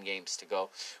with 10 games to go.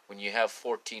 When you have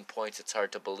 14 points, it's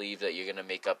hard to believe that you're going to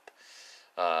make up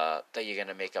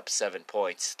 7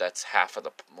 points. That's half of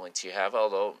the points you have.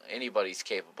 Although anybody's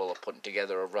capable of putting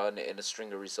together a run in a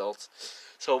string of results.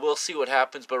 So we'll see what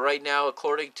happens. But right now,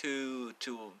 according to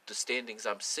the standings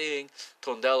I'm seeing,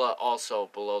 Tondela also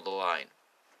below the line.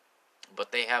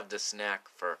 But they have this knack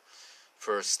for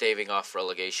staving off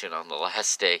relegation on the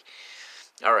last day.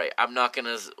 All right, I'm not going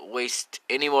to waste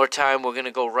any more time. We're going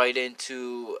to go right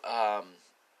into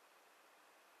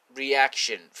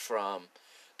reaction from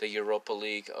the Europa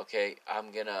League, okay?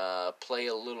 I'm going to play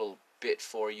a little bit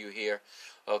for you here,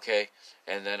 okay?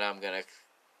 And then I'm going to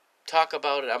talk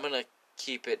about it. I'm going to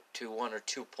keep it to 1 or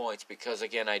 2 points because,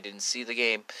 again, I didn't see the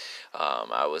game.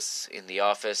 I was in the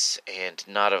office and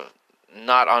not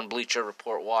on Bleacher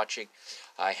Report watching.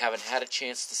 I haven't had a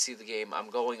chance to see the game.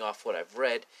 I'm going off what I've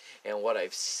read and what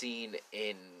I've seen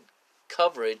in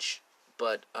coverage,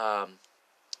 but I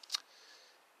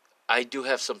do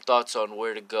have some thoughts on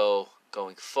where to go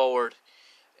going forward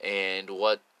and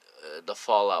what the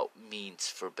fallout means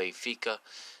for Benfica.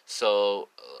 So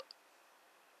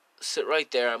sit right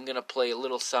there. I'm going to play a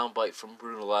little soundbite from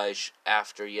Bruno Lage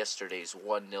after yesterday's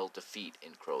 1-0 defeat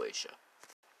in Croatia.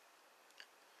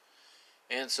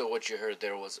 And so what you heard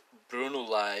there was Bruno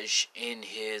Lage in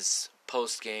his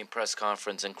post-game press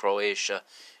conference in Croatia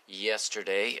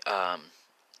yesterday,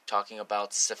 talking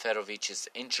about Seferovic's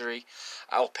injury.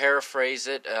 I'll paraphrase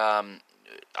it.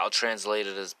 I'll translate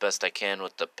it as best I can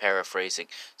with the paraphrasing.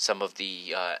 Some of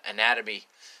the anatomy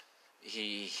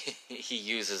he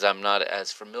uses I'm not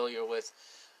as familiar with.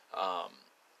 I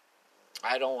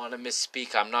don't want to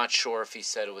misspeak. I'm not sure if he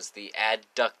said it was the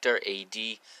adductor,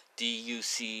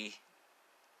 ADDUCTOR,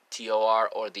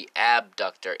 or the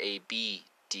abductor,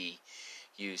 ABDUCTOR,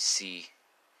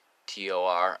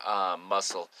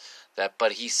 muscle.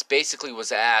 But he basically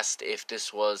was asked if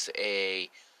this was an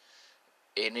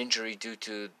injury due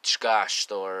to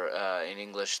Tschgast, or in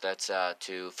English that's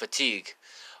to fatigue.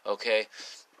 Okay.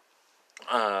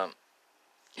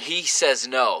 He says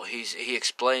no. He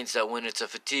explains that when it's a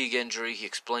fatigue injury, he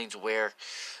explains where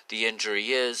the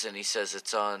injury is, and he says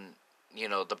it's on,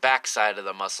 the backside of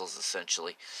the muscles,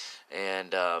 essentially.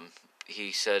 And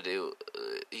he said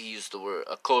he used the word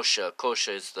akosha.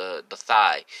 Akosha is the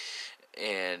thigh.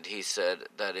 And he said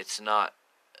that it's not,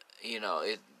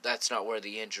 that's not where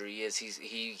the injury is.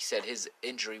 He said his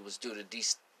injury was due to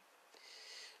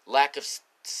lack of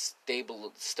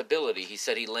stability. He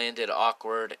said he landed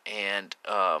awkward, and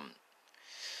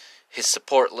his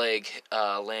support leg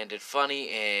landed funny,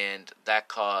 and that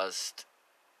caused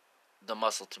the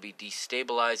muscle to be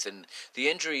destabilized. And the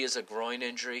injury is a groin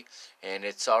injury, and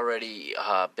it's already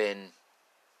been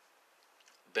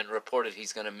reported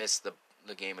he's going to miss the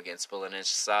game against Belenenses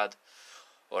Sad,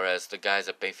 or as the guys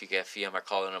at Benfica FM are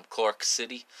calling them, Cork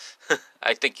City.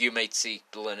 I think you might see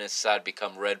Belenenses Sad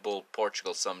become Red Bull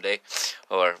Portugal someday,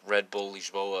 or Red Bull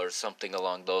Lisboa, or something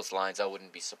along those lines. I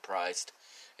wouldn't be surprised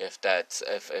if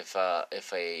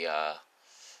a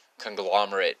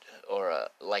conglomerate or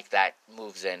like that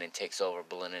moves in and takes over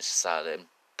Belenenses Sad and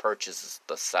purchases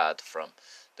the Sad from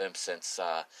them, since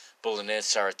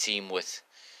Belenenses are a team with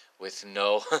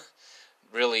no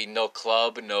really no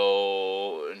club,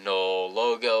 no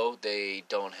logo. They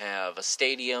don't have a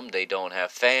stadium. They don't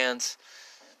have fans.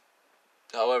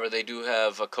 However, they do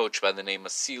have a coach by the name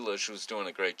of Silas who's doing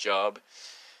a great job,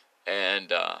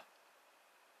 and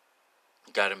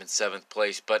got him in 7th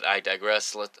place. But I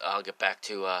digress. I'll get back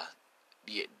to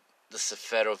the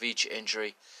Seferovic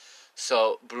injury.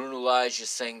 So Bruno Lage is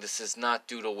saying this is not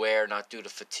due to wear, not due to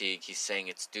fatigue. He's saying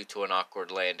it's due to an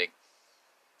awkward landing.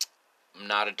 I'm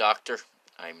not a doctor.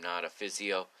 I'm not a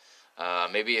physio.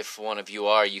 Maybe if one of you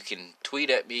are, you can tweet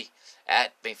at me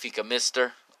at Benfica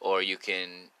Mister, or you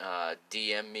can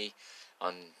DM me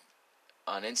on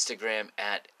Instagram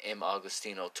at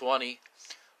maugustino20,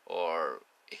 or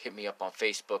hit me up on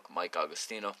Facebook, Mike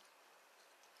Agostino,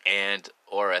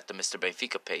 or at the Mr.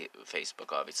 Benfica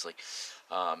Facebook, obviously,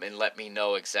 and let me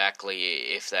know exactly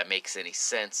if that makes any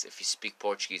sense. If you speak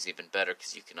Portuguese, even better,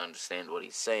 because you can understand what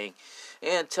he's saying,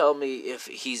 and tell me if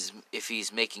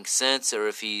he's making sense or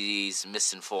if he's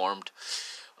misinformed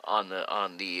on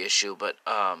the issue. But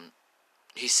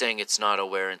he's saying it's not a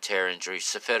wear and tear injury.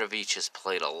 Seferovic has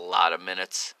played a lot of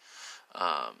minutes.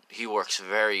 He's worked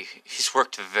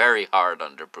very hard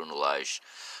under Bruno Lage.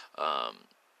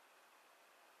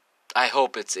 I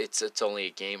hope it's only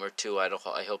a game or two. I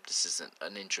hope this isn't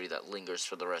an injury that lingers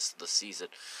for the rest of the season.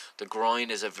 The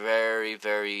groin is a very,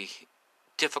 very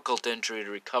difficult injury to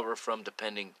recover from,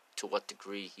 depending to what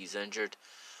degree he's injured.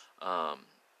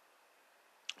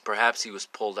 Perhaps he was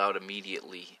pulled out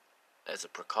immediately as a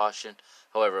precaution.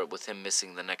 However, with him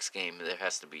missing the next game, there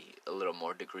has to be a little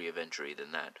more degree of injury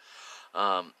than that.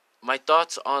 My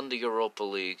thoughts on the Europa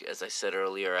League, as I said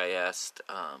earlier, I asked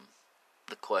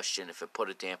the question if it put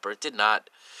a damper. It did not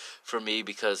for me,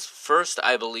 because first,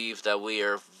 I believe that we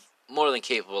are more than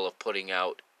capable of putting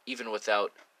out, even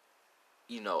without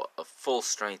a full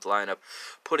strength lineup,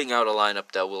 putting out a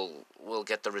lineup that will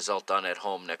get the result done at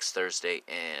home next Thursday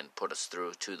and put us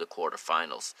through to the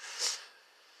quarterfinals.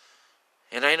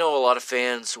 And I know a lot of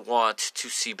fans want to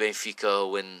see Benfica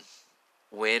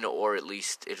win or at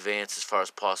least advance as far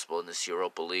as possible in this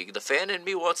Europa League. The fan in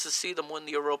me wants to see them win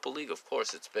the Europa League. Of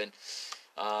course, it's been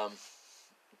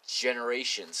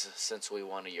generations since we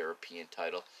won a European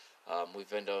title. We've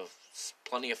been to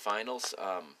plenty of finals.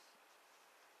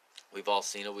 We've all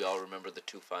seen it. We all remember the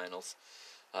 2 finals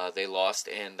they lost,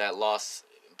 and that loss,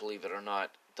 believe it or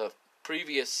not, the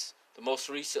most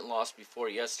recent loss before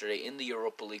yesterday in the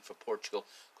Europa League for Portugal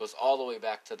goes all the way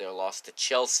back to their loss to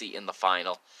Chelsea in the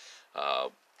final.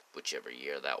 whichever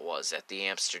year that was, at the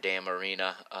Amsterdam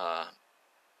Arena.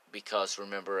 Because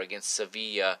remember, against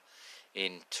Sevilla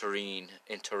in Torino,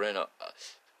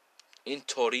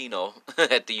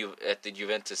 at the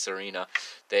Juventus Arena,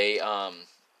 they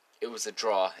it was a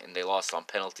draw and they lost on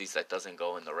penalties. That doesn't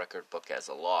go in the record book as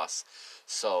a loss.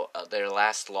 So their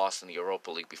last loss in the Europa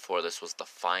League before this was the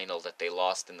final that they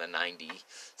lost in the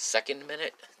 92nd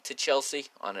minute to Chelsea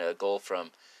on a goal from,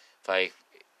 if I'm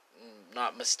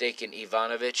not mistaken,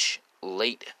 Ivanovic.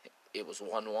 Late, it was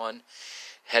 1-1.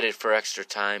 Headed for extra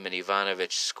time, and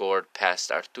Ivanovic scored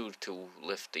past Artur to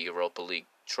lift the Europa League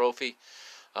trophy.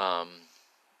 The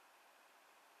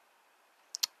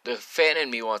fan in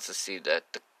me wants to see that.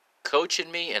 The coach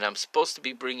in me, and I'm supposed to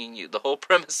be bringing you, the whole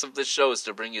premise of the show is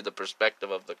to bring you the perspective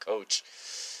of the coach.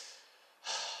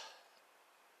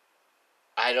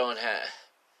 I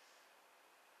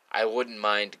wouldn't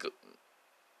mind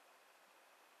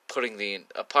putting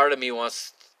a part of me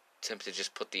wants him to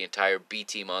just put the entire B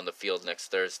team on the field next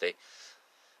Thursday.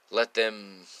 Let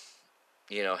them,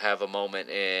 have a moment,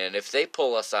 and if they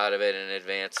pull us out of it in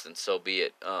advance, then so be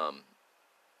it.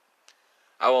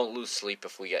 I won't lose sleep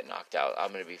if we get knocked out.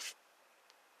 I'm going to be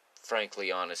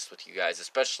frankly honest with you guys,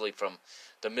 especially from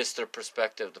the Mr.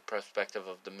 perspective, the perspective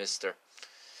of the Mr.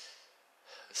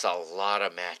 It's a lot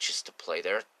of matches to play.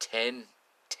 There are 10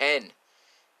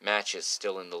 matches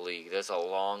still in the league. There's a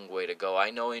long way to go. I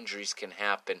know injuries can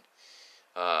happen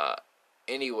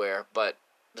anywhere, but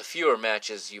the fewer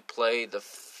matches you play, the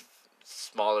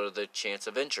smaller the chance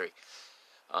of injury.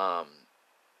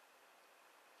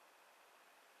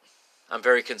 I'm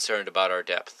very concerned about our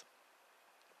depth.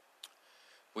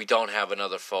 We don't have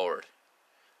another forward.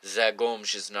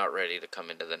 Zagomj is not ready to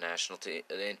come into the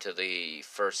into the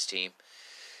first team.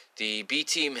 The B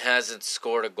team hasn't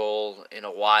scored a goal in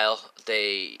a while.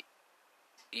 They,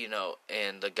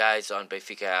 and the guys on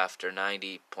Benfica after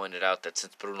 90 pointed out that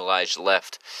since Bruno Lage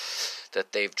left,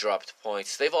 that they've dropped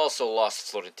points. They've also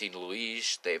lost Florentino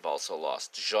Luis. They've also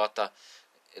lost Jota.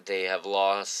 They have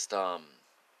lost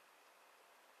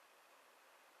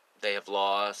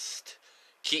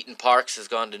Keaton Parks has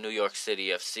gone to New York City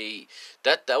FC.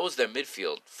 That was their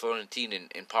midfield, Florentine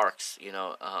and Parks.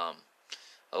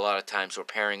 A lot of times we're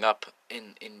pairing up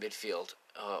in midfield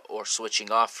or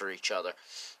switching off for each other.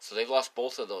 So they've lost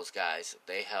both of those guys.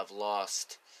 They have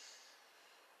lost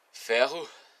Ferro.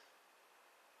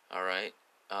 All right.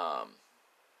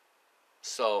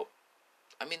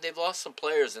 They've lost some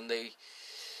players, and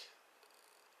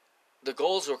the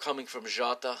goals were coming from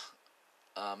Jota.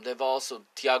 They've also,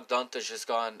 Tiago Dantas has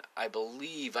gone, I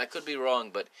believe, I could be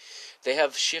wrong, but they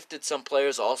have shifted some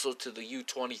players also to the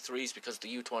U23s because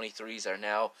the U23s are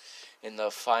now in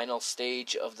the final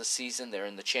stage of the season. They're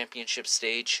in the championship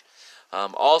stage.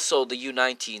 Also, the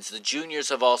U19s, the juniors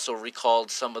have also recalled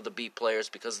some of the B players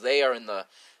because they are in the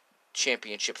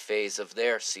championship phase of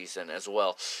their season as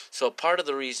well. So part of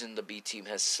the reason the B team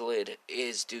has slid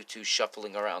is due to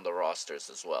shuffling around the rosters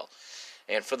as well.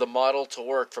 And for the model to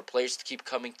work, for players to keep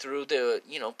coming through,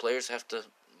 players have to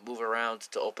move around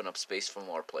to open up space for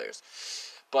more players.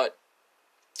 But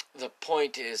the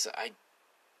point is,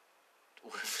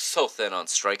 we're so thin on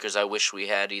strikers. I wish we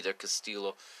had either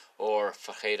Castillo or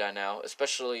Ferreira now,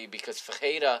 especially because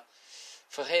Ferreira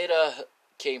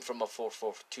came from a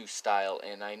 4-4-2 style,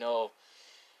 and I know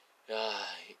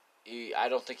I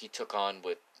don't think he took on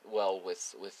with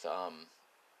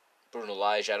Bruno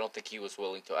Lage. I don't think he was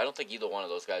willing to. I don't think either one of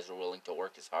those guys were willing to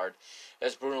work as hard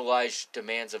as Bruno Lage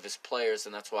demands of his players,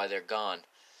 and that's why they're gone.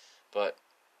 But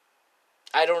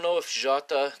I don't know if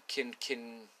Jota can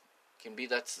be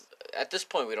that. At this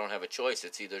point, we don't have a choice.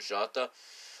 It's either Jota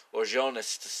or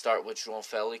Jonas to start with João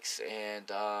Felix,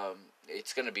 and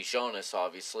it's going to be Jonas,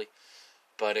 obviously.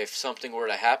 But if something were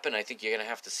to happen, I think you're going to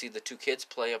have to see the two kids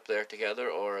play up there together,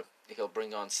 or he'll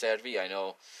bring on Servi. I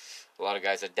know a lot of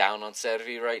guys are down on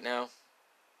Servi right now.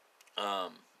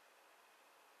 We'll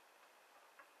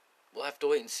have to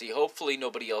wait and see. Hopefully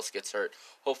nobody else gets hurt.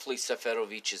 Hopefully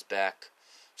Seferovic is back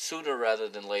sooner rather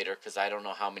than later, because I don't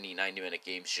know how many 90-minute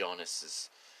games Jonas'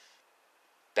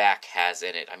 back has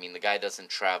in it. I mean, the guy doesn't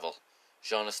travel.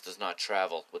 Jonas does not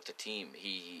travel with the team.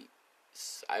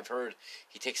 I've heard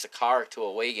he takes a car to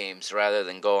away games rather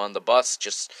than go on the bus.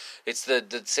 It's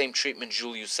the same treatment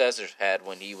Julio Cesar had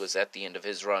when he was at the end of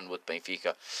his run with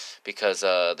Benfica, because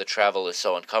the travel is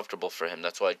so uncomfortable for him.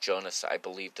 That's why Jonas, I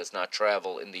believe, does not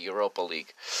travel in the Europa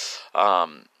League. I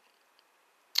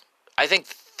think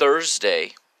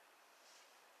Thursday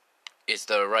is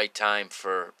the right time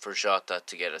for Jota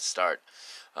to get a start.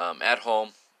 At home,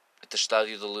 at the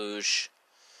Estádio da Luz.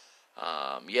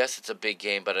 Yes, it's a big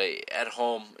game, but at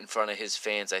home, in front of his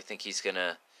fans, I think he's going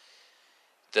to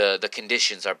the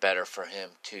conditions are better for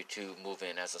him to move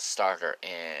in as a starter,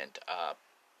 and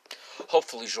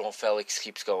hopefully João Felix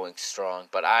keeps going strong.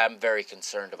 But I'm very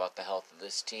concerned about the health of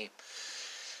this team,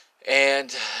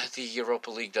 and the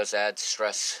Europa League does add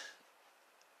stress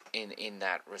in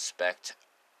that respect.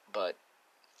 But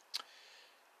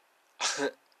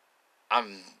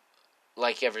I'm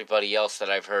like everybody else that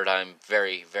I've heard. I'm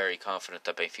very, very confident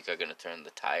that Benfica are going to turn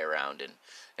the tie around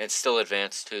and still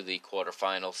advance to the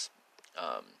quarterfinals.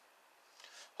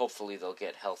 Hopefully they'll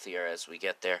get healthier as we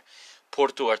get there.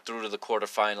 Porto are through to the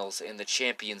quarterfinals in the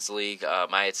Champions League.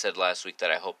 I had said last week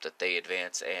that I hope that they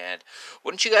advance, and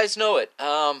wouldn't you guys know it,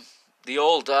 the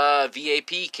old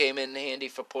VAP came in handy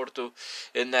for Porto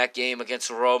in that game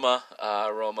against Roma.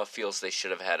 Roma feels they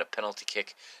should have had a penalty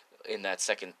kick in that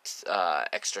second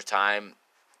extra time.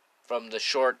 From the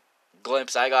short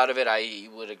glimpse I got of it, I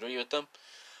would agree with them.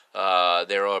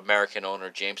 Their American owner,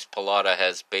 James Pallotta,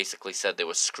 has basically said they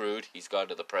were screwed. He's gone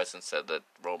to the press and said that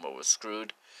Roma was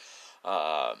screwed.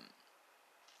 I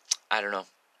don't know.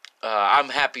 I'm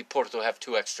happy Porto have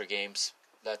 2 extra games.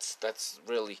 That's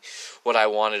really what I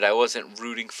wanted. I wasn't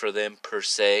rooting for them per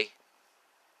se.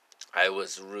 I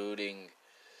was rooting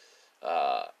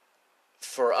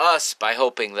for us by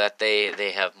hoping that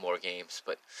they have more games.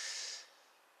 But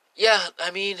yeah,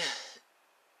 I mean,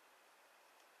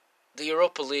 the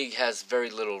Europa League has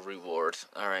very little reward.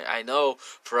 All right, I know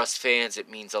for us fans it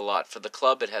means a lot. For the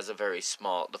club, it has a very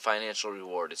small. The financial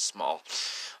reward is small.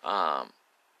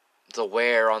 The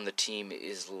wear on the team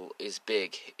is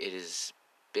big. It is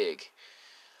big.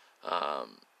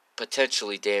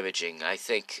 Potentially damaging. I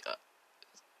think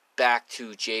back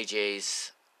to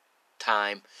JJ's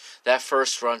time, that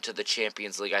first run to the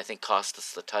Champions League, I think, cost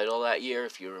us the title that year.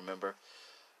 If you remember,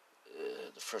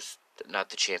 not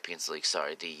the Champions League,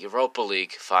 sorry, the Europa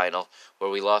League final,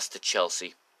 where we lost to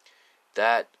Chelsea.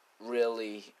 That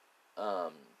really,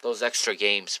 those extra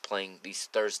games, playing these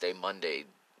Thursday, Monday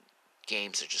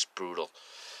games, are just brutal.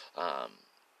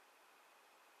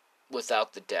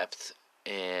 Without the depth,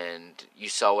 and you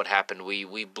saw what happened.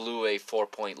 We blew a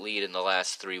 4-point lead in the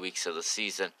last 3 weeks of the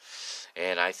season,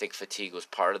 and I think fatigue was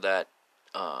part of that.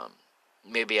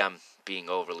 Maybe I'm being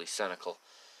overly cynical.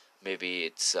 Maybe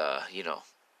it's,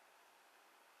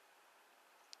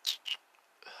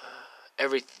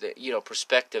 everything,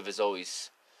 perspective is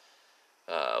always,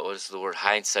 what is the word?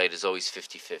 Hindsight is always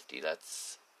 50-50.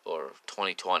 Or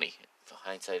 20-20.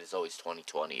 Hindsight is always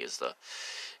 20-20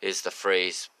 is the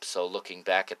phrase. So looking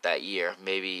back at that year,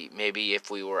 maybe if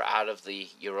we were out of the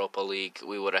Europa League,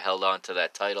 we would have held on to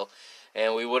that title,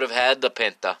 and we would have had the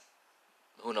Penta.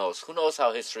 Who knows? Who knows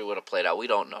how history would have played out? We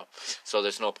don't know. So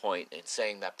there's no point in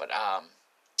saying that. But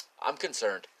I'm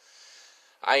concerned.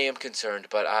 I am concerned,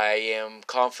 but I am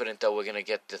confident that we're going to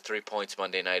get the 3 points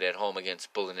Monday night at home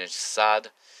against Belenenses SAD.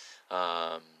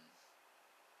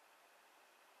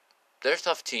 They're a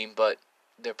tough team, but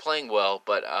they're playing well.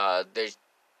 But they're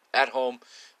at home, in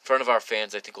front of our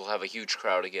fans. I think we'll have a huge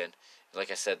crowd again. Like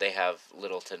I said, they have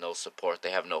little to no support.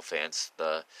 They have no fans.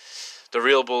 The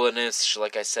real Belenenses,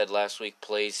 like I said last week,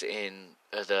 plays in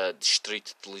the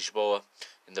Distrito de Lisboa,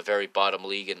 in the very bottom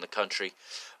league in the country,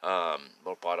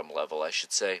 or bottom level, I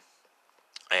should say.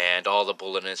 And all the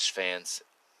Belenenses fans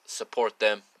support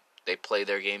them. They play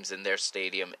their games in their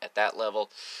stadium at that level.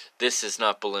 This is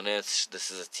not Belenenses. This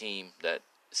is a team that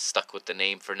is stuck with the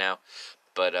name for now.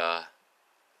 But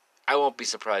I won't be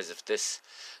surprised if this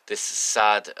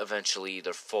SAD eventually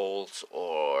either folds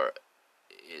or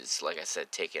is, like I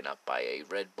said, taken up by a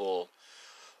Red Bull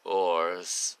or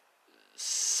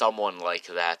someone like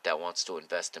that wants to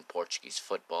invest in Portuguese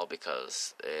football,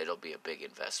 because it'll be a big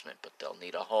investment. But they'll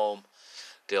need a home.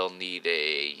 They'll need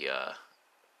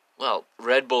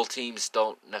Red Bull teams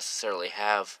don't necessarily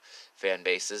have fan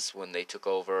bases. When they took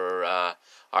over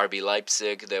RB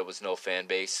Leipzig, there was no fan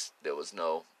base. There was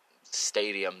no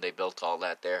stadium. They built all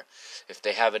that there. If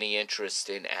they have any interest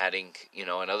in adding,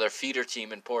 another feeder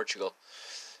team in Portugal,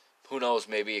 who knows?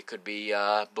 Maybe it could be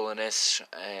Belenenses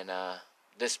and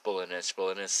this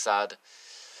Belenenses SAD.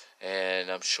 And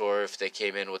I'm sure if they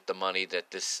came in with the money that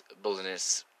this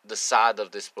Belenenses, the SAD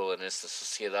of this Belenenses, the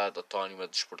Sociedade Autónoma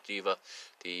Desportiva,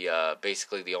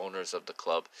 basically the owners of the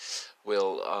club,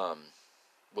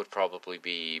 would probably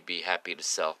be happy to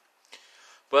sell.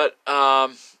 But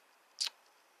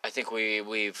I think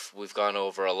we've gone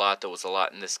over a lot. There was a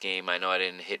lot in this game. I know I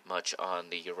didn't hit much on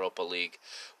the Europa League.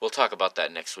 We'll talk about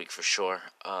that next week for sure.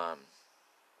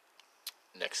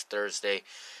 Next Thursday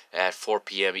at 4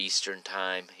 p.m. Eastern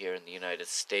Time here in the United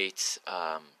States.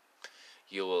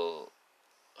 You will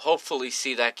hopefully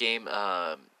see that game.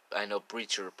 I know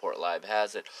Bleacher Report Live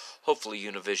has it. Hopefully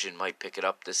Univision might pick it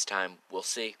up this time. We'll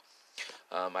see.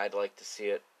 I'd like to see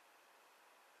it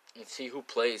and see who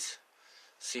plays.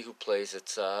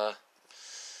 It's the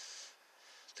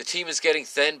team is getting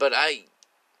thin, but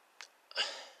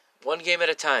one game at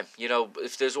a time.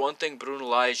 If there's one thing Bruno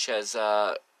Lage has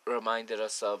reminded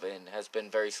us of and has been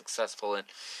very successful in,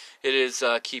 it is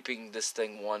keeping this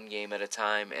thing one game at a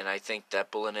time. And I think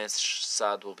that Belenenses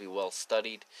Sad will be well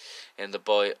studied, and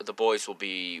the boys will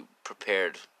be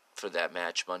prepared for that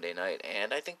match Monday night,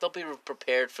 and I think they'll be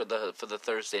prepared for the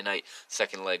Thursday night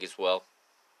second leg as well.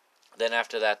 Then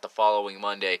after that, the following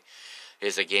Monday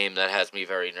is a game that has me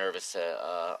very nervous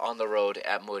on the road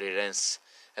at Moreirense,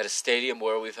 at a stadium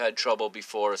where we've had trouble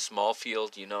before, a small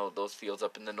field. Those fields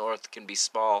up in the north can be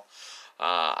small.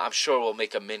 I'm sure we'll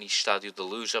make a mini Stadio de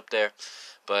Luz up there,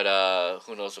 but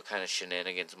who knows what kind of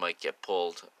shenanigans might get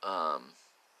pulled.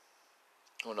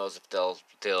 Who knows if they'll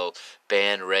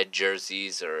ban red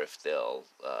jerseys, or if they'll,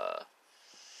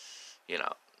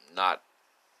 not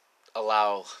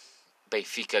allow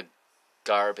Benfica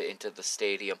garb into the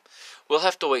stadium. We'll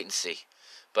have to wait and see.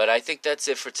 But I think that's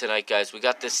it for tonight, guys. We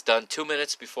got this done 2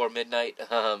 minutes before midnight.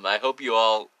 I hope you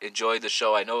all enjoyed the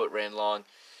show. I know it ran long.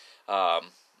 I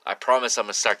promise I'm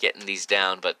going to start getting these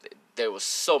down, but there was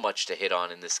so much to hit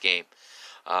on in this game.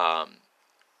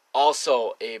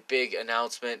 Also, a big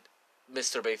announcement.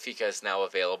 Mr. Benfica is now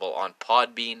available on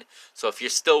Podbean. So if you're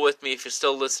still with me, if you're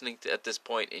still listening at this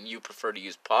point and you prefer to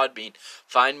use Podbean,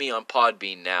 find me on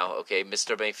Podbean now, okay,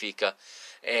 Mr. Benfica.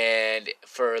 And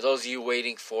for those of you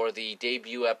waiting for the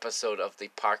debut episode of the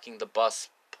Parking the Bus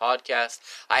podcast,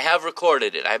 I have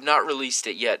recorded it. I have not released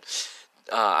it yet.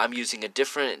 I'm using a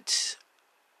different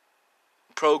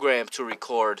program to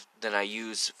record than I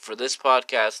use for this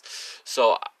podcast,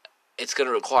 so it's going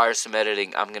to require some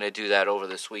editing. I'm going to do that over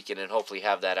this weekend and hopefully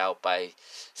have that out by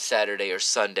Saturday or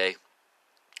Sunday.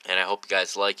 And I hope you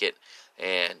guys like it.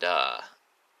 And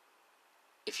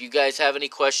if you guys have any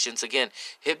questions, again,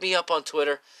 hit me up on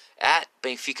Twitter at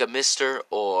Benfica Mister,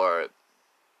 or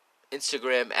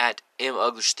Instagram at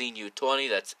MAugustinho20.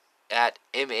 That's at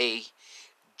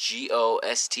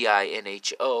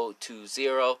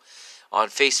MAGOSTINHO20. On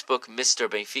Facebook, Mr.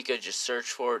 Benfica, just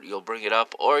search for it, you'll bring it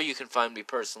up. Or you can find me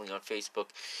personally on Facebook,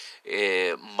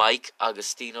 Mike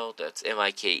Agostino, that's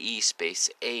MIKE space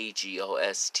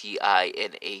AGOSTINHO.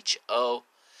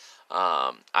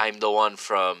 I'm the one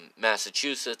from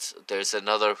Massachusetts. There's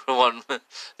another one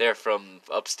there from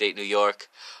upstate New York,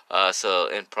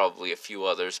 and probably a few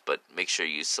others, but make sure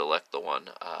you select the one.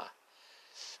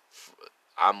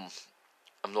 I'm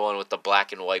the one with the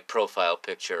black and white profile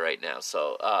picture right now.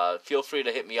 So feel free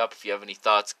to hit me up if you have any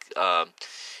thoughts,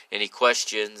 any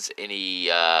questions, any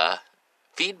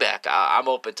feedback. I'm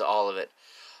open to all of it.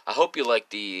 I hope you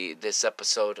like this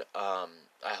episode.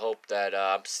 I hope that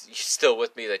you're still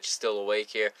with me, that you're still awake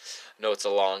here. I know it's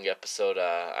a long episode.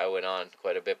 I went on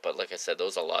quite a bit, but like I said, there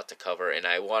was a lot to cover, and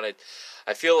I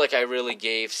feel like I really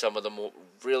gave some of the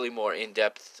really more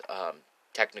in-depth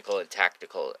technical and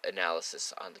tactical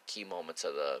analysis on the key moments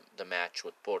of the match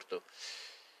with Porto.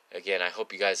 Again, I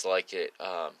hope you guys like it,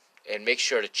 and make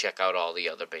sure to check out all the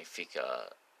other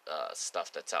Benfica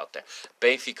stuff that's out there.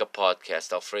 Benfica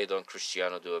podcast, Alfredo and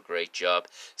Cristiano do a great job.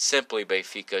 Simply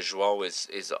Benfica, João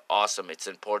is awesome. It's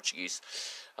in Portuguese.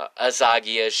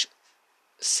 Azagias,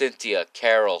 Cynthia,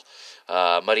 Carol,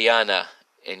 Mariana,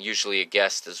 and usually a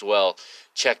guest as well.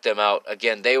 Check them out.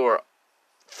 Again, they were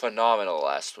phenomenal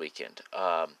last weekend.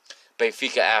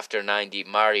 Benfica After 90,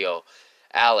 Mario,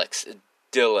 Alex,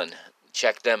 Dylan,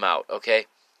 check them out, okay?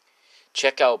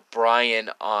 Check out Brian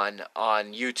on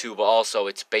YouTube also.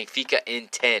 It's Benfica in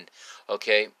 10,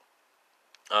 okay?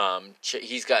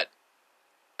 He's got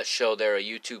a show there, a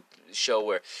YouTube show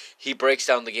where he breaks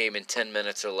down the game in 10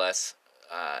 minutes or less.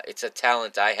 It's a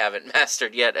talent I haven't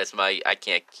mastered yet, as I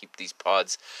can't keep these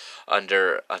pods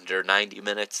under 90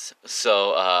 minutes.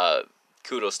 So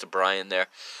kudos to Brian there.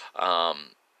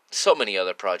 So many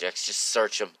other projects. Just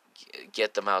search them,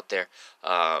 get them out there.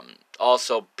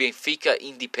 Also, Benfica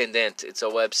Independent. It's a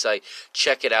website.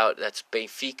 Check it out. That's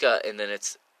Benfica, and then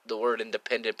it's the word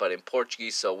independent, but in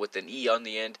Portuguese, so with an E on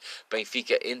the end.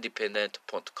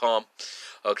 BenficaIndependent.com.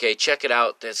 Okay, check it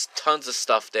out. There's tons of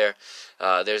stuff there.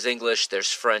 There's English,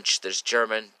 there's French, there's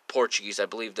German, Portuguese. I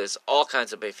believe there's all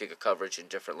kinds of Benfica coverage in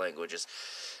different languages.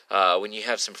 When you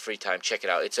have some free time, check it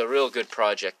out. It's a real good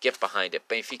project. Get behind it.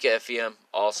 Benfica FM,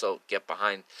 also get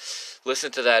behind. Listen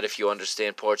to that if you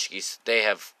understand Portuguese. They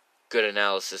have good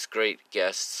analysis, great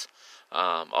guests.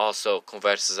 Also,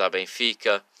 Conversas a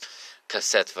Benfica,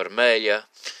 Cassete Vermelha.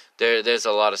 There's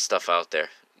a lot of stuff out there.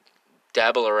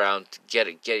 dabble around, get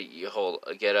a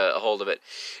hold of it.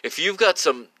 If you've got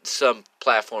some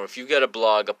platform, if you've got a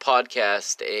blog, a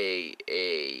podcast, a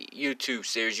YouTube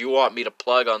series you want me to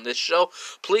plug on this show,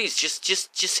 please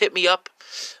just hit me up.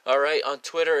 All right, on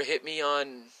Twitter, hit me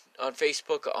on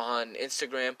Facebook, on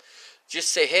Instagram. Just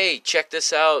say, hey, check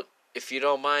this out. If you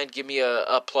don't mind, give me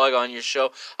a plug on your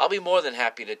show. I'll be more than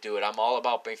happy to do it. I'm all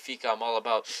about Benfica. I'm all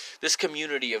about this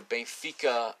community of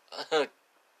Benfica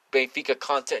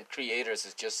content creators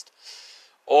is just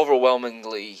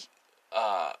overwhelmingly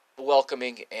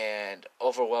welcoming and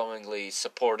overwhelmingly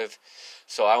supportive.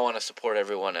 So I want to support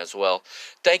everyone as well.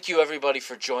 Thank you, everybody,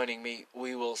 for joining me.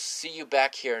 We will see you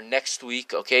back here next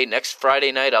week, okay? Next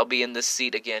Friday night, I'll be in this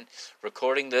seat again,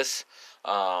 recording this.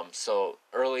 So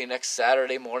early next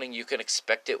Saturday morning, you can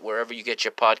expect it wherever you get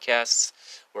your podcasts,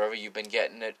 wherever you've been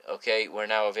getting it, okay? We're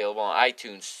now available on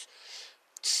iTunes,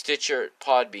 Stitcher,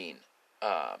 Podbean,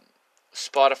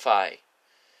 Spotify,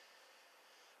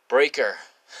 Breaker,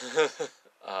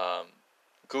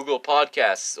 Google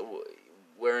Podcasts.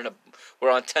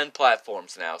 We're on 10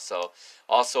 platforms now, so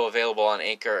also available on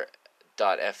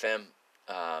Anchor.fm.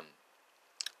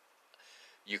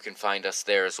 You can find us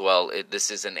there as well. This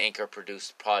is an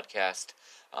Anchor-produced podcast,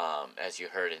 as you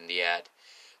heard in the ad.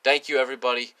 Thank you,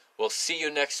 everybody. We'll see you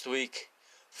next week.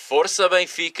 Força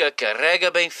Benfica,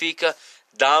 carrega Benfica,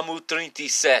 damo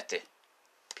 37.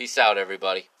 Peace out,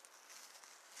 everybody.